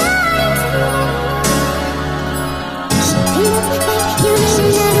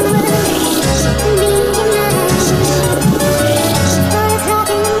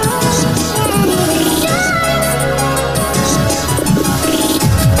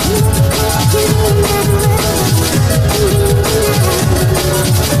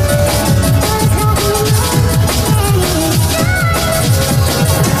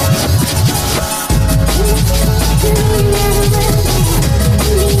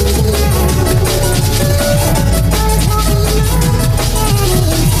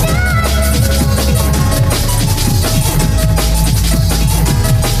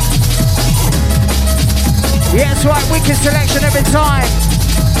 Yeah, that's right, wicked selection every time.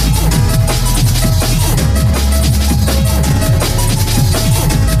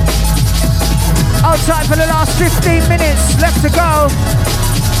 Outside for the last 15 minutes, left to go.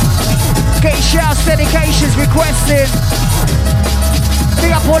 Get your shouts, dedications, requesting.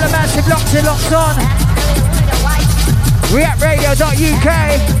 Big up all the massive locked in, locked on.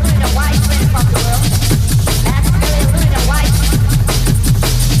 Reactradio.uk.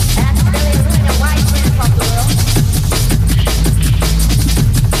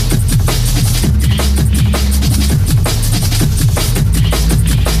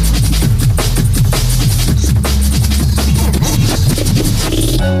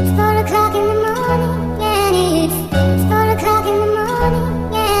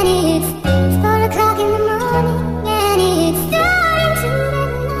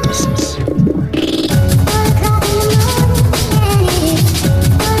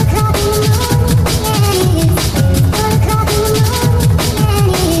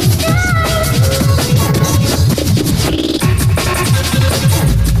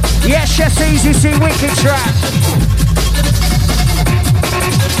 Easy see wicked track.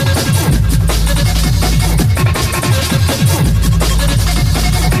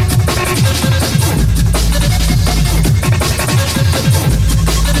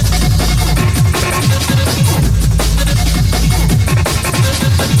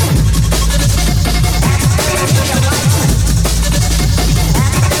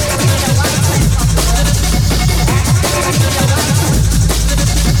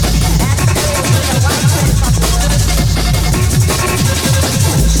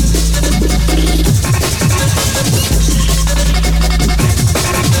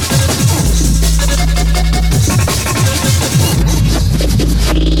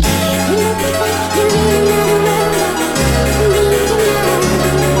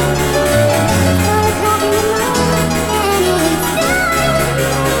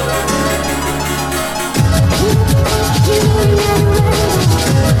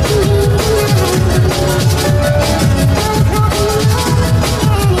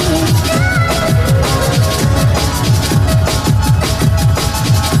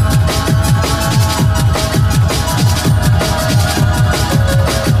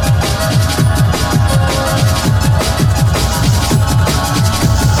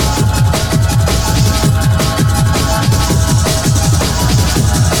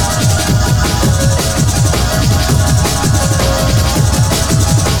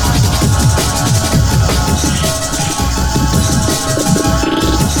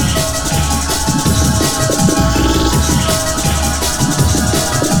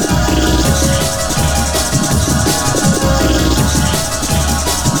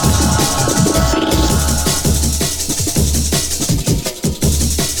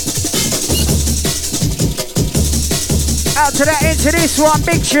 To that, into this one,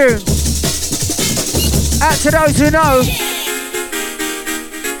 big tune. Out to those who know.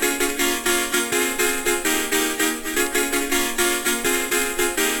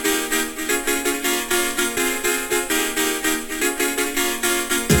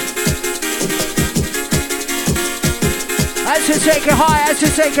 As we take it high, as we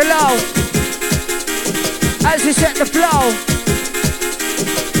take it low. As we set the flow.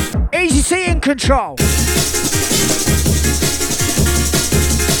 Easy C in control.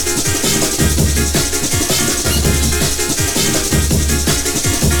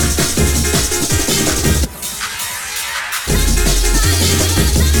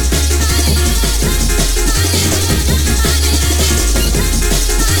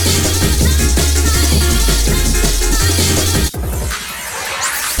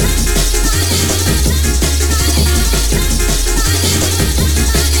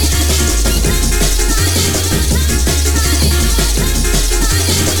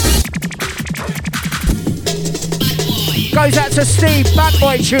 Goes out to Steve, bad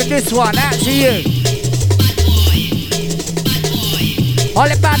boy tune this one, out to you. All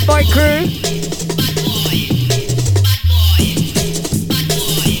the bad boy crew.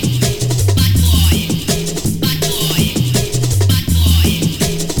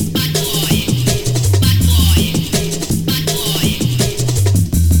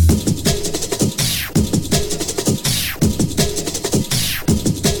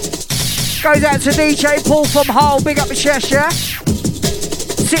 Goes out to DJ Paul from Hull, big up the chest, yeah?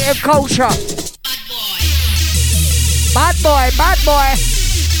 City of Culture. Bad boy, bad boy.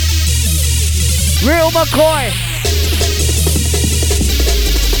 Real McCoy.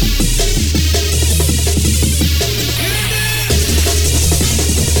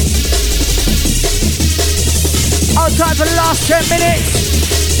 Outside for the last 10 minutes.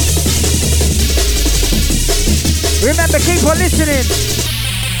 Remember, keep on listening.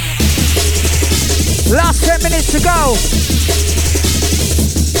 Last 10 minutes to go.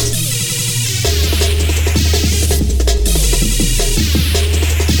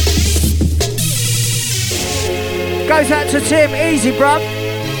 Goes out to Tim, easy bruv.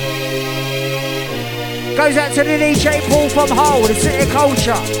 Goes out to the DJ Paul from Hull, the City of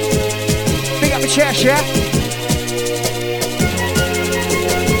Culture. Big up the chest, yeah?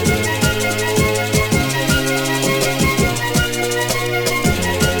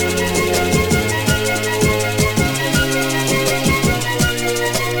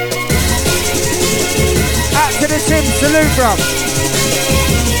 To the Tim, salute bro.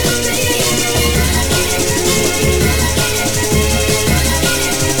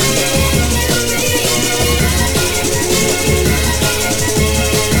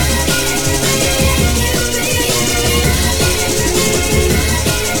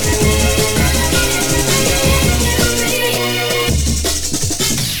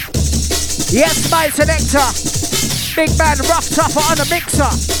 Yes, mate, selector. Big man, rough tougher on the mixer.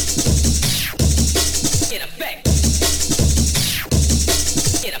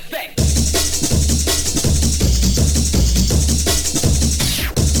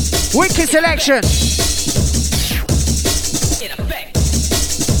 Wicked selection.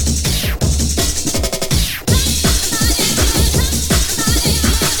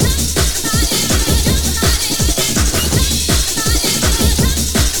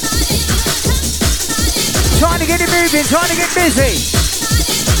 Trying to get it moving, trying to get busy.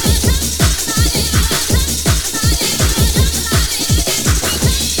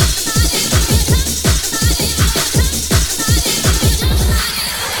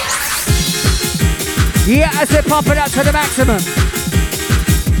 Yeah, I said pump it up to the maximum.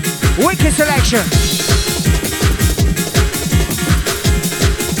 Wicked selection.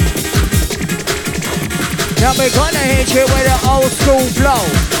 Now we're gonna hit you with an old school flow.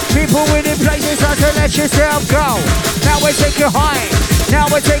 People winning places are to let yourself go. Now we take you high, now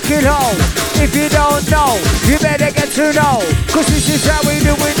we take you low. If you don't know, you better get to know. Cause this is how we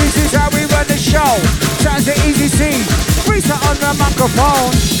do it, this is how we run the show. Sounds the easy scene, freestyle on the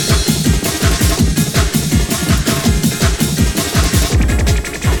microphone.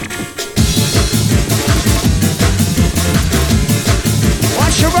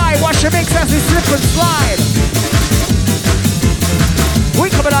 Watch your ride, watch your mix as we slip and slide. We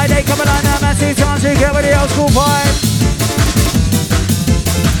come alive, they come alive, now massive time to get with the old school vibe.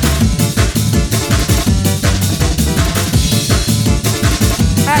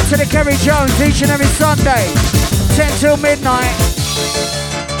 Out to the Kerry Jones each and every Sunday, 10 till midnight.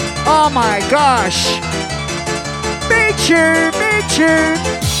 Oh my gosh. Big tune, big tune.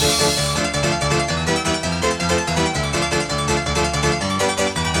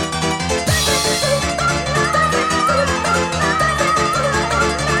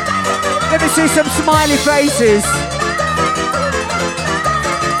 Let me see some smiley faces.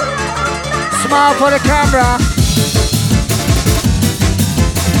 Smile for the camera.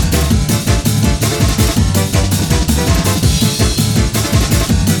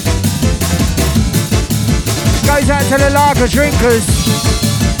 Goes out to the lager drinkers.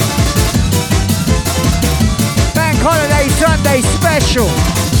 Bank holiday Sunday special.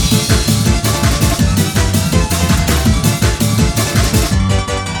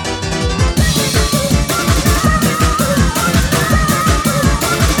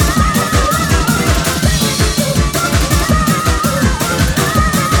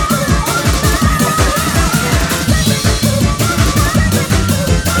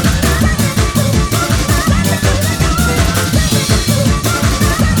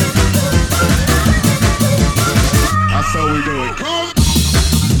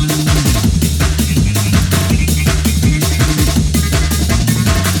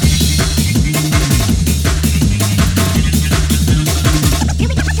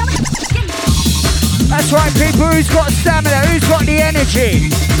 Right, people, who's got stamina? Who's got the energy?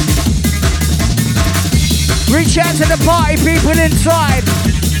 Reach out to the party people inside.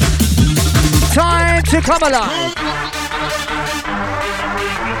 Time to come alive.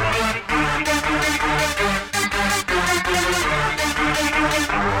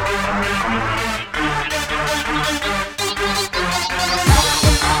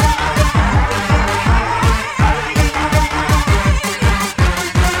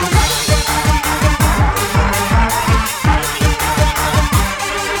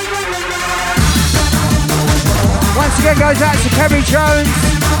 Again goes out to Kerry Jones.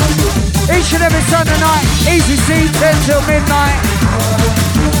 Each and every Sunday night, Easy C, 10 till midnight.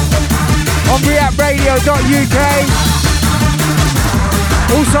 On reactradio.uk.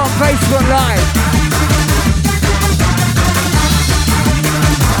 Also on Facebook Live.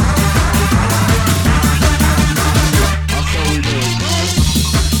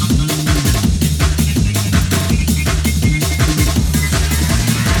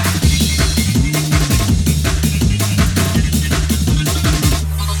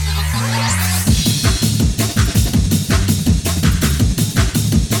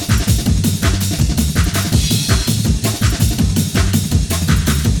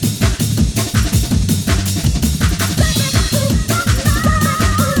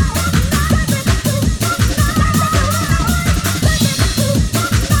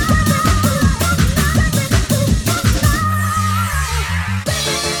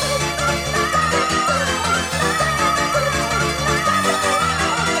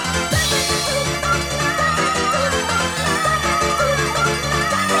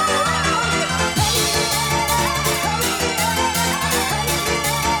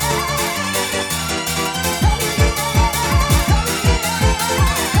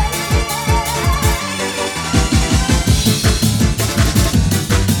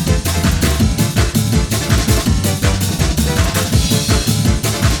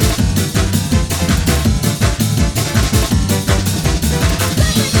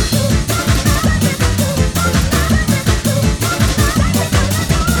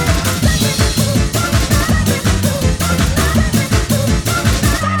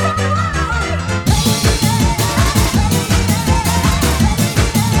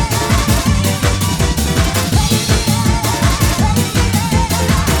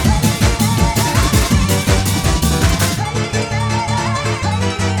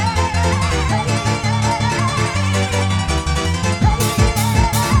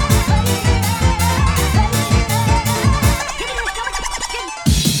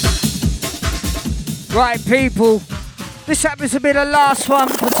 Right, people, this happens to be the last one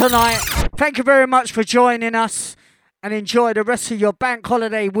for tonight. Thank you very much for joining us and enjoy the rest of your bank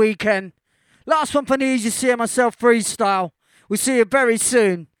holiday weekend. Last one for the Easy C and myself freestyle. We'll see you very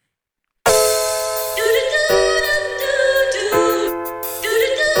soon.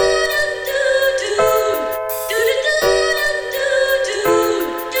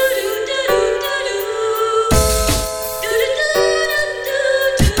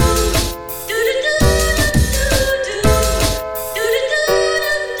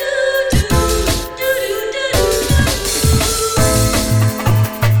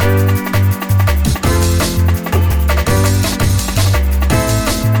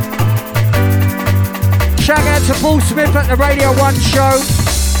 To Paul Smith at the Radio 1 show.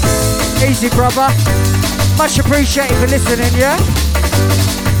 Easy, brother. Much appreciated for listening, yeah?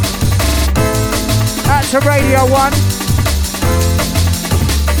 That's a Radio 1.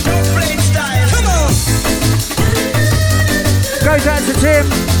 Come on. Goes out to Tim.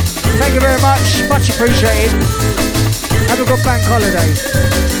 Thank you very much. Much appreciated. Have a good bank holiday.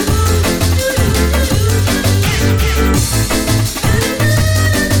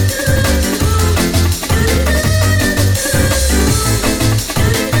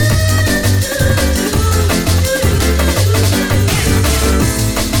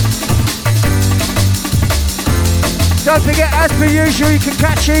 Don't forget, as per usual, you can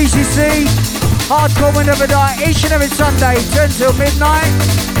catch Easy C, Hardcore Whenever Night, each and every Sunday, 10 till midnight.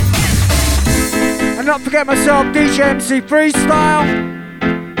 And not forget myself, DJ MC Freestyle,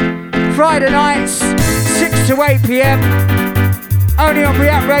 Friday nights, 6 to 8 PM, only on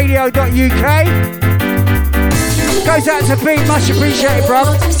reactradio.uk. Goes out to Pete, much appreciated,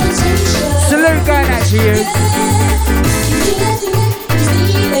 bruv. Salute going out to you.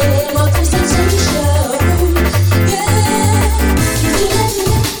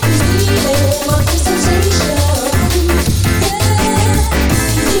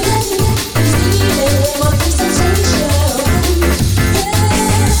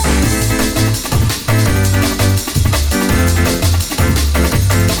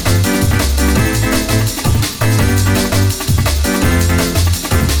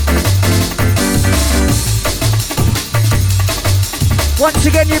 Once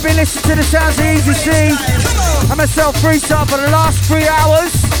again, you've been listening to the sounds of Easy C. And myself, Freestyle, for the last 3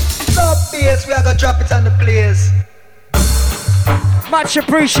 hours. No bass, we are gonna drop it on the players. Much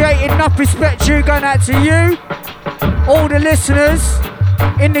appreciated, enough respect you going out to you, all the listeners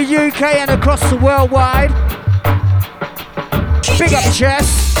in the UK and across the worldwide. Big up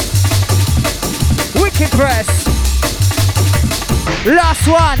Chess. Wicked Press. Last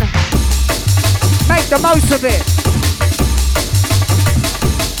one. Make the most of it.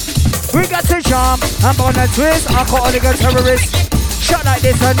 We got to jump, I'm on a twist, I call it a terrorist. Shot like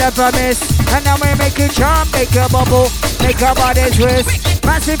this I never miss. And now we make it jump, make a bubble, make a body twist.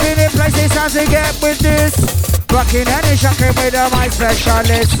 Massive in the place, it sounds to get with this. Rocking and shocking with my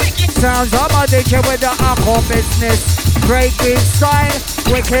specialist. Sounds of addiction with the alcohol business. Breaking style,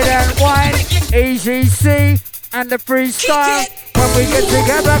 wicked and wine. Easy C and the freestyle. When we get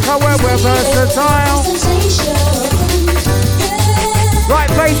together, cause we're versatile. Right,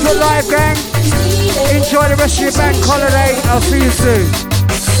 Facebook Live gang. Enjoy the rest of your bank holiday. I'll see you soon.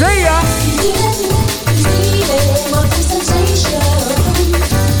 See ya!